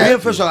like. Yeah. Me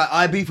and Fresh are like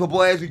IB for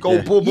boys. We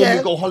go boom, Yeah.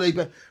 we go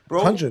holiday, bro.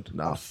 100.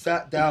 I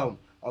sat down.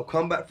 I'll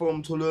come back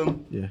from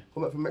Tulum. Yeah.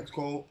 Come back from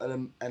Mexico,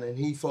 and then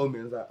he phoned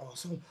me and was like, "Oh,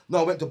 so no,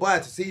 I went to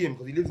Dubai to see him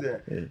because he lives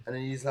there." Yeah. And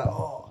then he's like,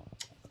 "Oh,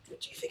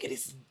 what do you think of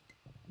this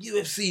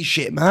UFC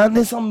shit, man?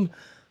 There's some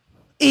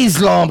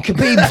Islam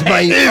Khabib's,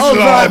 mate." I was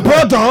like,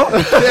 "Brother,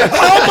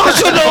 how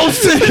much are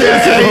those tickets?"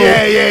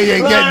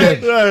 Yeah.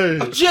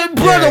 Get them.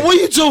 Brother, what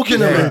are you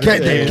talking about?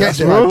 Get them. Get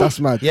them. Mad, that's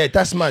mad. Yeah,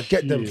 that's mad.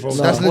 Get them, bro. No,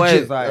 That's boys,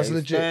 legit. like, That's it's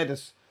legit. there,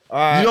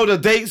 you know the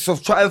dates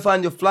of trying to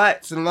find your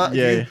flights and that.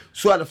 Yeah. If you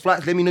sort out the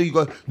flights, let me know you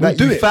go. Like,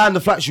 do you it. found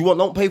the flights you want,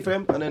 don't pay for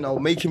them, and then I'll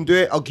make him do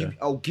it. I'll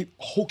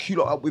hook you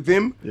lot up with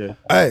him. Yeah.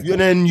 Hey, And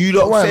then you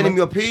lot worry, send him man.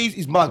 your peas.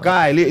 He's my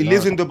guy. He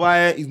lives in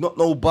Dubai. He's not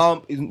no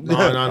bump. He's we he's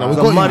got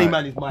a you, money man.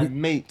 man. He's my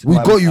mate. we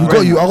my got you. We got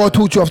friend. you. I gotta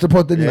talk to you after the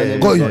pod. Then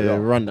got you. Yeah,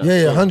 run that.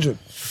 Yeah, 100.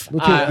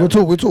 We'll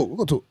talk. We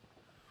gotta talk.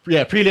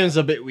 Yeah, prelims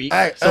a bit weak.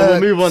 Alright, So we'll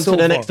move on so to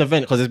the far. next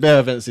event because there's bare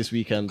events this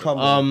weekend. Come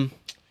on.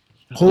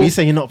 You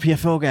say you're not a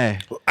PFL guy?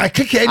 I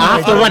kick it anyway. I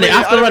have to run it. I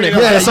have to run it. Yeah,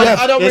 There's some- yeah.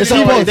 I don't There's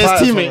really know teammates- any there's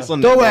fighters teammates on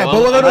on Don't there. worry, but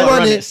we're I'll gonna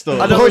run it.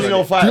 still. I don't really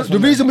know fighters. The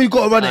reason we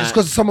gotta run it is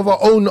because some of our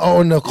own are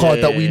on the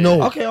card that we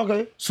know.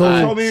 Okay.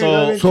 So,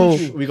 So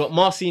we got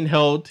Marcin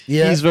Held.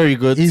 Yeah. He's very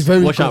good. He's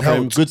very Watch good. out for him.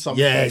 Held. Good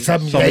submission. Yeah,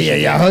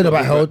 Submission. I heard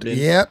about Held. Good.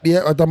 Yeah.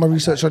 I've done my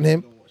research on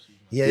him.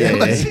 Yeah.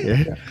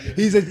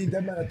 He's a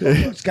that man.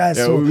 That guy's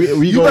Yeah, so.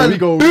 we You go. man We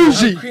go.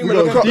 bougie. Cream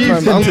of the crop, These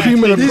man. man- I'm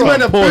cream of the these crop.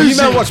 man are Pause. bougie. You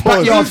man watch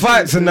backyard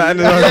fights and that.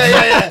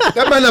 Yeah.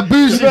 That man a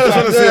bougie.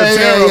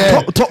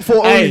 Yeah. Top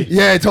 4 Hey. only.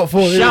 Yeah, top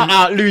 4. Shout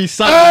out Louis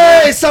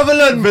Sutherland. Hey,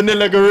 Sutherland.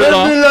 Vanilla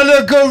Gorilla.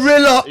 Vanilla the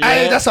Gorilla. Yeah.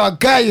 Hey, that's our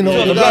guy, you know.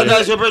 So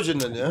that's your brethren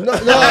then, yeah? Don't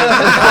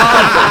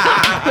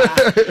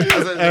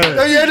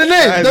you hear the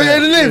name? Don't you hear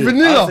the name?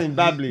 Vanilla. I think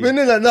Babley.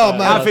 Vanilla, no,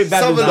 man. I think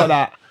Babley's got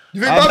that.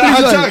 You think Babley's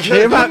I'm like? joking. You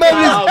think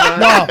Babley's?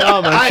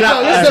 No, man.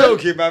 Shout I'm out.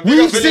 joking, man. We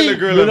got Vanilla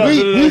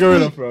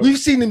Gorilla. We've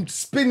seen him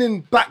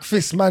spinning back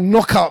fist, man,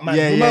 knockout, man.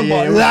 Yeah. Remember,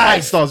 We're Fight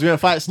live. Stars. We're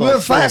Fight We were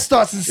Stars. fight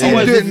starts and see Oh, him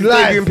is do it this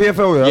live. debut in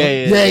PFL,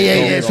 yeah?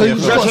 Yeah. So you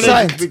got Congratulations,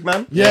 signed. big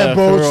man. Yeah, Yeah,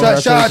 bro. for real.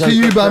 Shout out to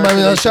you, man.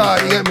 Congratulations. Shout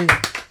out, you get me?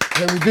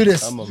 Then we do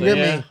this. You get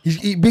Yeah. me?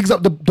 He bigs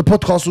up the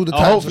podcast all the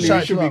time. Hopefully, so we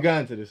shout should you be out.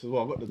 going to this as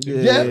well. I've got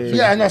the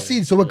Yeah, and I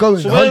see. So we're going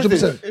So where is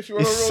 100%.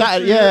 It's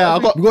Saturday. Yeah, I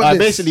got. We got this.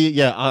 Basically,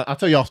 yeah. I'll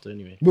tell you after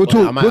anyway. We'll But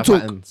talk, I might we'll have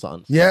talk. fighting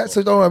something. Yeah,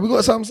 so don't worry. We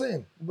got something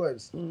saying.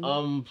 Boys.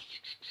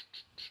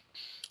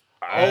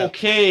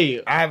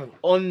 Okay. I haven't.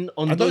 On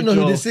I don't know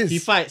who Dojo, this is. He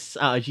fights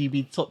at a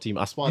GB top team.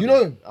 I sparred. You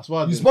know him? I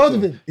sparred You sparred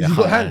with him? Is he got I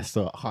can't lie, hands?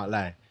 still, I can't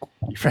lie.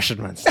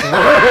 Freshen man.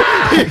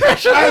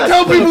 I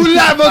tell people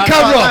live on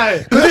camera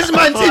because this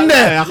man's in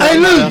there. Hey,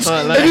 Luke,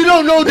 if you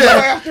don't know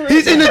that,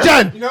 he's in the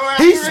Jan.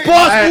 He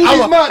sparks all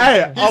these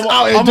man. He's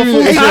out here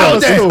doing it. He's out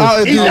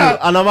there. He's out.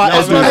 And I'm out.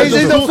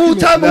 He's a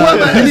full-time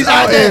worker and he's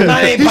out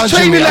there. He's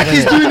training like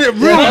he's doing it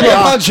real,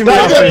 bro.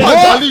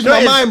 I lose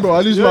my mind, bro.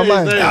 I lose my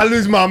mind. I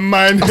lose my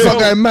mind. I start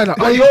getting mad.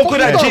 But you're good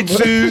at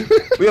jitsu.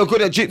 We are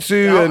good at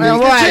jitsu. And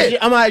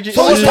I'm out.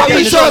 So what's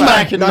tapping certain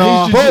man?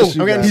 Bro,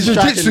 He's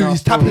jiu-jitsu.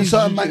 He's tapping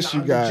certain man.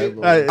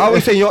 I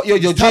would say your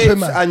tapping, jits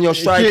man. and your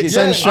striking. Jits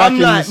and I'm striking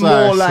like is more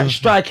nice. like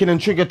striking and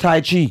trigger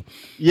tai chi.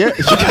 Yeah.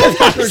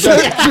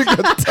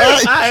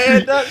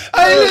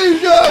 I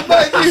lose your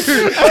man.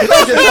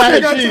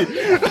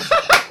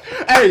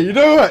 Hey, you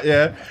know what?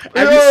 Yeah.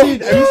 Have you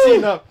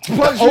seen that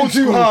old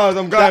too school? hard.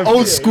 I'm going. That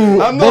old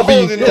school I'm not Bobby.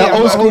 holding it. That I'm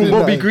old not school holding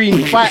Bobby that.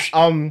 Green fight.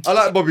 I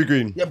like Bobby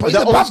Green. Yeah, but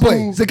he's a bad boy.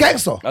 He's a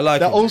gangster. I like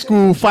The it. old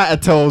school fighter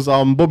tells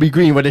Bobby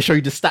Green where they show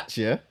you the stats.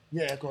 Yeah.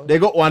 Yeah, go on. They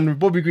got one with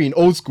Bobby Green,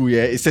 old school.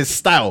 Yeah. It says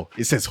style.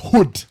 It says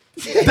hood.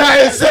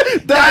 That's what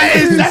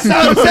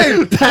I'm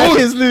saying. That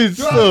is loose.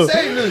 You know what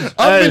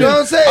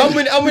I'm saying,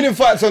 Luke? I'm winning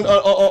fights on.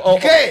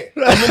 Okay.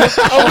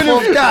 I'm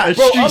winning that.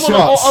 Bro, Street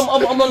smarts.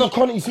 I'm on a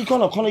Conor. You see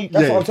Conor.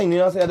 That's what I'm saying. You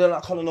know what I'm saying? I don't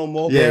like Conor no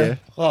more. Yeah.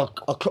 I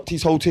clocked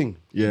his whole thing.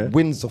 Yeah.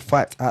 Wins the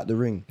fight at the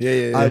ring.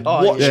 Yeah. I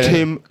watched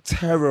him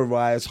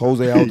terrorize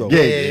Jose Aldo.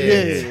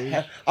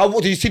 Yeah.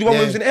 What, did you see the one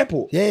where he was in the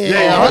airport?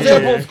 Yeah. I was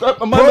in the airport.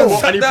 My man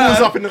sat And he down.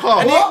 pulls up in the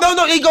car. And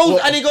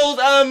he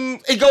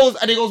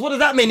goes, what does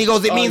that mean? He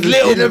goes, it means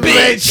little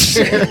bitch.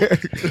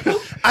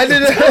 I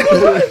didn't.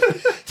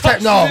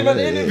 No.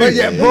 But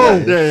yeah, bro.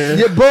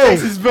 Yeah, bro.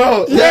 His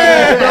belt.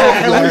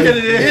 Yeah. Look at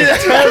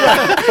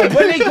it. So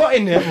when they got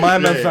in there, my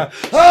man said,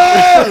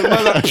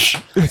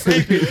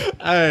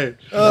 Hey.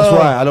 that's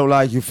why I don't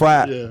like you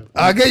fight.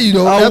 I get you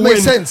though. That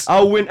makes sense.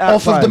 I'll win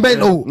Off of the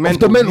mental. Off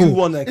the mental. You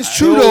wanna It's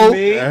true kill though.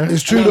 me.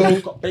 It's true though.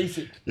 I've got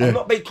basic. I'm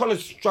not big.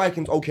 Connor's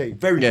striking's okay.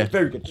 Very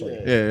good.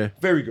 Sorry. Yeah.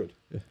 Very good.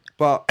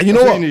 But And you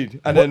know that's what? you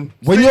need. And then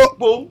When you're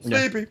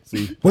sleepy.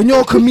 when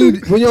you're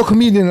a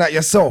comedian like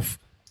yourself,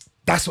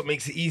 that's what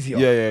makes it easier.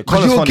 Yeah. Because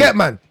Connor's you'll funny. get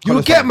man. You'll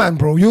Connor's get funny. man,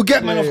 bro. You'll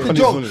get man off the Connor's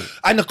joke. funny.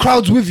 And the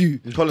crowd's with you.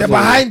 Connor's They're funny.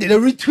 behind it. They're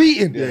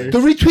retweeting. The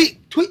retweet.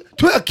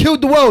 Twitter killed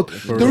the world.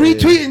 The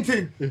retweeting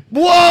thing.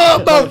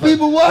 What about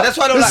people? What? That's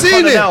why I don't like Seen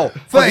Conor it. now.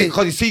 Fake.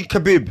 Because you see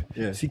Khabib.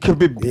 Yeah. See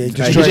Khabib. Yeah, He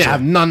just didn't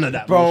have none of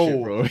that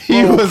bullshit, bro.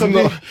 He was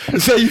not.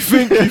 So you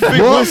think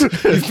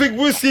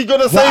Whiskey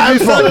gonna save I'm you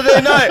from?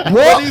 Saturday night?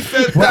 What? When he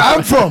said Where that,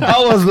 I'm from? I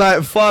was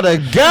like, Father,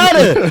 got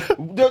it.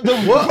 The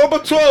number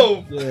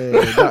 12.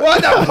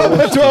 What that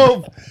number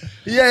 12?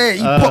 Yeah,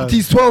 he popped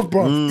his 12,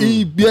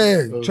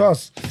 bro.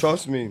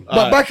 Trust me.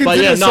 But back into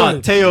this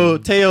song. Teo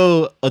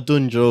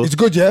Adunjo. It's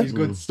good, yeah? He's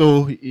good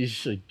still.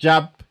 He's a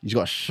jab. He's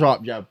got a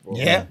sharp jab, bro.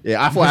 Yeah.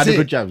 I thought I had That's a it.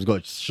 good jab. He's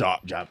got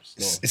sharp jabs.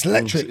 still. It's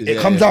electric. It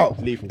Yeah, comes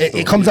out. lethal It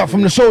still. comes out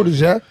from the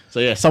shoulders, yeah? So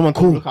yeah, someone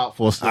cool. Look out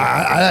for. Still.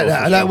 I like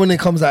that. I like when it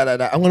comes out like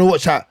that. I'm gonna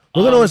watch that.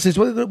 We're gonna watch this.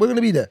 We're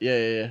gonna be there.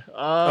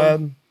 Yeah.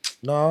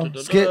 No,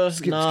 skip.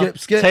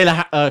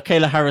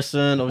 Kayla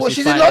Harrison. What,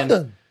 Obviously she's in fighting.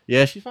 London?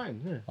 Yeah, she's fine.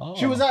 Yeah.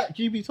 She was at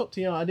GB Top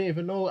Tier. I didn't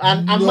even know.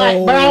 And No.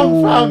 Mike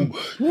Brown from.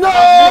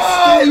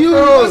 No, you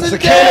wasn't So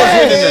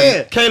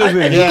there. Kayla's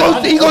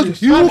winning. He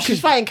goes, you She's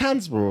fighting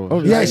cans,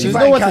 bro. Yeah, she's There's no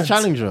fighting one to cans.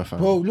 challenge her, fam.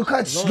 Bro, look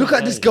at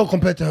this girl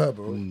compared to her,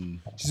 bro.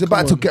 She's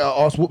about to get her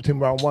ass whooped in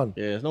round one.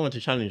 Yeah, there's no one to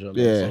challenge her.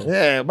 Yeah. So.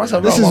 Yeah, that's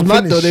a This is round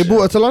one mad though. finish. They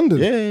brought her to London.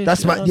 Yeah,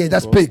 That's mad. Yeah,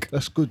 that's big.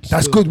 That's good.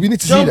 That's good. We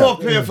need to see Jump that. off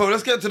PFO.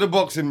 Let's get to the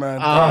boxing, man.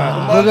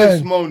 well My lips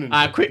then. moaning.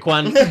 Quick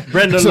one.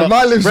 Brendan So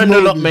my lips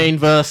moaning. Lockmain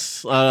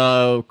versus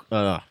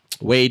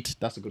Wade.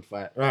 That's a good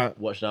fight. Right.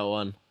 Watch that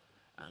one.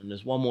 And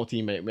there's one more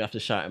teammate. We have to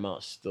shout him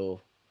out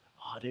still.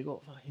 They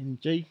got fucking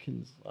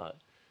Jenkins.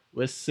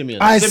 Where's Simeon?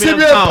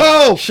 Simeon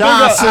Powell.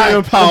 Shout out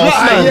Simeon Powell.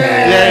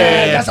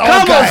 Yeah. That's our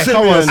Come on, guy.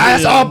 Simeon.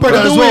 That's our brother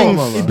With as the well.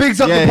 wings. He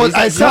bigs up Yeah, the pod.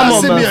 he's- Shout come out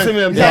on, man. Simeon.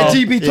 Simeon Yeah, Powell.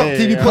 GB Top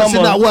TV yeah. puts in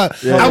Come that on.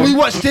 work. Yeah. And we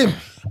watched him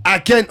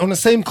again on the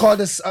same card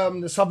as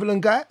the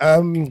Sutherland guy,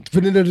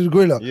 Vanilla the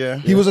Gorilla. Yeah.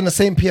 He was on the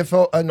same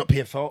PFL, not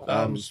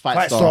PFL,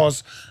 Fight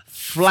Stars.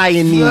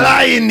 Flying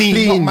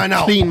knee. Knock man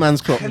out. Clean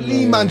man's clock.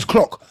 Clean man's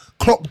clock.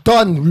 Clock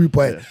done, rude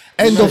boy.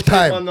 End of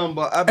My time.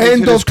 number.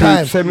 End of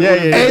time.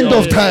 End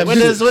of time. When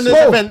there's Bro,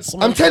 events,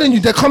 I'm telling you,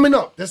 they're coming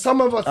up. There's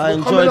some of us. I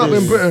We're coming enjoy up in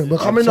this. Britain. We're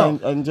coming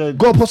up. I enjoyed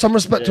Go put some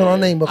respect on our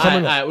name. We're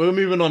coming up. Alright, we're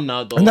moving on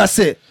now, though. And that's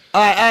it.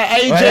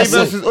 AJ that's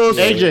versus it. Us.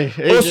 AJ.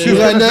 Us is You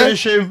gonna right there?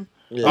 finish him.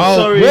 Oh,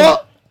 Sorry.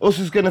 what? Us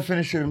is gonna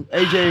finish him.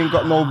 AJ ain't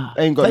got no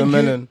Thank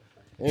melon.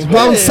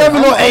 Round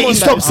 7 or 8, he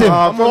stops him.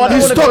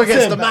 He stops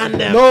against him. the man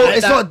there. No,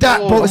 it's not that,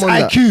 bro. It's I'm on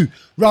that. IQ.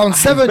 Round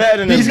 7, better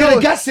than he's him.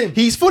 gonna gas him.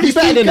 He's fully He's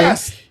better too than him.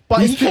 gassed.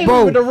 But He's he too- came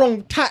bro. with the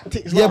wrong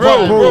tactics. Yeah,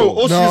 like, bro.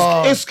 Us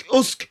Nah. has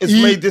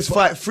made this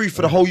fight free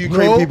for the whole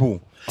Ukraine Bro.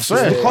 people. It's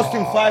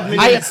costing 5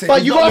 million.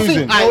 But you gotta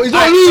losing. think, he's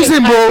not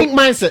losing, bro. Think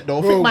mindset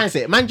though. Think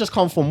mindset. Man just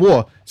come from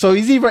war, so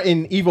he's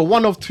either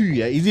one of two.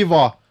 Yeah, he's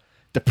either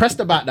depressed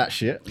about that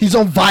shit. He's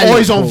on violence. Oh,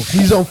 he's on- bro.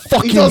 He's on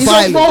fucking he's on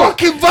violence.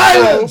 Fucking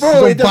violence,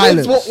 Bro, it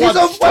depends what He's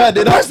on turn it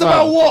depressed up,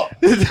 about fam. what?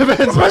 It depends.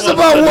 Depressed on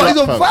about what's what? He's turning on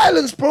up, fam.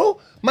 violence, bro.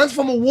 Man's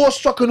from a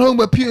war-stricken home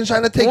where Putin's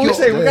trying to take What your we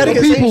say? We're gonna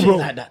get people, AJ bro.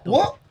 like that, though.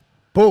 What?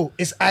 Bro,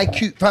 it's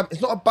IQ, fam.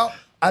 It's not about.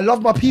 I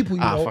love my people,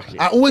 you know. fuck it.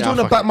 I always Yeah, want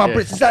to fuck back it, my yeah.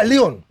 Brits. It's like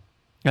Leon.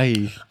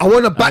 Hey. I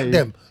want to back Aye.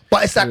 them,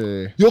 but it's like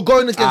Yeah. you're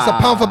going against a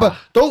pound for pound.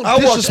 Don't I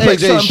watched disrespect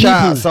AJ certain shout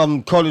people. at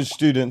some college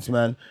students,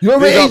 man. You know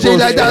Big when up AJ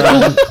like that?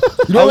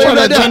 Usyk, You know when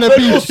like trying to that?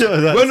 be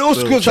When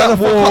Usku's trying at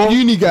to fuck war, up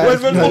uni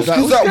guys. when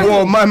Usku's at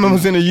war, my man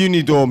was in a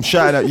uni dorm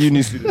shouting at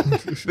uni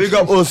students. Big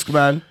up Usk,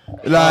 man.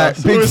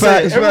 Like, big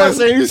facts, man. Everyone's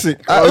saying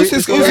Usyk.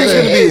 Usyk's gonna be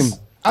him.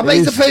 I bet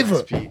he's a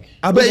favourite.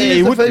 I bet Yeah, he's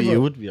he the would be. He favourite.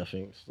 would be, I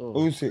think. Still.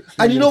 Usyk.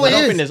 And you know what I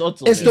don't it think there's is?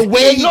 odds on It's it. the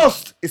way he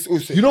lost. It's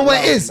Usyk. You know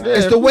what it is?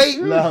 It's the way.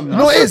 You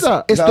know what it is?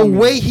 It's the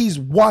way he's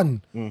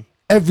won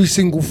every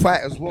single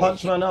fight as well.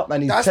 Punch man up,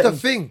 man. He's That's the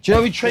thing. Do you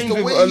know he It's trains the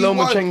with way he won.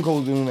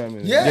 Lomachenko's and all that,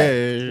 man?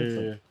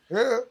 Yeah.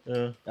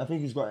 Yeah. I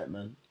think he's got it,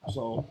 man.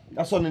 So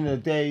that's on in the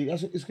day.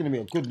 It's gonna be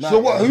a good night. So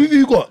what? man. Who have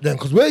you got then?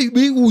 Because we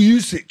all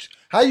Usyk.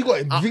 How you got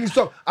him? You think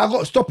stop? I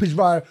got stoppage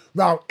round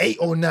 8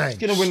 or 9. He's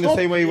gonna win the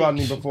same way he won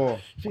me before.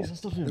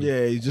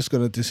 Yeah, he's just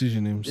gonna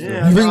decision him still.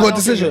 You think got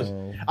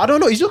decision? I don't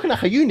know. He's looking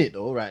like a unit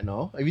though right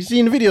now. Have you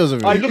seen the videos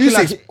of him? Oh, he's looking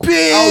like Usyk's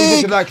big. Oh, he's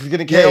looking like he's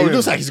gonna Yeah, kill he him.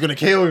 looks like he's gonna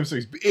kill him. So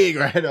he's big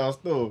right now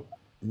still.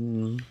 He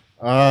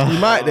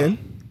might then.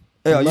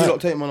 Yeah, you lot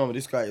take my number.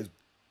 This guy is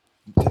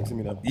texting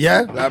me now.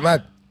 Yeah, like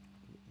mad.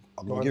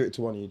 I'm gonna give it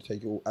to one of you.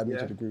 Take it all. Add me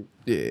to the group.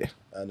 Yeah.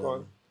 And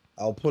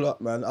I'll pull up,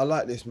 man. I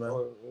like this, man.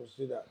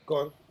 See that? Go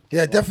on.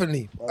 Yeah,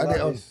 definitely. I like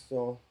this.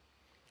 So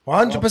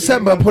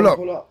 100%, but pull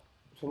up.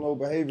 For no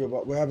behaviour,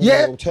 but we're having Yeah.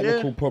 little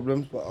technical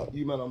problems. But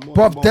you, man, I'm more.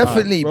 Bro,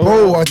 definitely,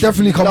 bro. I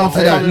definitely come on to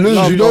that.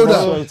 Lose, you know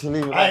that.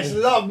 It's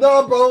love,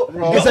 no, bro.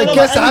 It's a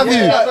guest to have you.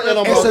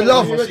 It's a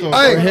love.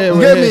 Hey, you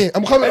get me?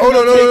 I'm coming. Hold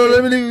on, no.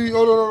 Let me leave you.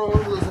 Hold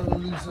on.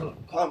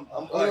 I'm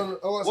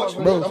Watch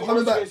me, bro. I'm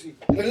coming back.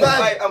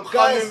 I'm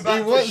coming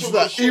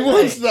back. He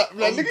wants that.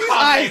 Man. Look at his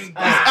eyes. His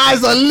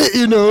eyes are lit,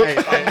 you know.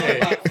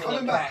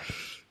 Coming back.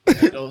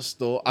 Don't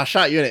store. I'll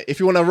shout you in it. If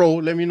you want to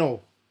roll, let me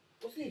know.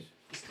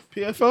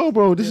 PFL,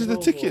 bro. This is the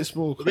tickets,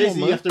 bro. Come on, Basically,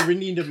 you man. have to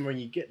renew them when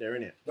you get there,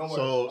 innit?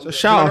 So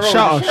Shout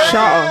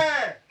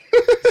out.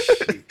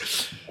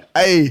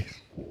 Hey.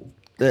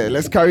 Yeah,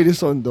 let's carry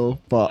this on though.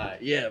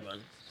 But yeah, man.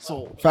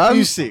 So fam,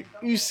 Usyk.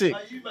 You man,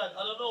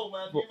 I don't know,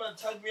 man. You man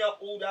tag me up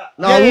all that.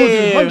 no,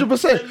 Yeah.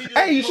 100%.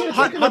 Hey, you should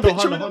have taken a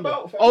picture with the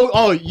belt.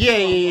 Oh, yeah.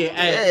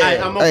 Hey,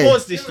 I'm gonna Hey.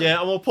 pause this, yeah.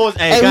 I'm gonna pause.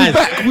 Hey, Hey, guys, we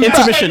back, we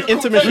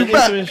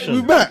intermission.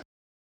 We back.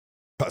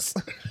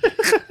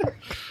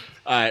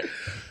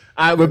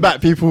 Alright, we're back,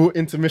 people.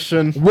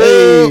 Intermission.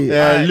 Whoa.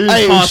 Yeah, Loons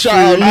Hey, pass shout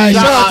out, through. Loons.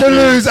 Shout out to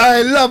Loons.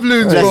 I love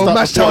Loons, Let's bro. start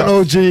Match the Town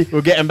pod. OG.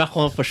 We're getting back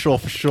on for sure.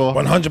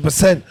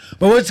 100%.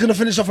 But we're just gonna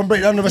finish off and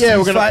break down the rest Yeah, of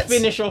we're these gonna fights.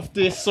 finish off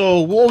this.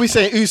 So, what are we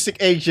saying? Usyk,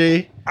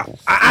 AJ.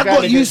 I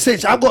got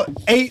usage. I got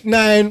 8,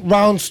 9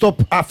 round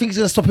stop. I think he's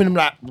gonna stop him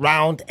like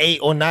round 8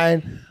 or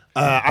 9.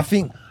 I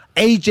think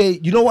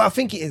AJ. You know what I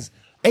think it is?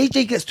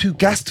 AJ gets too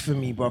gassed for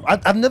me, bro.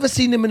 I've never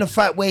seen him in a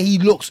fight where he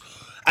looks,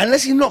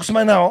 unless he knocks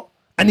man out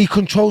and he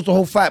controls the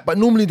whole fight. But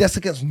normally that's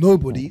against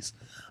nobodies.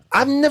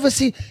 I've never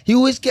seen. He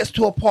always gets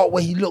to a part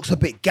where he looks a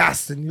bit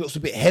gassed and he looks a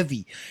bit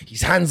heavy.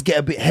 His hands get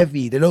a bit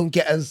heavy. They don't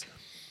get as.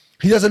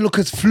 He doesn't look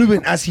as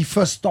fluent as he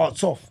first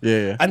starts off.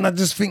 Yeah. And I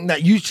just think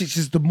that Usyk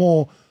is the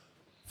more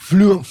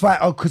fluent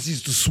fighter because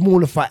he's the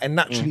smaller fighter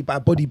naturally by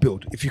body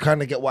build, if you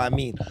kind of get what I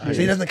mean. So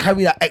he doesn't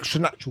carry that extra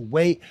natural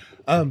weight.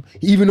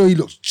 Even though he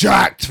looks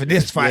jacked for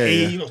this fight,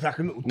 Yeah. he looks like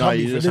a little No, tummy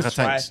he for looks this like a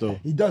tank fight. still.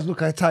 He does look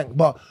like a tank,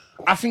 but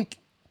I think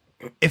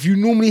if you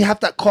normally have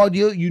that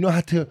cardio, you know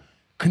how to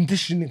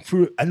condition it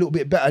through it a little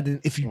bit better than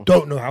if you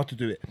don't know how to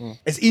do it.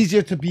 It's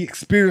easier to be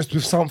experienced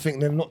with something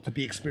than not to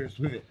be experienced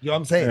with it. You know what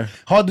I'm saying?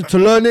 Harder to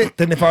learn it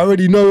than if I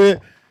already know it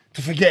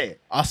to forget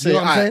it. I'll say, you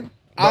know what I'm saying?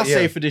 I'll But yeah.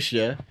 say for this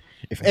year,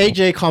 if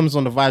AJ comes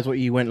on the vibes what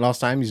he went last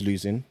time, he's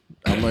losing.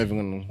 I'm not even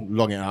gonna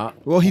long it out.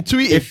 Well, he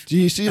tweeted. Do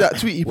you see that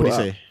tweet he What put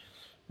did he out? say?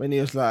 When he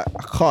was like,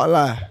 I can't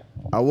lie.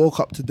 I woke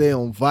up today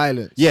on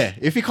violence. Yeah,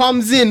 if he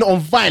comes in on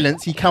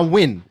violence, he can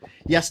win.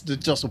 He has to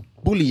just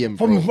bully him,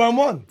 bro. From round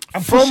one.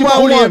 And From push him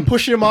round out. one,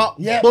 push him up,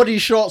 Yeah. body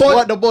shots, But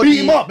work the body, beat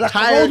him up like a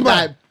tire him, roadman.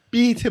 like,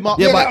 beat him up.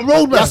 Yeah, but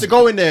roadman. he has to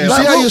go in there. You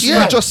Like, see how bro, you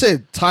yeah. just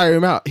said, tire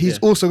him out. He's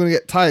also going to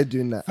get tired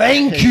doing that.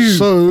 Thank you.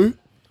 So,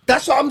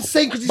 That's what I'm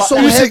saying because he's But so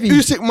Usyk, heavy.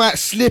 Usyk might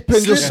slip and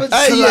Slip just, and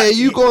hey, yeah, slack.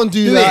 you go and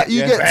do Do that. it. You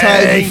Yeah. get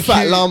tired, you Thank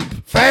fat you.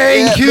 lump.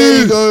 Thank Yeah, you.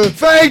 there you go.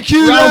 Thank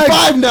you. Round lads.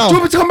 5 now. Do you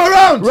want me to come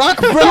around? Right?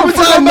 Do you Round want me to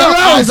 5 come now.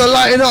 around? Eyes are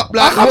lighting up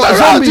like, I'll come what,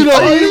 around, zombie? you know.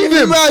 I'll I'll leave leave him.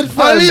 him. Mad, I'll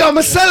fam. leave. I'm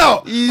a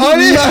sellout. He's I'll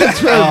leave. mad,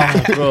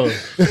 fam. Bro.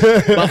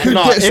 But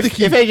no, Get if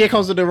sticky. AJ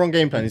comes with the wrong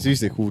game plan, it's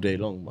Usyk all day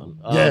long, man.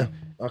 Yeah.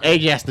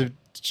 AJ has to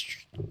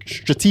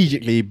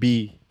strategically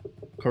be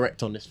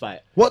correct on this fight.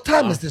 What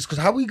time is this? Because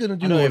how are we going to I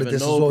do don't all of even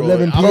this as know, well? bro.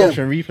 11 I'm p.m.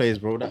 watching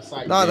replays, bro. That's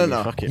like,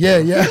 No. Fuck it. Yeah,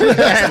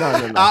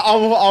 yeah.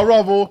 I'll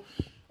rather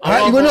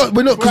Alright, we're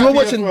not, because we're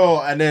watching.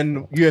 bro, and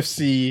then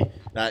UFC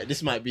Like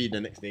this might be the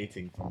next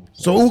dating.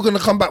 So all gonna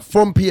come back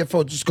from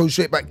PFL, just go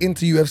straight back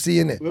into UFC,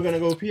 innit? We're gonna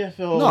go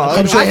PFL. No,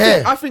 Come straight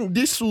here. I think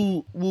this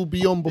will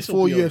be on This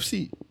before will be on.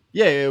 UFC.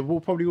 Yeah, we'll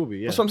probably will be.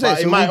 Yeah. That's what I'm saying.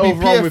 But So it might will be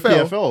overrun with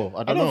PFL. PFL.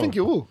 I don't know. think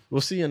it will.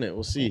 We'll see in it.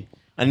 We'll see.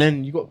 And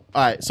then you got. All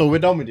right. So we're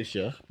done with this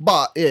year.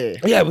 But yeah.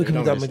 Yeah, we can be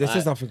Done done with with this. this.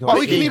 There's nothing. But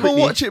we can Quickly, even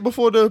quickly. watch it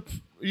before the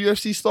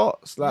UFC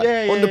starts. Like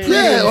on the prelims.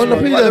 Yeah, on the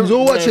prelims,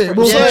 we'll watch it.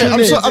 We'll Yeah, watch it.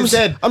 I'm so- I'm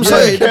Instead. I'm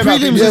sorry, the prelims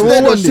Yeah, is we'll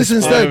dead watch on this this. I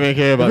instead. don't even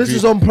care about This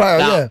is prelims. on prior,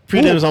 Nah, yeah.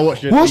 prelims I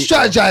watched it. We'll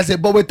strategize it,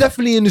 but we're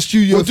definitely in the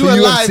studio We'll for do it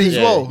UFC. live as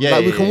well. Yeah, Like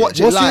we yeah, can yeah. watch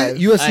it What's live. it?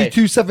 UFC Aye.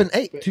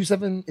 278?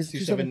 27 is it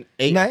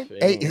 278? 9?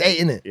 8 is 8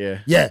 in it. Yeah.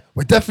 Yeah,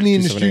 we're definitely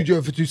in the 278.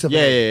 studio for Yeah,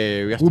 278.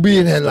 yeah. We have We'll to be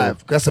in here still.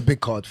 live. That's a big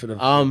card for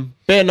them.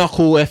 Bare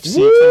Knuckle FC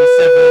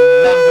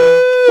 27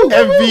 London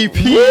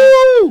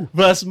MVP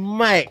versus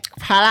Mike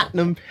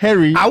Platinum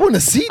Perry. I want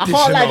to see I this.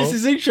 can't you lie, know. this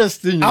is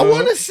interesting. I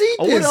want to see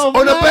I this wouldn't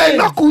on a mind. bare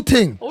knuckle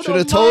thing. Should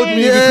have told me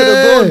we Yeah. could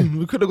have gone.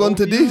 We could have gone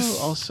to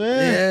this. I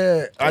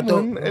swear. Yeah, I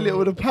don't. Elliot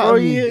would have Bro,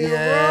 patted me.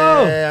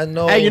 Yeah, I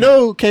know. Hey, you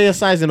know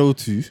KSI's in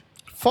 02.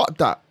 Fuck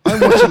that. I'm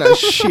watching that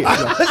shit. Like.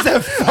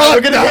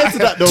 We're gonna get to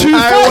that though. Two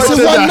fights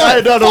in one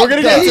night. No, we're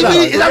gonna get to that.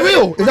 Is that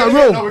real? Is that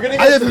real? No, we're gonna I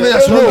get don't to think that.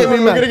 that's No, real. we're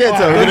gonna get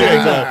to it. We're gonna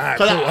get to Alright, it.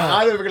 'Cause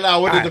I don't even lie. I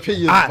wanted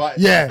opinions, but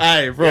yeah.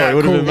 Hey, bro, it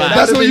would have been mad.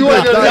 That's what you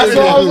want. That's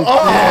what I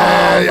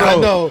was. Yeah, I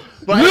know.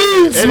 But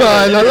Loons, anyway,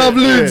 man. I love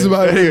anyway, Loons,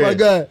 man. anyway. My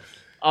guy.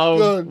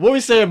 What we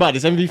saying about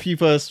this MVP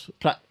first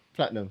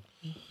platinum?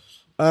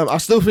 I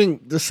still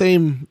think the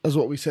same as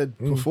what we said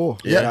before.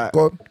 Yeah, Like, go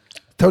on.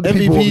 Tell the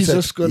people what we MVP's said.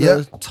 just gonna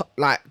Yeah.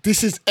 like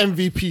this is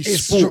MVP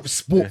It's sport.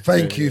 sport.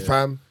 Thank you,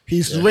 fam.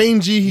 He's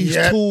rangy, he's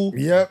tall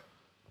Yep.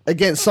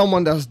 against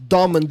someone that's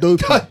dumb and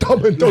dopey.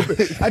 Dumb and dumb.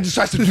 I just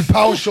tried to do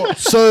power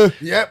shots. So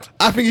Yep.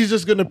 I think he's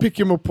just gonna pick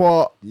him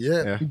apart,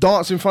 Yeah.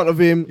 dance in front of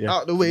him,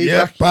 out the way.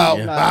 Yeah. back, Bow.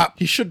 like, Bap.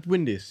 He should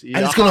win this.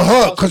 And it's gonna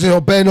hurt because you're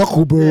bare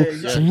knuckle, bro.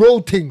 It's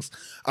road things.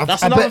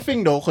 That's I another bet-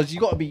 thing though, because you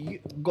gotta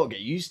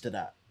get used to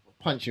that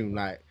punching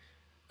like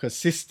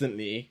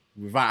consistently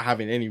without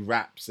having any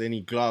wraps,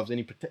 any gloves,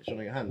 any protection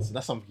on your hands. So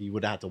that's something you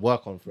would have had to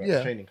work on throughout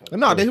the training camp.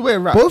 No, they wear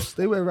wraps. Both?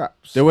 They wear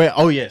wraps. They wear.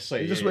 Oh yeah,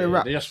 sorry. They just yeah, wear yeah,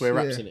 wraps. They just wear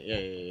wraps Yeah. in it.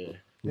 Yeah.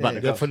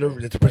 Yeah, for to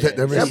protect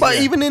their Yeah, wrist. but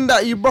even in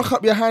that, you broke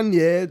up your hand,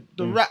 the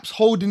wraps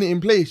holding it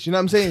in place. You know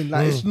what I'm saying?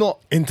 Like it's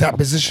not into that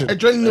position.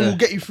 adrenaline will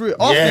get you through it.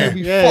 After Yeah. you'll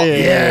be Yeah, fucked.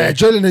 Yeah,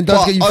 adrenaline does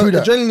But, get you through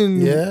that.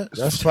 Adrenaline, Yeah,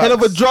 that's it's hell of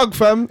a facts. drug,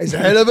 fam. It's a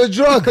hell of a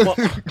drug.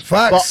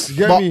 Facts. But, You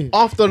get but me?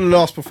 after the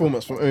last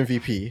performance from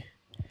MVP,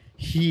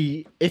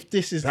 if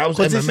this is That was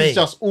because this MMA. is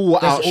just all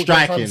That's out what I'm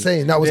striking.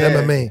 saying. That was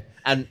MMA.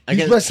 And His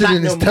against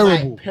wrestling is Platinum Mike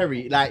terrible.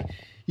 Perry, like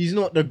he's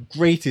not the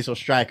greatest of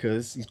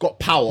strikers. He's got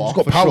power. He's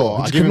got for power. Sure. He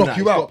I just give can him knock that.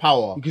 you He's out. got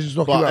power. He can just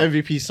knock but you out.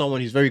 MVP is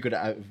someone who's very good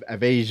at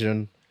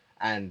evasion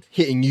and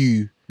hitting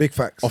you Big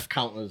facts. off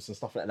counters and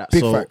stuff like that.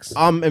 Big so facts.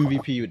 I'm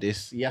MVP with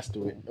this. He has to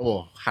win,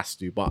 or has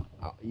to, but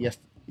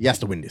he has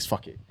to win this.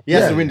 Fuck it. He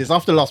has Yeah. to win this.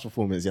 After the last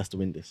performance, he has to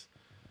win this.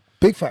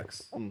 Big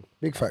facts.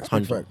 Big facts.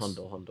 Big Hundo, facts.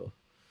 Hundo.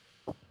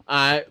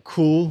 Alright,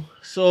 cool.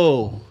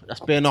 So that's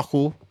bare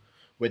knuckle.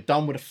 We're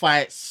done with the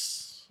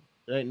fights.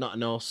 There ain't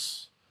nothing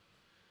else.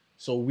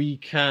 So we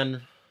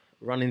can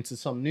run into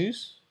some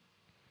news.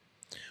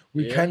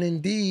 We can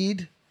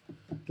indeed.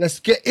 Let's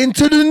get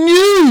into the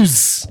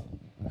news.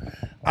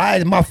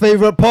 Alright, my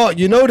favorite part.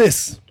 You know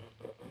this.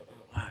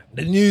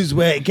 The news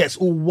where it gets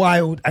all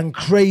wild and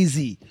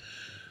crazy.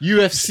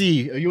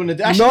 UFC. Are you want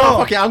to? Actually, No. no.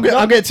 Fuck it. I'm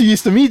getting too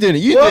used to me doing it.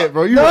 You do it,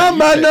 bro. You do no, it, you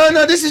man, do it.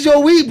 no. This is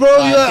your week, bro.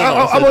 Alright,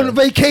 I'm say on that.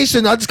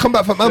 vacation. I just come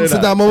back from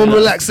Amsterdam. that, I'm on say that.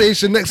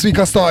 relaxation. Next week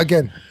I start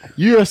again.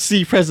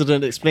 UFC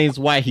president explains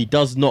why he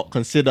does not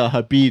consider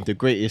Habib the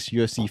greatest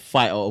UFC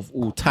fighter of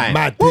all time.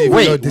 Mad, dude, you know,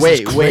 Wait, this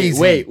wait, is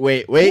wait,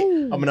 crazy. wait.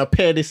 I'm gonna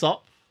pair this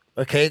up.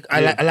 Okay,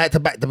 I like the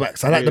back to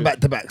backs. I like the back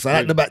to backs. I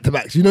like the back to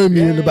backs. You know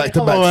me in the back to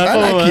Come backs. on, I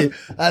come like on. it.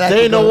 I like it.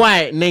 Dana bro.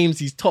 White names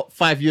his top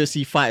 5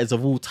 UFC fighters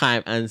of all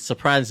time, and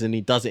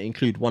surprisingly doesn't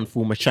include one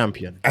former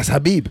champion. That's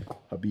Habib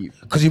Habib.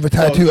 because he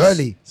retired too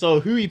early. So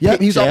who he picked? Yeah,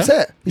 he's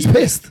upset. He's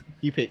pissed.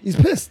 He picked He's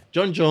pissed.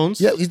 John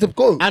Jones. Yeah, he's the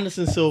GOAT.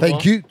 Anderson Silva.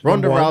 Thank you.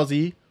 Ronda Number one.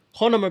 Rousey.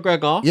 Conor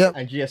McGregor. Yep.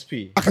 And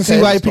GSP. I can see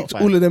why he Top picked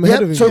 5. all of them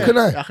ahead of Yeah, him. so Yeah. can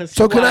I I. can see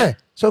So can why. I.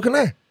 So can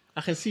I. I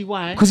can see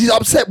why. Because he's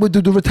upset with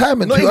the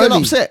retirement. Not too even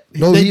early. upset.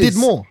 No, they he did is.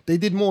 more. They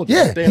did more.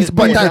 Yeah, They- he's they-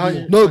 but they- that,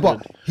 100. no,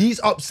 but he's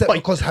upset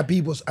because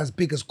Habib was as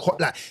big as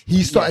like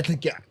he started to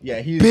get Yeah,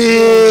 he's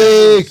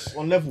big.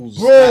 on levels.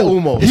 Bro, like,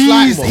 almost.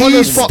 he's- Like, he's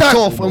Connor's fucked stuck.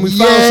 off, and we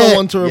Yeah. found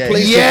someone to Yeah,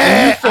 replace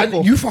Yeah, him.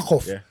 and you fuck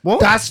off. Yeah. What?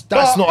 That's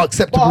But- not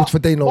acceptable but- for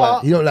Dana White.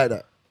 but- You don't like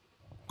that.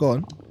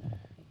 Go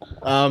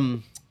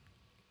on.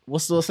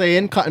 What's the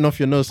saying? Cutting off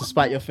your nose to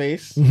spite your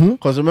face. Mm-hmm.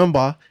 Because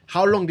remember,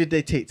 how long did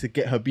they take to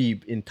get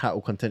Habib in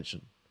title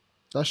contention?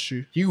 That's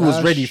true. He was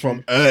That's ready true.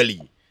 from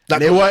early. Like,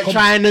 They weren't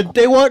trying to.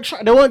 They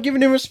weren't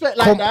giving him respect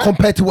like that.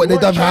 Compared to what They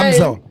they've done with weren't Hamza.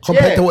 trying-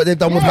 Compared to what they've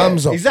done with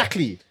Hamza.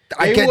 Exactly.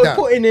 I They get were that.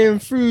 putting him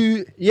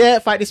through. Yeah,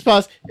 fight this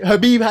pass.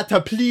 Habib had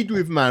to plead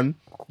with man.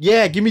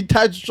 Yeah, give me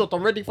title shot.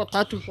 I'm ready for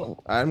title shot.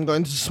 I'm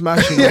going to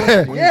smash him.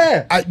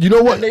 Yeah. You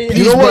know what? Please,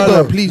 You know what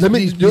brother, though? please, Let me.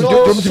 please, Do you please,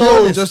 want me to be so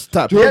honest? just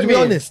tap. Do you want me to be Get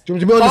me. honest? Do you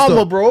want me to be honest Karma,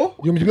 though? bro. Do you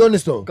want me to be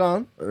honest though? Go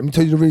on. Let me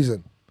tell you the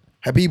reason.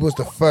 Habib was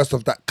the first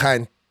of that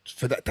kind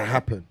for that to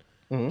happen.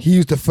 Mm-hmm. He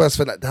was the first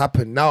for that to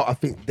happen. Now I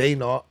think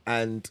Dana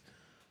and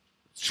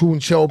Sean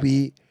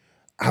Shelby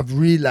have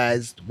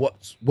realized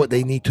what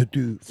they need to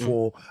do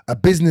for a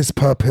business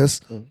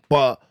purpose,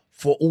 but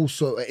for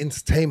also an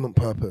entertainment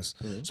purpose.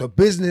 So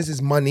business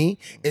is money,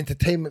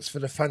 entertainment's for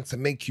the fans to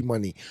make you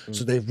money.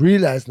 So they've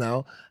realized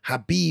now,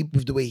 Habib,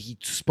 with the way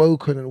he'd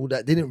spoken and all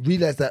that, they didn't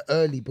realize that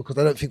early because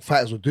I don't think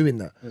fighters were doing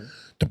that.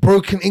 The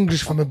broken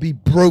English from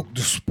Habib broke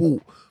the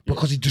sport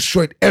because he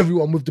destroyed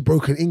everyone with the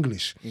broken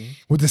English,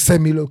 with the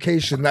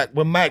semi-location. Like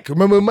when Mike,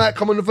 remember when Mike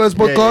come on the first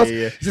podcast?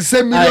 It's a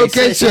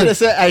semi-location.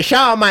 Hey,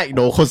 shout out Mike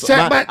though, because Shout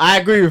out Mike. I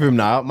agree with him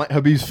now.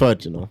 Habib's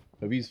third, you know.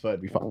 Habib's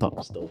third. We fucked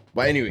up still.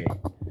 But anyway.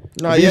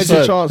 No, he has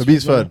a chance.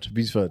 Habib's third.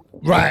 Habib's third.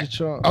 Right.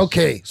 chance.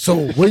 Okay.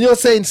 So when you're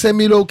saying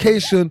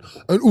semi-location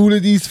and all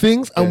of these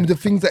things and the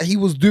things that he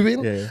was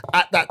doing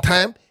at that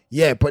time,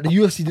 yeah, but the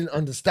UFC didn't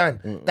understand.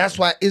 That's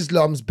why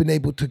Islam's been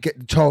able to get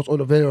the Charles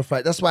Oliveira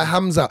fight. That's why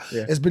Hamza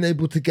has been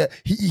able to get.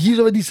 He's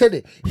already said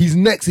it. He's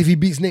next if he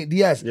beats Nate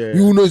Diaz.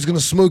 We all know he's gonna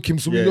smoke him,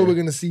 so we know we're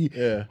gonna see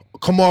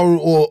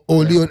Kamaru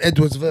or Leon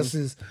Edwards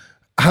versus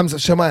Hamza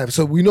Shemaev.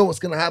 So we know what's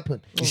gonna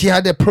happen. You see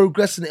how they're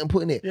progressing it and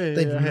putting it.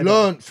 They've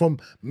learned from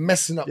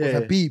messing up with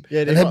Habib.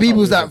 And Habib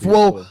was like,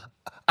 well,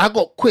 I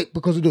got quick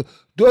because of the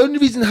only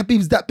reason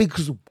Habib's that big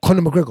because of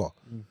Conor McGregor.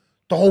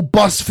 The whole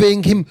bus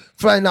thing, him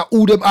flying out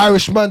all them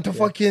Irishmen to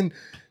fucking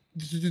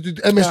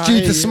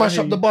MSG to smash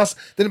up the bus,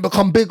 then it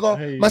become bigger.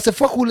 Man said,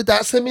 fuck all of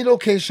that, send me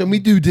location, we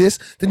do this.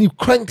 Then he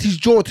cranked his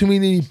jaw to me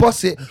and he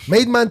bust it,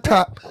 made man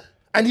tap,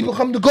 and he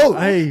become the GOAT.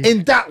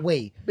 In that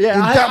way. Yeah, in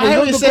that way. I Not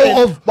the understand,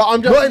 GOAT of, but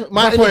I'm not just in-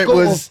 my not in the point GOAT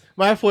was of-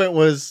 my point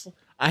was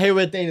I hear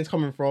where Dana's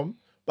coming from,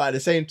 but at the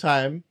same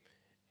time,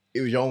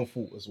 it was your own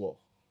fault as well.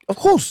 Of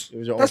course, It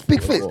was your that's own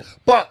big fault as face. well.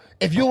 But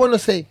if you want to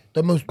say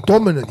the most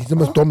dominant, he's the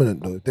most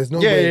dominant though. There's no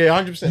way.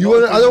 100%. You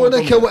wanna, I don't want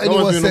to care what No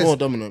anyone one's been says. more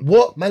dominant.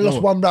 What man lost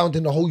No. one round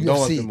in the whole No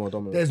one's UFC. been more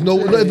dominant. There's no,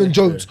 not even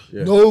Jones.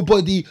 yeah.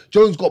 Nobody.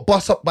 Jones got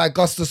bust up by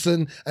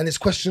Gustafsson, and it's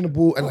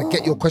questionable. And I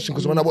get your question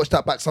because when I watch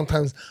that back,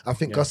 sometimes I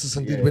think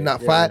Gustafsson did win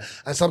that fight,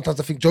 and sometimes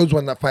I think Jones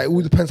won that fight. It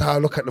all depends how I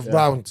look at the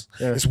rounds.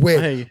 It's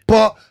weird. Hey.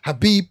 But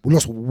Habib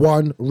lost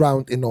one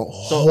round in the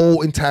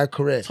whole entire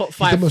career. Top He's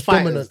 5 the most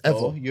fighters, dominant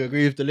though. ever. You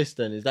agree with the list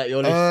then? Is that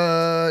your list?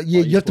 Yeah,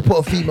 you have to put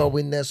a female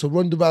in there. So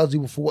Ronda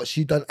Rousey for what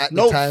she done at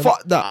No, the time.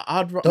 fuck that.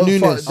 I'd Don't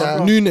Nunes. fuck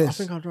that. I Nunes.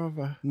 think I'd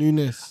rather.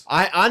 Nunes.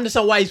 I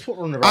understand why he's put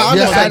on the I right.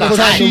 understand Yeah, because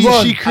and she, the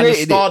run, she and the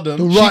created stardom. it.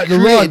 The She run, the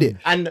created run. it.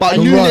 And- But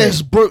and the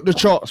Nunes broke the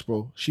charts,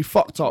 bro. She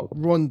fucked up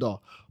Ronda,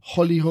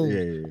 Holly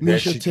Holm,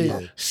 Misha Tate,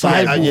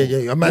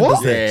 Cyborg. Yeah. Amanda's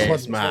What? there. Yeah,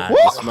 it's mad.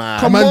 What? It's mad.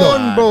 Come Amanda.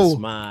 on, bro. It's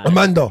mad.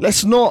 Amanda.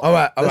 Let's not. All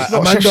right. Let's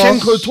not. Amanda.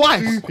 Shevchenko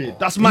twice.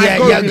 That's my yeah,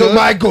 goat. yeah, you go know?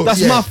 my goat.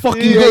 That's yeah. my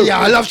fucking yeah, goat. Yeah,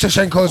 I love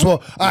Shevchenko as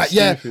well. All right,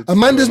 yeah.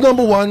 Amanda's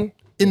number one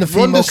in the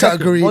female Ronda's second.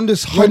 category.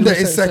 Ronda's Ronda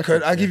 100% is second.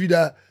 second. I'll give you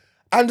that.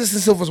 Anderson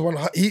Silva's one.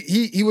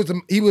 He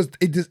was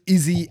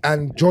Izzy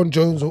and John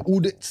Jones or all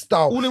the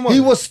style. All in one. He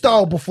was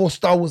style before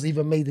style was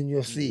even made in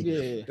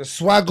UFC. The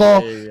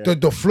swagger,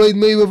 the Floyd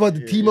Mayweather,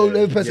 the Timo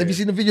Lopez. Have you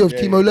seen the video of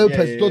Timo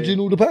Lopez dodging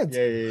all the pads?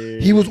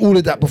 He was all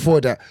of that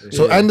before that.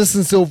 So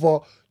Anderson Silva,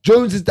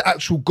 Jones is the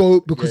actual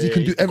GOAT because he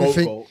can do he's the GOAT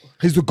everything. GOAT.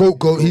 He's the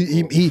GOAT.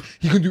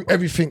 He can do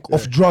everything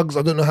off drugs.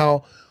 I don't know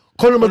how.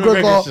 Conor Conor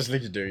McGregor's McGregor. just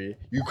legendary.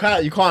 You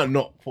can't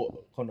not put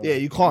Conor. Yeah,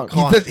 you can't.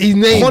 His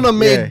name. Conor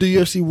made Yeah. the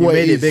UFC what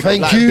made it it is. bigger.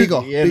 Thank Like, you.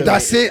 bigger. Yeah,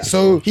 That's it.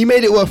 So He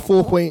made it worth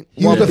 4.1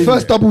 he was the billion.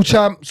 first double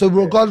champ. So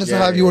regardless of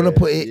how you want to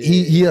put it,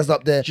 he is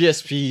up there.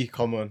 GSP,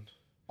 come on.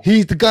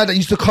 He's the guy that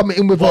used to come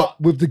in with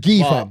the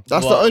gi fam.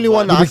 That's the only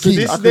one that I With the could.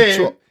 keys. I This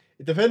could. name,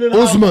 depending on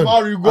Usman.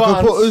 how Kamaru I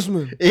could goes, put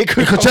Usman. it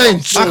could could come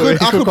change. up. I could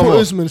come put up.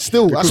 Usman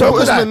still. I So could put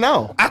could I. Usman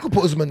now. I could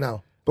put Usman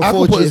now. I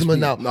Before could put GSP. Usman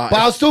now. Nah, But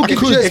I'll still give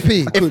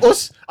GSP. If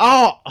us,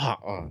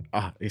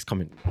 it's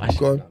coming.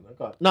 Go on.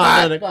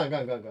 No, go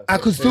on. I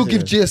could still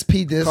give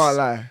GSP this. Can't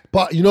lie.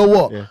 But you know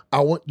what? Yeah.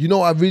 You know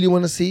what I really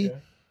want to see?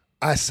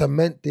 I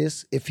cement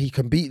this if he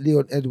can beat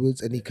Leon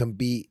Edwards and he can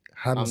beat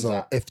Hamza.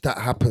 Hamza. If that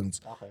happens,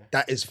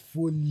 that is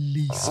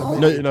fully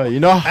cemented. You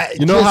know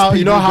how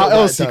GSP will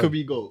else get he that could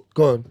be gold.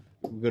 Go on.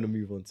 We're gonna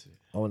move on to it.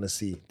 I want to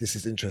see. This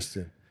is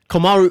interesting.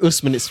 Kamaru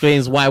Usman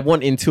explains why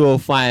wanting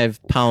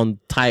 205-pound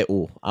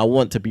title, I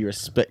want to be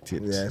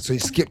respected. Yeah. So he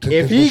skipped to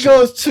If he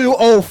goes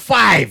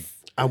 205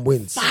 and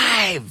wins.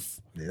 yeah,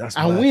 that's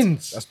and mad.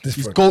 wins, That's he's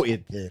different.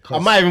 goated. Yeah, I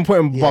might even put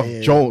him above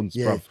Jones,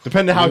 yeah. bro.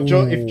 Depending how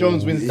if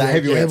Jones wins that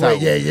heavyweight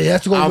title. Yeah, he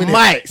has to go I win it.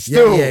 might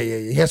still. Yeah.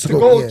 He has to To go.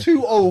 go yeah.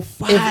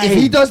 205. If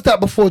he does that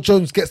before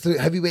Jones gets the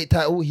heavyweight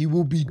title, he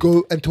will be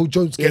go until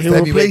Jones gets he the will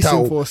heavyweight replace him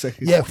title. for a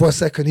second. Yeah, for a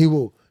second he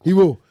will.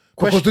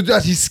 Because to do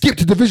that, he skipped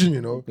the division,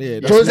 you know. Yeah,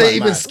 that's Jones mad, ain't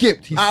even mad.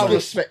 skipped. He out of skipped.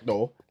 respect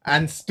though,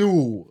 and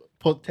still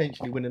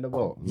potentially winning the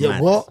belt. Yeah,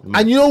 Mad. what?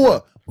 Mad. And you know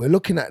what? We're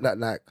looking at that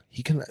like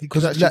he can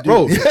because actually like, do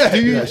bro, it. yeah,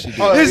 Do you? it's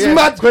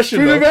mad. Question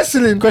Through though. the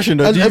wrestling. Question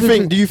though. and Do you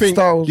everything, think?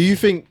 styles. Do you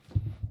think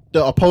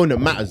the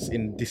opponent matters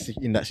in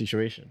that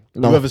situation?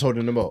 No. Whoever's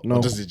holding them up. No.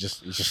 Or does it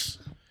just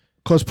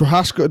Because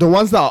Prohaska, the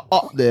ones that are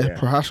up there, Yeah.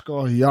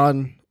 Prohaska,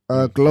 Jan,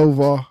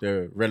 Glover,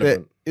 they're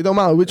relevant? it don't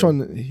matter which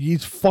one.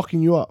 He's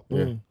fucking you up.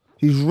 Yeah.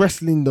 He's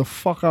wrestling the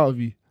fuck out of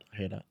you. I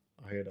hear that.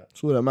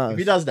 That's all that If he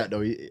matters. does that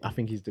though, I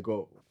think he's the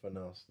GOAT for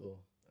now still.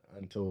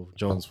 Until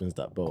Jones wins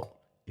that belt.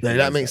 If Yeah, he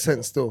that does makes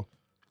sense still.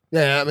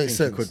 Yeah, that I makes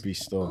think he sense. could be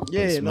still. Yeah,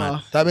 It's nah.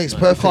 mad. That makes Mad.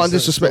 perfect Can't sense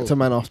disrespect still. a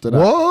man after that.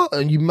 What?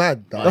 And you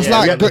mad? That's Yeah,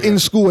 like yeah. in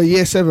school a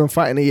year 7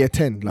 fighting a year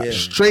 10. Like Yeah.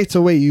 straight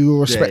away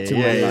you respect him.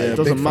 Yeah, man. yeah, Like, yeah, it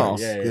doesn't big matter.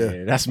 facts.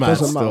 Yeah. That's mad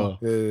Doesn't still.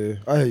 Yeah, yeah,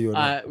 I hear you on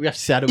that. We have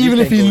to see how the Even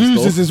if he weekend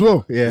goes, loses though. as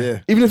well. Yeah.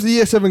 Even if the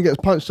year 7 gets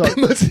punched out,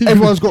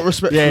 everyone's got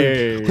respect Yeah, for yeah,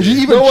 him. yeah, Because yeah.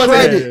 you even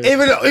tried it.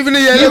 Even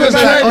the year Even 11's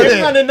man, like, on every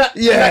it. man in that,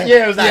 yeah,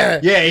 it was like,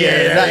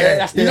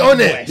 that's He's the on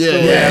boy it.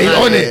 still. Yeah, he's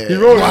on it. He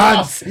rolled Mad.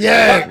 us.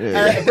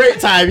 Yeah. Break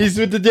time. He's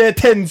with the year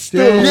 10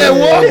 still. Yeah,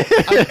 what?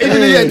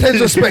 Even the year 10's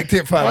respect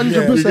it, fam.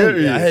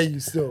 100%. Yeah, I hear you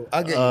still.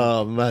 I get you.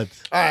 Oh, mad.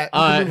 All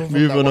All right,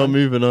 right,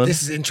 moving on.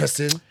 This is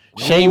interesting.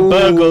 Shane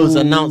Burgos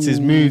announced his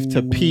move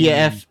to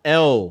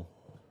PFL.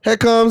 Here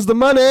comes the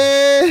money.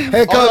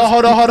 Here comes.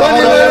 Hold on.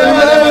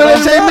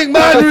 Shane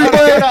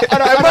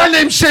McMahon. My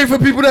name's Shane for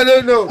people that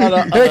don't know.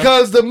 Here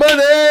comes the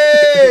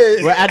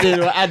money.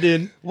 We're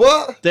adding.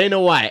 What? Dana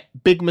White,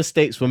 big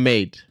mistakes were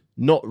made.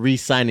 Not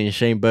re-signing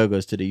Shane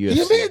Burgos to the UFC.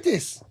 You admitted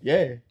this?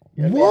 Yeah.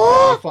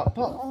 What?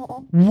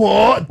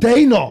 What?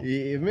 Dana?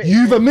 He admitted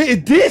You've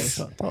admitted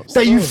this?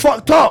 That you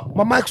fucked up?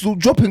 My mic's all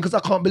dropping because I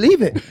can't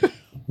believe it.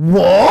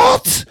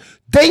 What?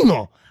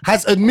 Dana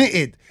has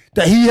admitted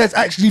that he has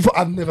actually.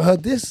 I've never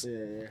heard this.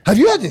 Have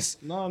you heard this?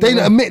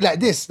 Dana admit like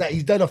this, that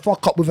he's done a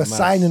fuck up with a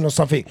signing or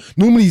something.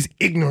 Normally he's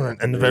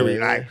ignorant and very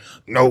like,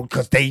 no,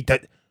 because they.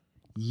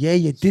 Yeah,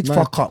 you did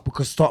fuck up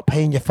because start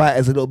paying your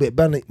fighters a little bit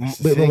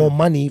more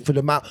money for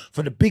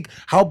the big,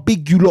 how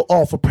big you lot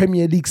are for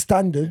Premier League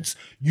standards.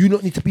 You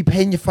don't need to be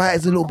paying your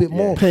fighters a little bit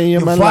more. Paying your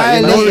You're man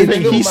like- violating When the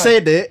he little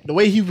said it, the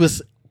way he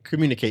was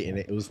communicating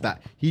it was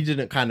that he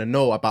didn't kind of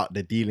know about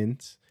the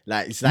dealings.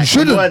 Like it's like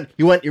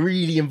he weren't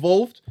really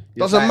involved.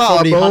 It was Doesn't like matter,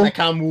 probably bro. Hunter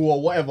Campbell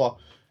or whatever.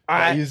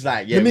 He was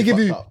like, yeah. Let me we give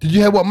fucked you. up. Did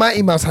you hear what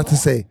Mighty Mouse had to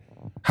say?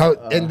 How it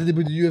ended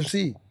with the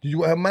UFC? Did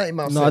you hear Mighty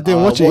Mouse? No, said? I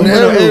didn't watch it. what He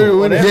went on Ariel, Ariel,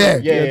 what innit?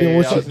 Ariel? Yeah, I didn't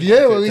watch it. Did you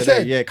hear what he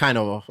said? Yeah, kind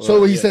of.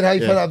 So he said how he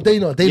found out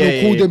Dana.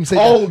 Dana called him, said,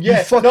 "Oh "You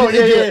yeah, fucking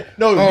idiot."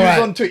 No, All he was right.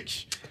 on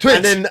Twitch. Twitch.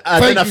 And then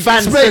Thank a you. fan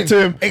Explain. said to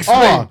him,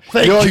 Explain.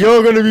 Thank you.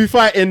 you're going to be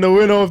fighting the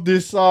winner of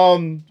this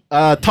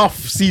tough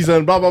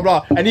season, blah, blah,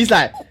 blah. And he's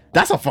like,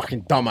 that's a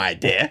fucking dumb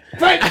idea.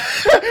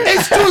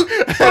 It's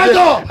too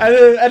brother.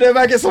 And then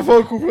I get some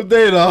phone call from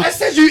Dana. I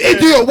said, you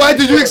idiot. Why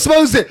did you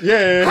expose it?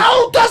 Yeah.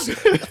 How does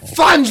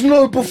fans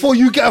know before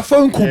you get a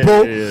phone call,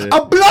 bro?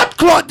 A blood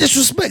clot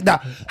disrespect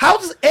that. How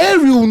does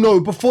Ariel know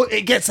before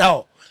it gets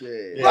out? Bro,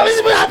 this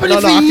has been happening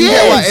No, for I can years.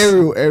 get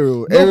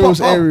why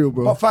Ariel's Ariel,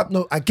 bro. But fam,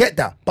 no, I get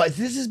that. But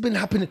this has been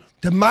happening.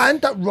 The man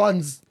that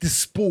runs this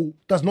sport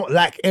does not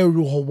like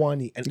Ariel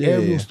Hawani, and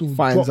Ariel still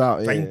finds dropped. out.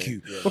 Yeah, Thank yeah.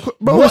 you.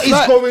 Bro, What it's is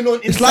like- going on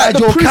It's inside like the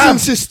your prison camp?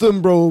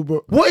 system, bro.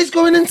 What is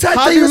going inside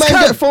How do Dana's man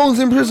camp? get phones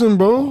in prison,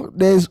 bro?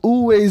 There's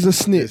always a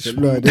snitch,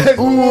 blood. There's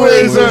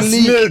always a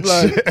leak, snitch.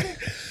 blood.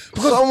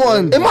 Because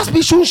someone. It must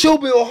be Sean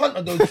Shelby or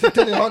Hunter though.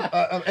 Telling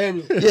Hunter,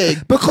 Ariel.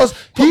 Yeah, Because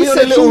Put he me on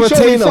said a little Sean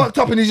Shelby retainer. fucked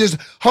up and he just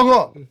hung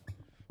up.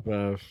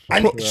 And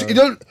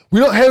we're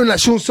not hearing that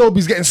Sean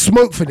Shelby's getting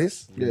smoked for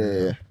this.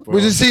 Yeah.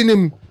 We're just seeing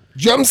him. Do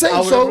you know what I'm saying? I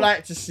would So have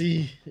liked to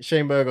see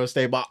Shane Burgos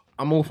stay, but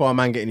I'm all for a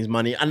man getting his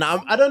money. And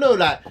I don't know,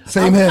 like...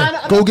 Same I'm here.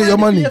 kinda- I Go don't get your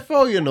mind money. the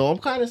PFL, you know. I'm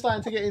kind of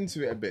starting to get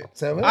into it a bit.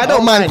 I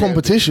don't mind it.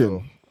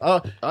 competition. I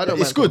don't it's mind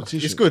good.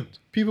 competition. It's good.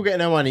 People getting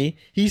their money.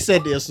 He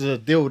said it's a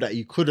deal that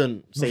you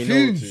couldn't say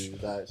Refuse. no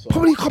to. Like, so.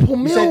 Probably a couple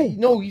He mil. said,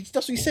 no, that's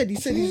what he said.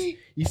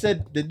 He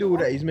said the deal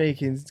that he's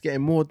making is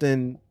getting more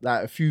than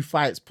like a few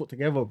fights put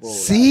together, bro.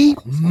 See?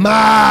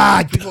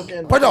 Mad. People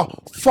getting- Brother,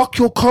 fuck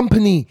your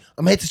company.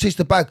 I'm here to chase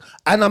the bag.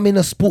 And I'm in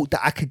a sport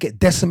that I could get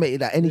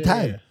decimated at any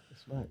time.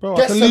 Bro,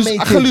 I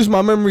Decimated. can lose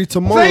my memory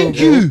tomorrow. Thank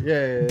bro. you.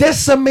 Yeah.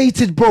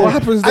 Decimated, bro. What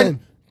happens then?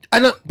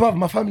 And bro,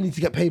 my family need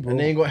to get paid, bro. And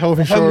they ain't got health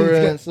My family need to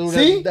insurance. get- All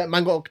See? that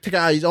man got to take it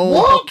out of his own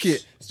What?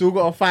 pocket. Still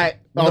got to fight.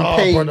 No,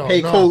 Pay brother,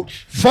 no.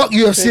 coach. Fuck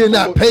UFC Pay and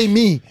that. coach. Pay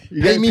me.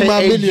 You Pay get me pay my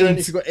agent, millions.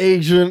 If you got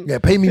agent. Yeah,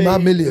 pay me my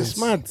millions. It's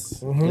mad.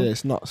 Yeah,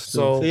 it's nuts.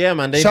 still. So, yeah,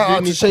 man, they shout do out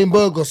to need- Shane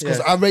Burgos because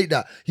Yeah. I rate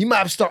that. He might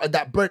have started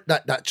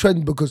that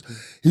trend because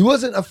he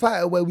wasn't a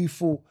fighter where we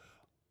thought,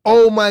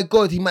 oh my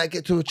god, he might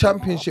get to a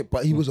championship,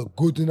 but he was a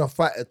good enough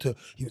fighter to.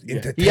 He was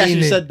entertaining. He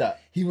actually said that.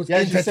 He was He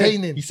actually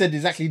entertaining. He said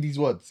exactly these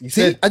words. He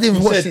See, said, I didn't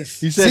he watch said-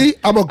 this. He said, See,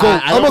 I'm a goat.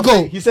 I I'm a don't goat.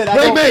 think- He said, I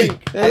Rate don't me.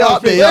 think, I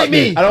don't think, Rate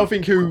me. I don't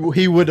think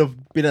he would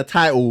have been a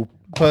title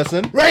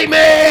person. Rate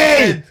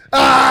me.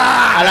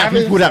 I like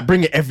people that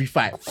bring it every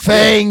fight.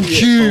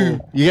 Thank you.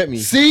 You get me?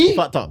 See? You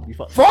fucked up. You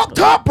fucked up. Fucked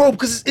up, bro,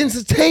 because it's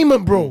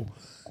entertainment, bro.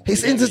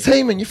 It's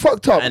entertainment. You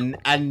fucked up.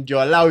 And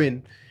you're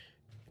allowing,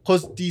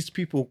 because these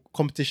people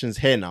competitions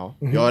here now,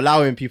 you're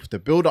allowing people to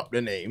build up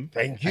the name.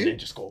 Thank And you. then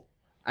just go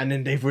and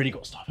then they've already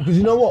got stuff. Because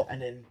you know what?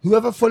 And then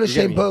Whoever followed You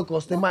get Shane me?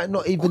 Burgos, they might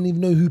not even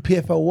know who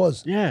PFL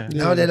was. Yeah.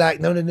 Now they're like,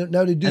 now they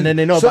do. And then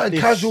they know certain about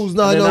this. casuals And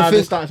now then know they're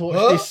things. starting to watch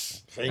Huh?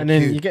 this. Thank And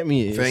then you. you get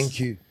me. It's, Thank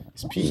you.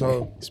 It's peak.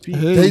 So It's peak.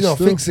 they know,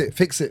 fix it.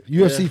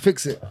 UFC,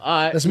 fix it. All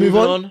right, Let's move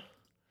on.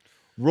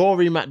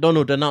 Rory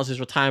McDonald announced his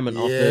retirement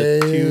after Yeah.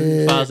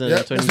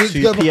 2022 Let's do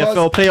it together,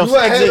 PFL cuz. playoffs We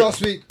were here exit.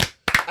 last week.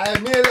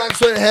 Me and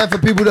Lanx went here for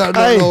people that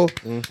Hey.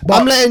 don't know.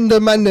 I'm letting the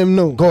man them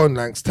know. Go on,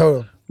 Lanx, tell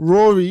them.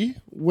 Rory,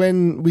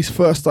 when we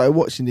first started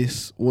watching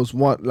this, was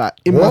one like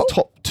in What? my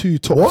top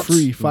What?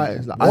 3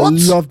 fighters. Like, What? I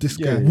love this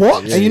guy.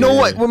 What? And you know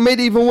what made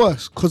it even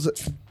worse? Because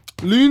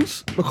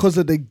Loons, because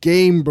of the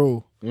game,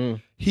 bro.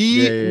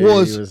 He Yeah,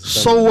 was he was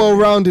so well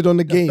rounded on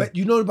the game. But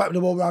you know about the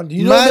ball round.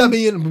 You know Man- about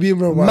being real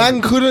round.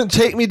 Man couldn't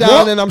take me down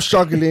What? and I'm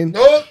struggling.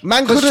 No,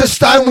 Man 'cause couldn't just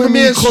stand with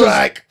me and 'cause-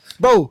 strike.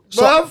 Bro,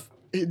 so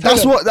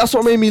Bruv, that's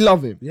what made me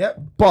love him.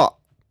 Yep. But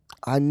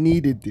I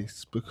needed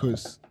this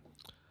because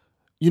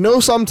you know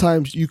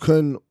sometimes you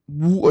can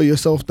water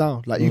yourself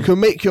down. Like you can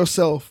make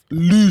yourself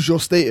lose your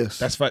status.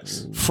 That's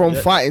facts. from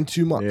fighting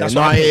too much. Yeah, That's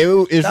no, what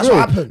happened. it's That's real.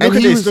 what happened. Look And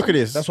at he this. was- Look at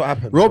this. That's what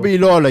happened. Robbie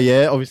Lawler,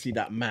 yeah, obviously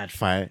that mad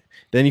fight.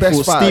 Then he Best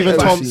fought fight Stephen I've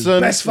ever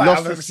Thompson. Best fight Lost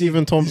I've to ever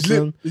Stephen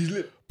Thompson.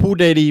 Paul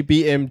Daly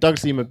beat him.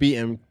 Doug Lima beat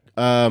him.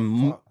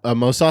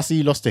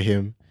 Mosasi lost to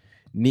him.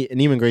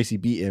 Neiman Gracie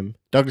beat him.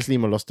 Douglas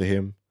Lima lost to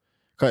him.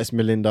 Curtis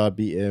Melinda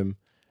beat him.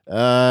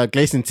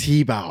 Gleison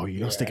Tebow. You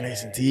lost to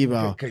Gleison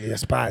Tebow.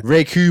 That's bad.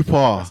 Ray Cooper.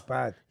 That's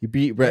bad. He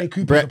beat Ray Brett.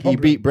 Cooper's a Brett he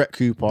problem. beat Brett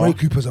Cooper. Ray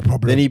Cooper's a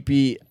problem. Then he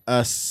beat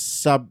how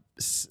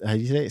do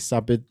you say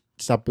it?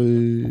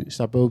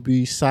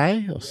 Sabobu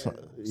Sai or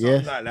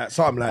yeah.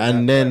 Something like that.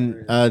 And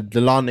then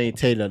Delaney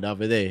Taylor the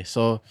other day.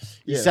 So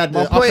he's had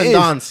My the up point and is,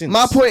 down since.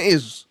 my point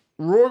is,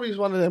 Rory's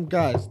one of them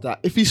guys that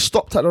if he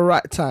stopped at the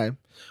right time,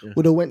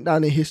 would have went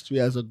down in history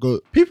as a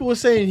GOAT. People were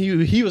saying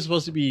he was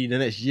supposed to be the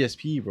next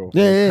GSP, bro.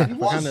 Yeah,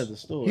 For Canada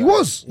still. He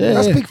was. Yeah,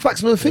 That's yeah. big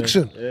facts, no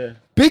fiction. Yeah.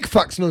 Big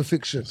facts, no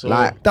fiction.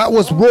 Like- that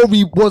was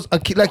Rory was a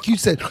kid, like you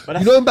said.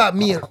 You know about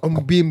me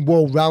and being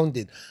well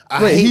rounded.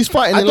 Wait, he's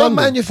fighting I in don't London.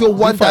 mind if you're He's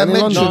one fighting in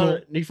dimensional.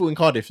 London. No, he fought in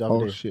Cardiff the other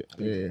Oh day. shit!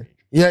 Yeah.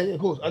 Yeah, of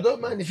course. I don't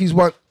mind if he's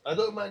one. I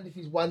don't mind if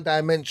he's one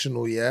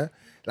dimensional. Yeah,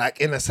 like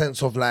in a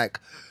sense of like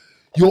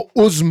you're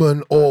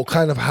Usman or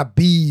kind of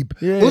Habib.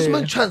 Yeah,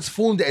 Usman yeah.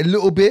 transformed it a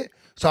little bit,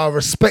 so I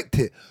respect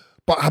it.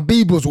 But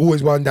Habib was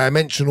always one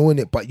dimensional in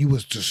it. But you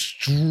was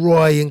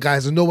destroying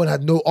guys, and no one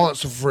had no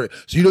answer for it.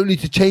 So you don't need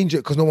to change it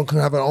because no one can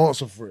have an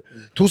answer for it.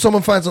 Till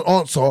someone finds an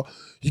answer.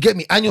 You get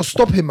me? And you're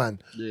stopping, man.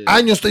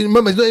 And you're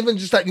remember, it's not even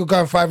just like you're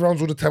going 5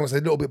 rounds all the time. It's a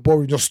little bit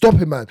boring. You're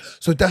stopping, man.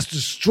 So that's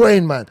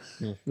destroying, man.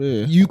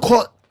 Yeah. You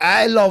can't.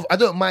 I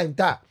don't mind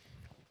that,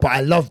 but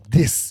I love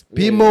this.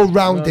 Being more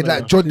rounded,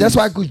 like John. That's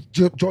why I go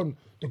John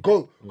the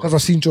GOAT, because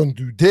I've seen John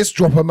do this,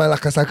 drop a man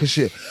like a sack of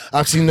shit.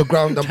 I've seen the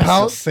ground and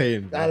pound.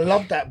 insane, bro. I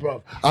love that,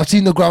 bro. I've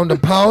seen the ground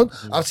and pound.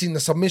 I've seen the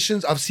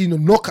submissions. I've seen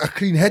a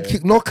clean head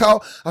kick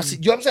knockout. I've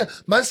seen, you know what I'm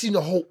saying? Man's seen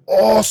the whole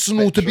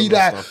arsenal to be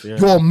like, stuff, yeah.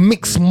 you're a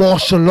mixed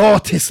martial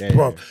artist,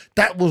 bro.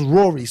 That was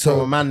Rory. From a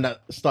So man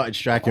that started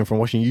striking from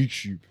watching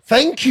YouTube.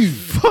 thank you.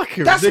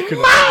 Fucking That's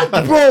ridiculous.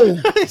 mad, bro.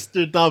 It's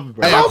too dumb,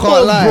 bro. Hey, I Come can't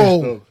on, lie.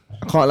 bro.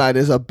 I can't lie.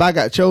 There's a bag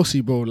at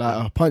Chelsea, bro,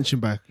 like a punching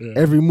bag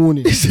every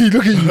morning. See,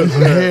 look at you.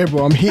 Yeah,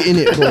 bro, I'm hitting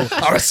it, bro.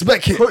 I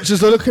respect it.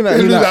 Coaches are looking at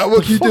They me look like, like,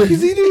 what you the fuck doing?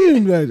 is he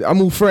doing? Like,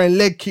 I'm all throwing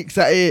leg kicks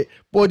at it,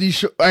 body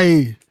shot.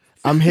 Hey,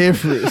 I'm here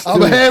for it. I'm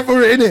still. here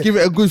for it, innit? Give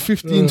it a good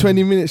 15,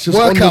 20 minutes just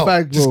on the Workout.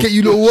 bag, bro. Just get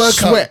you a little workout.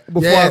 Sweat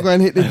before Yeah. I go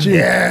and hit the gym.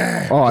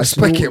 Yeah. Oh,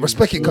 respect it's it,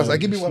 respect it, cuz I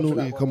give me one for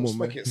naughty, that. come One. on,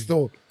 Respect man. it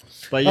still.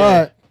 But yeah,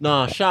 Alright.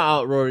 nah, shout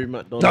out Rory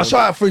McDonald. Now, shout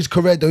out for his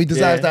career, though. He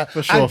deserves Yeah, that.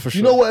 for sure, And for you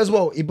sure. know what, as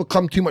well? He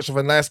become too much of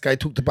a nice guy. He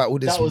talked about all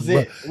this. That was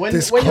it. When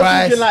this you're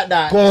Christ, thinking like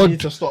that, God, you need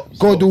to stop.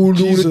 God, all of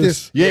Jesus.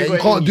 this. You Yeah, ain't you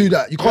got can't any- do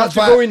that. You You can't have to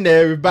fight. go in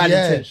there with bad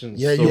Yeah,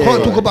 intentions. yeah, So- you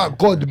can't talk about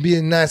God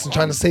being nice and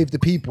trying to save the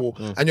people,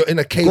 and you're in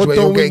a cage God where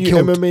you're don't win getting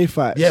you killed. MMA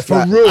fights. Yeah, for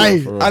Like, real. aye,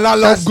 For real. and I love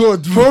That's-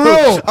 God. for real. I I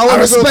want to go to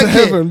respect it.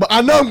 heaven, but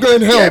I know I'm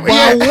going hell. Yeah, but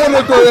I want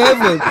to go to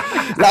heaven.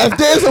 Like if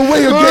there's a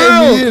way of For getting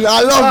real. me in,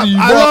 I love you.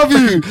 I but- love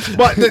you,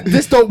 but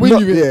this don't win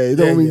you. Yeah, it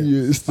don't Yeah, win yeah.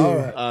 you. It's still. All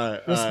right.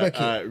 Alright, Respect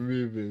it. alright,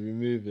 we're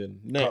moving.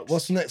 Next.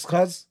 What's next,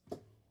 cuz?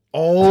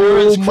 Oh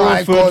Terence my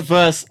Crawford God.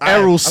 versus Alright,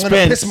 Errol I'm gonna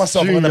Spence piss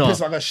myself. I'm gonna Jr. piss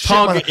myself. I'm gonna shit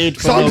Targeted my-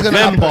 for Something's gonna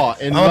November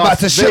happen. in I'm about Las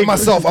to shit Vegas.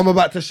 myself. I'm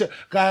about to shit.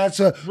 Guys,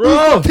 who's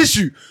got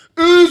tissue?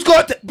 Who's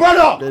got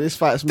brother? Yeah, this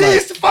fight's mad.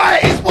 This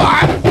fight is what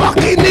I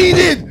fucking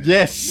needed.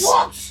 Yes.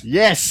 What?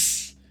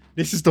 Yes.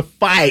 This is the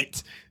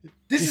fight.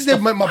 This is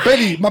my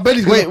belly. My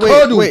belly's Wait, gonna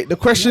wait, curdle. wait. The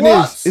question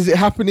What? is it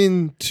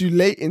happening too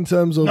late in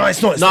terms of? No, it's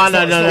not. It's No, not,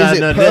 no, it's no, not, no, it's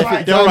no, not. no. They're They're fine.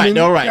 right. They're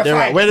right. They're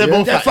right. fine. Where they're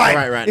both They're at. fine.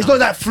 Right, right It's now. not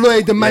that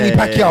Floyd and Manny Yeah,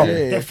 Pacquiao. yeah,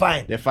 yeah. They're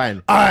fine. They're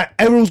fine. All right,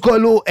 everyone's got a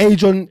little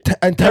age on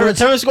and Terence.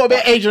 Terence got a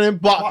bit of age on him,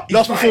 but He's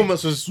last fine.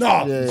 performance was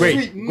No, great.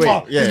 sweet, Great.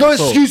 mwah. Yeah, There's no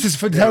so- excuses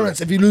for Terence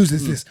if he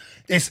loses this.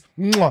 It's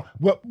mwah.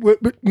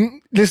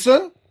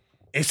 Listen,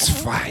 it's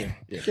fine.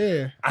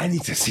 Yeah. I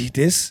need to see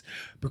this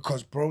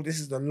because, bro, this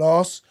is the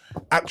last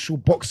actual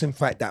boxing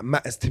fight that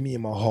matters to me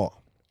in my heart.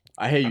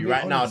 I hear you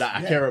right now honest. that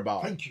I Yeah, care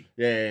about. thank you.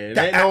 Yeah, there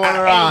That ain't no one at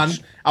around.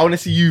 age- I want to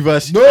see you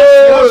versus. No.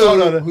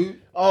 no.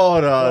 Oh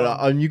no.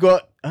 And you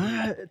got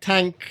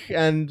Tank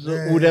and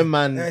all them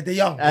man. Yeah, they're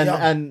young.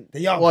 And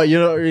they're young. what?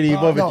 You're not really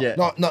bothered yet.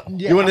 Yeah,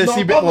 You wanna I'm not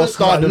see a bit more bothered 'cause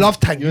stardom. I love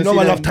Tank. You You wanna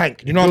know see I love them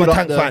Tank. You know I'm a build up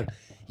Tank the fan.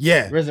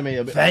 Yeah. Resume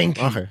a bit. Thank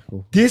you. Okay,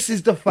 cool. This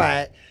is the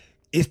fight.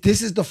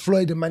 This is the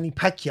Floyd and Manny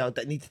Pacquiao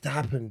that needed to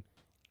happen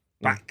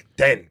back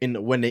then.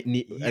 When they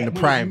need in when the it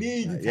prime.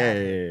 needed to Yeah.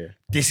 happen.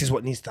 This is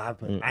what needs to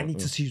happen. I need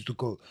to see who's the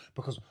GOAT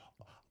because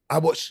I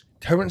watched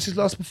Terrence's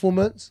last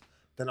performance,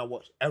 then I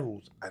watched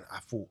Errol's, and I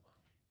thought,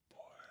 boy,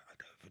 I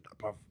don't think that,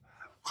 bro.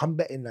 I'm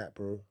betting that,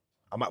 bro.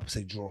 I might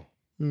say draw.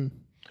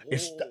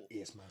 Yes,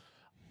 man.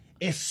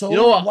 It's so You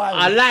know what? wild.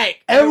 I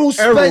like Errol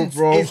Spence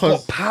bro, is got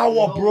 'cause-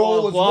 power,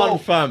 bro, as well.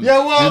 fam. Yeah,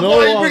 well, you know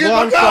boy, what, bring it go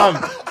on, back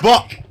out. fam.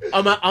 But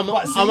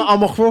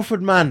I'm a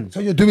Crawford man.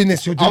 So you're doing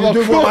this. You're I'm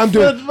doing a what I'm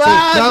doing. Crawford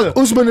So man.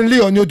 now Usman and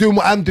Leon, you're doing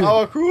what I'm doing.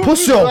 I'm a Crawford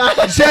Pussy.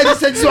 man. See how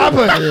this is what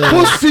happened?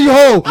 Pussy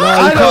hole.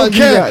 I don't can't do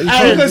care. that. You You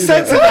can't can do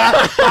censor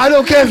that. I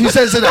don't care if you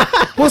censor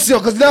that. Pussy,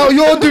 because now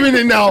you're doing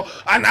it now,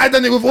 and I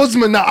done it with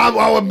Usman now.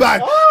 I went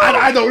back, and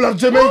I don't love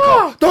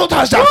Jamaica. Don't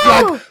touch that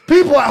flag.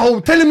 People at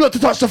home, tell him not to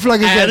touch the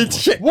flag I again. need to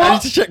check. I What?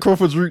 need to check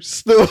Crawford's roots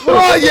still.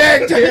 Oh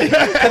yeah.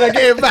 Can I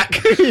get it back?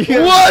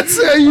 What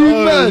are you,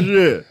 Oh, man?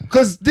 shit.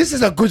 Because this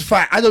is a good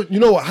fight. I don't, you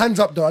know what? Hands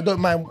up though. I don't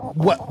mind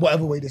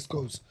whatever way this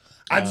goes.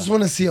 I just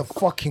want to see a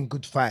fucking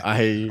good fight. I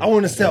hear you. I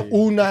want to stay up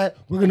all night.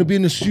 We're gonna be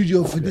in the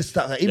studio for this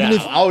stuff. Like, even Yeah,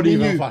 if I would me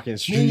and even you- fucking me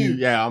stream and you. you.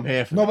 Yeah, I'm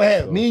here for No, that. we're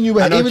here. Me and you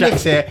were I here. know Even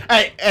Jack's if, here.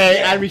 Hey,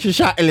 and we can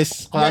shout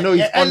Ellis. 'Cause I know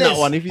he's Yeah, on that Ellis.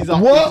 one. If he's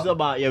up, What? if he's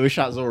about, yeah, we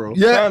shout Zorro.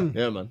 Yeah.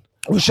 Yeah, man.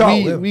 we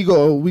shout. We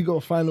got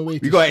to find a way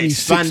to gotta squeeze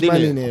expand, 6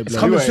 man innit? in here, It's blood.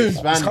 coming gotta soon.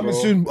 expand, It's coming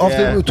bro. soon. After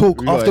Yeah, we'll talk.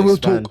 we gotta After we'll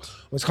expand. talk.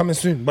 It's coming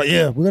soon. But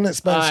yeah, we're gonna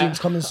expand soon. It's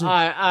coming soon.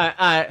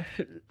 Alright.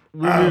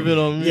 We're moving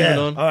on. Yeah. Moving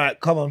on. All right.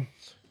 Come on.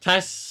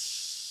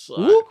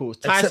 Cool.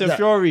 Accept Tyson that.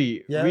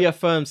 Fury Yeah.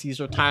 reaffirms his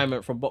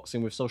retirement from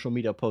boxing with social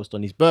media post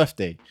on his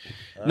birthday.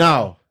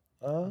 Now,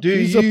 do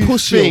He's you a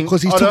pussy think?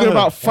 because he's Oh, talking no,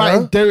 about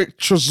fighting Huh? Derek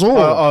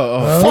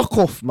Chisora. Fuck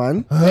off,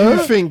 man. Do you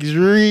think he's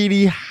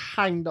really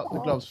hanged up the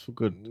gloves for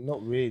good?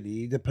 Not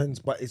really. It depends,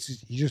 but it's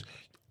just,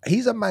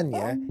 he's a man,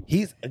 yeah.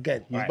 He's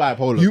again. He's right,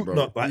 bipolar, You, bro.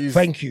 no, right, He's-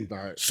 thank you.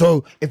 Right.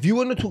 So if you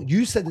want to talk,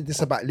 you said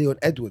this about Leon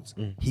Edwards.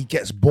 He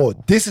gets bored.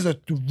 This is a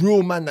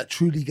real man that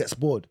truly gets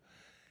bored.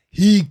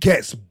 He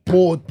gets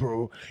bored,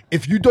 bro.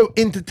 If you don't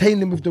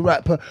entertain him with the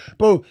right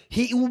bro,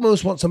 he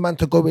almost wants a man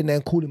to go in there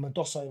and call him a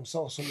dosser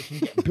himself so he can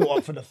get built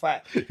up for the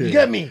fight. You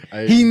get me?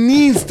 He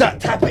needs that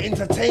type of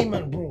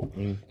entertainment, bro.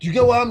 Do you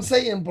get what I'm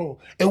saying, bro?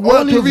 It worked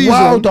only with reason-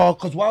 Wilder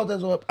because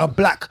Wilder's a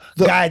black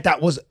guy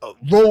that was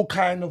raw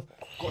kind of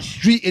got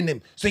street in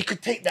him, so he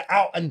could take that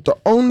out and The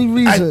only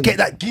reason and get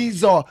that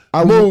geezer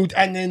mode,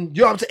 and then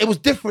you know what I'm saying. It was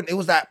different. It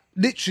was like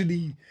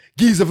literally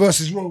geezer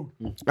versus road.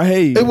 I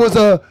hate you. It was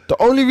the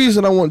only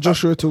reason I want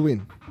Joshua to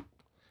win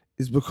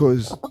is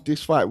because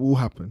this fight will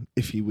happen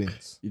if he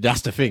wins.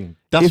 That's the thing.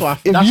 That's If why.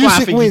 if That's why I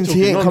Usyk think wins, he's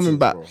he ain't talking coming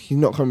back. nonsense, He's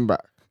not coming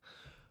back.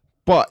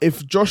 But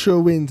if Joshua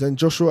wins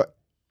and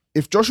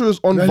if Joshua's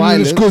on And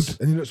violence, he looks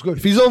good. And he looks good.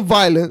 if he's on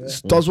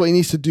violence, does what he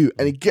needs to do,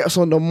 and he gets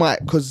on the mic,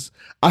 because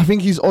I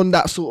think he's on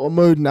that sort of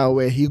mode now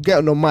where he'll get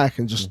on the mic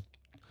and just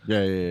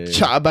Yeah.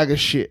 chat a bag of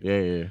shit.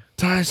 Yeah.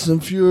 Tyson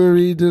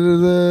Fury,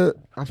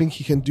 I think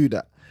he can do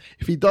that.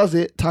 If he does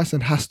it, Tyson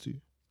has to.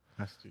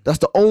 That's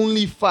the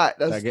only fight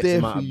that's That gets there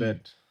him for out of you. bed.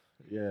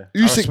 Yeah.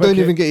 Usyk respect don't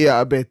it. even get you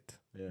out of bed.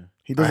 Yeah.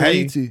 He doesn't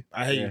need to.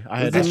 I hate Yeah. I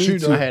heard That's that. true,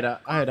 though. I heard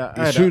that. I heard that.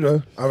 It's true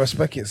though. I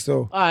respect it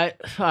still.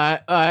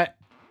 Alright.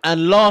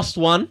 And last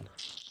one.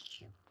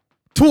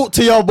 Talk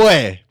to your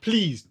boy.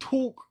 Please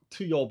talk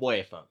to your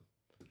boy, fam.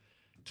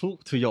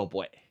 Talk to your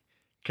boy.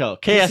 Cool.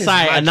 is KSI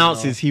mad,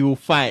 announces he will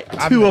fight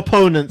two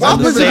opponents. What on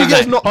the happens if same he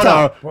gets night. knocked Hold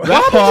out? on. What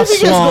Rapper happens if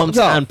he gets Swans knocked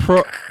out?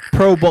 and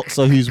pro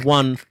boxer who's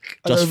won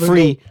just even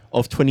 3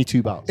 of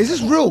 22 bouts. Is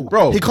this real,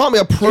 Bro. He can't be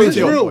a pro. Is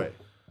it real?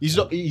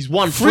 He's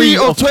won 3 3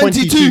 of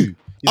 22. He's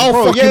I'll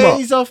pro. fuck him Yeah, up.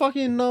 he's a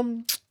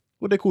fucking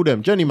what they call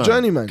them? Journeyman.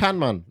 Journeyman. Can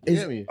man. You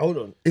get me? Hold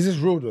on. Is this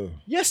real though?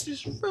 Yes,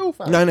 it's real,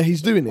 fam. No, he's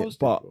doing it,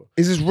 but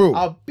Is this real?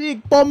 A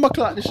big bomber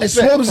clock.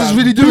 Swarms is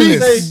really doing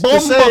this.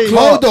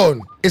 Hold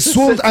on. It's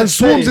Swarms and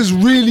Swarms is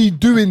really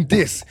doing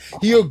this.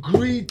 He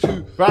agreed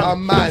to a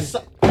man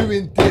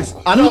doing this.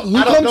 I don't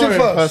Who comes know in him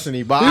first?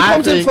 personally, but Who I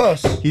comes in think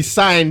first? he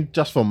signed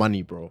just for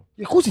money, bro.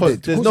 Yeah, of course he 'Cause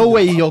did. There's Of no course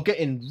way he did. you're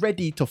getting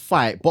ready to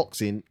fight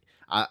boxing.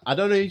 I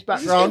don't know his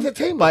background,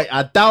 entertainment. but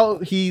I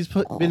doubt he's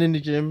been in the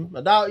gym.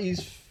 I doubt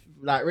he's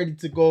like ready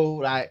to go.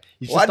 Like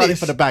he's just starting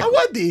for the bag. I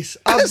want this.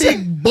 A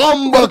big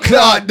bomber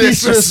clock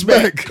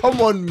disrespect. Come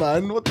on,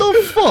 man. What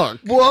the fuck?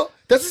 What?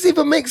 Does this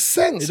even make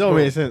sense? It don't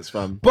bro? make sense,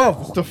 fam. Bro,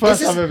 It's the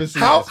first this I've ever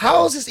seen How this.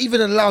 how is this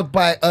even allowed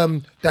by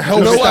the Do health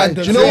you know why?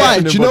 standards? Do you know why?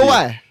 Do you know Anybody.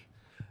 why?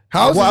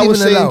 How is What I this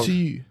was even saying allowed? to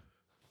you,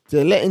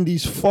 they're letting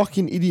these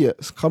fucking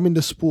idiots come in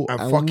the sport And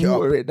and fuck it up.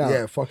 water it down.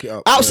 Yeah, fuck it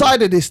up.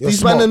 Outside of this, You're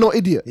these men smart. are not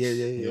idiots. Yeah.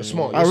 You're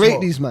smart. I You're rate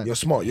smart. these man. You're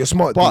smart. You're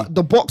smart. But D.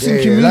 the boxing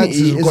Lance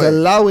community has is got it.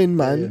 allowing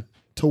man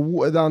to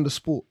water down the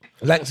sport.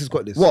 Lanx has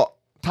got this. What?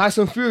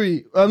 Tyson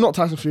Fury, not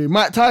Tyson Fury,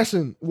 Mike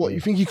Tyson. What, you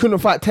think he couldn't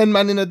fight 10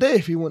 man in a day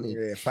if he wanted?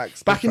 Yeah,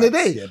 facts. Back in the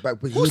day? Yeah, back,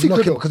 but Of course he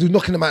could. because he was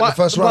knocking him out in the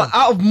first But round.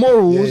 out of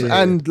morals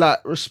Yeah. and like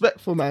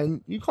respectful,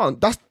 man, you can't.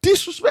 That's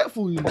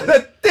disrespectful, you know.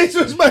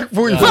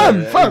 Disrespectful, you Fam,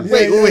 know. fam, Yeah,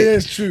 wait. yeah,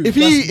 it's true.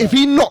 If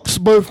he knocks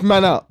both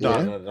man out, No,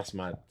 yeah, no, that's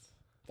mad.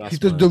 That's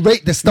the mad.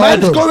 rate, the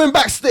stardom, man's going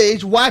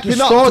backstage, wiping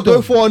The up to go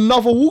stardom. for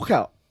another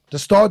walkout. the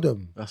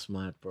stardom, That's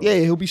mad, bro. Yeah,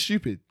 he'll be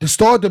stupid. the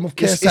stardom of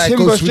It's KSI him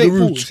goes versus through the Jake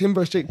Paul. roof. It's him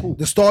versus Jake Paul.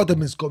 The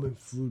stardom is going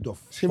through the him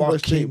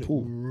versus fucking Jake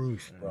Paul.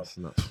 roof, bro. That's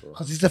nuts, bro.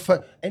 Because he's the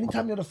first.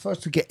 Anytime you're the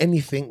first to get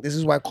anything, this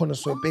is why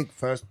Connor's so big.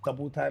 First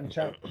double time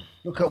champ.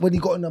 Look at when he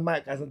got on the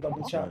mic as a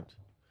double champ.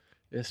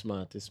 It's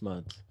mad. It's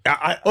mad.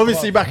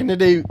 Obviously, back in the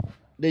day,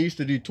 they used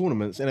to do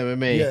tournaments in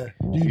MMA. Yeah,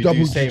 You you double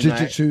do same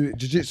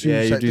jiu-jitsu.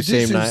 Yeah, you do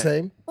same night.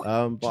 same.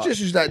 But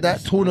Jiu-jitsu's like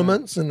that,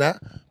 tournaments and that,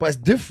 but it's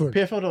different.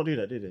 PFL don't do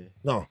that, do they?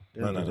 No.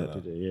 They don't do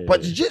that, do they? Yeah, But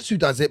yeah. jiu-jitsu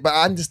does it, but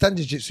I understand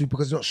jiu-jitsu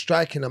because you're not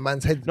striking a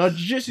man's head. No,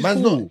 jiu-jitsu's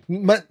Man's cool. not.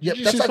 Man, yeah, that's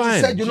Jiu-jitsu's what I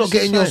fine. said. You're not Jiu-jitsu's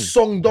getting your fine.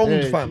 song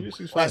donged, Yeah, fam.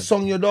 jiu-jitsu's Like fine.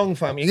 song your dong,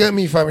 fam. You get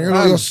me, fam. You're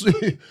not.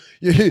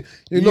 You're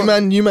You not.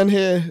 man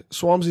hear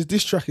Swarms'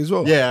 diss track as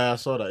well. Yeah, I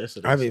saw that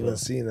yesterday. I haven't even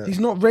seen that. He's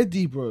not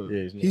ready, bro.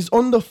 Yeah, he's not. He's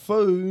on the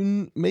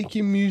phone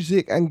making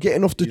music and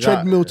getting off the He's out-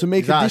 treadmill to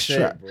make he's a out of diss shape,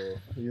 track.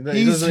 bro.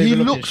 He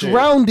looks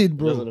rounded, He doesn't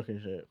bro. look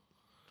in shape.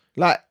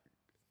 Like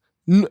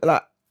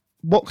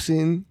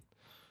boxing.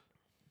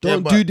 Yeah,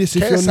 Don't but do this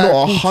if you're KSI not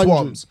called 100.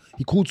 Swarms.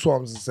 He called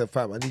Swarms and said,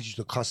 "Fam, I need you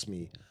to cuss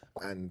me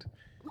and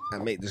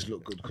make this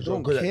look good because you're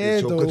Don't good at care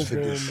this. You're though, good for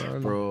bro, this."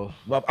 man. Bro,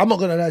 But I'm not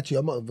gonna lie to you.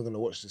 I'm not even gonna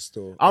watch this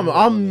still.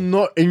 I'm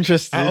not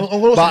interested. I'm gonna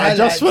but watch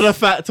just for the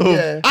fact of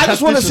Yeah. I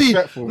just want to see.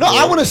 disrespectful, No, bro.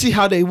 I want to see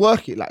how they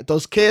work it. Like,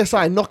 does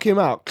KSI knock him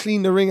out,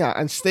 clean the ring out,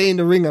 and stay in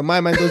the ring? And my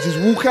man does his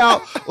walk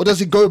out, or does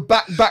he go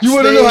back? You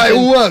want to know how it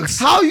all works?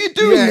 How you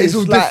doing Yeah, this? it's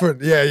all Like,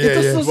 different. Yeah,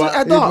 it just doesn't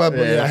add up.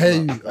 I hear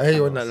you. I hear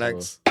you on that,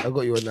 Lex. I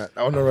got you on that.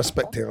 I want to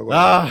respect him.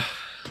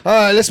 All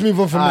right, let's move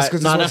on from this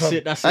because Nah, that's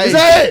it. That's Hey, it. Is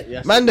that it?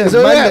 Yes. Man them, Is it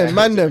alright?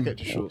 man them. Get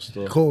the short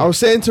story. Cool. I was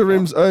saying to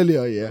Rims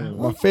earlier, yeah,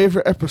 my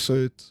favorite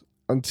episode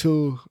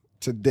until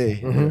today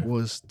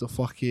was the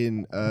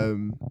fucking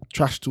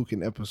trash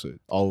talking episode.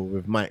 Oh,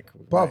 with Mike.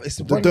 Bruv, it's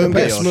the The one don't of the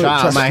get best. smoked. Shout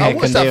out Trust- Mike I Heck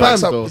watched and that Dale back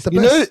Axel. up. It's the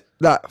You best. know,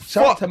 like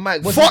Shout out fuck, to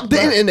Mike. What's fuck his the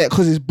back? internet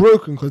because it's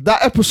broken. Because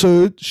that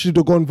episode should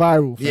have gone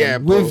viral. Fam. Yeah,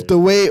 bro. with the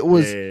way it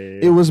was, Yeah.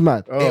 it was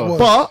mad. It was.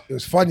 But It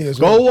was funny as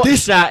well. Go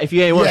watch that if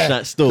you ain't watched Yeah.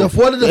 that still.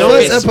 One of the Don't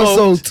first Get Smoked.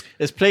 episodes.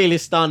 There's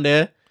playlist down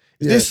there.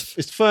 Yeah. This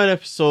is third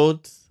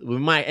episode with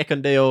Mike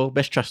Ekondale,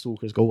 best trash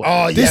talkers. Go watch.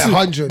 Oh it. yeah,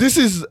 100. this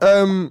is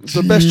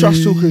the best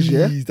trash talkers.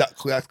 Yeah, Jeez,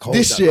 that's cold.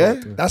 this that year.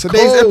 cold. That's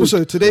today's cold.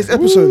 episode. Today's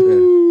episode.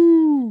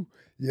 Ooh.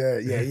 Yeah.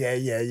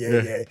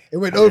 It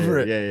went over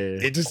it.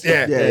 Yeah. It just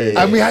Yeah.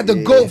 And we had the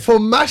goat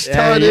from Mash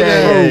Town in Yeah.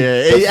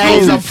 there.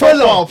 He's filthy a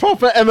fella.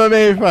 proper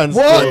MMA fan.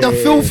 What the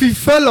filthy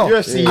fella?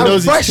 UFC And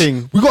knows his fresh.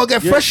 thing. We gotta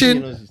get fresh UFC in,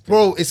 knows his thing.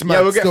 bro. It's mad.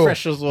 Yeah, we'll get still.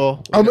 fresh as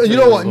well. You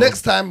know what?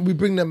 Next time we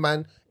bring them,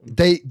 man.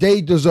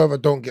 They deserve a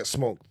don't get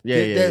smoked.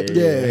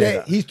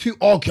 Yeah. He's too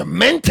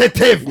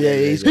argumentative. Yeah,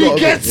 he's he got a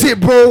gets it,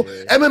 bro.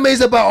 MMA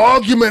is about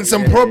arguments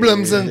and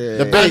problems and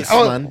Debates,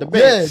 and, man.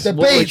 Debates. Yeah, What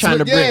we're debates. trying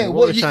to bring.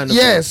 What we're trying to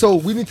yeah. bring. So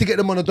we need to get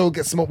them on a don't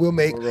get smoked. We'll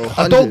make a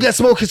 100. don't get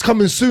smoke is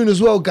coming soon as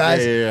well,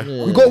 guys. Yeah.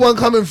 We got one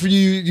coming for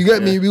you. You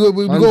get me? We got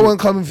 100. one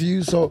coming for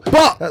you. So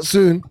But that's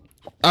soon.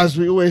 as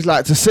we always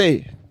like to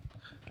say,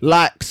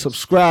 like,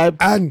 subscribe,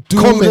 And do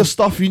all the comment.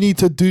 stuff you need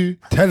to do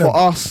Tell for 'em.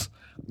 us.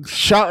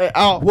 Shout it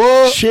out,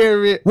 What?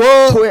 share it,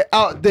 What? put it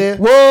out there.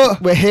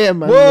 What? We're here,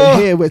 man. What?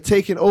 We're here. We're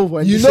taking over,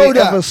 and You this know ain't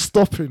that. ever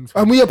stopping.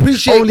 And we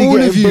appreciate Only all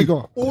of getting you.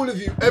 bigger. All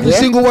of you. Every Yeah?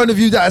 single one of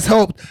you that has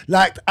helped,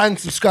 liked, and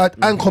subscribed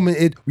and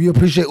commented. We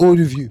appreciate all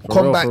of you.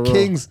 Combat real.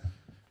 Kings.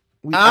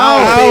 We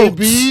out,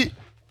 baby.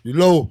 You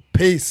know.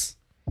 Peace.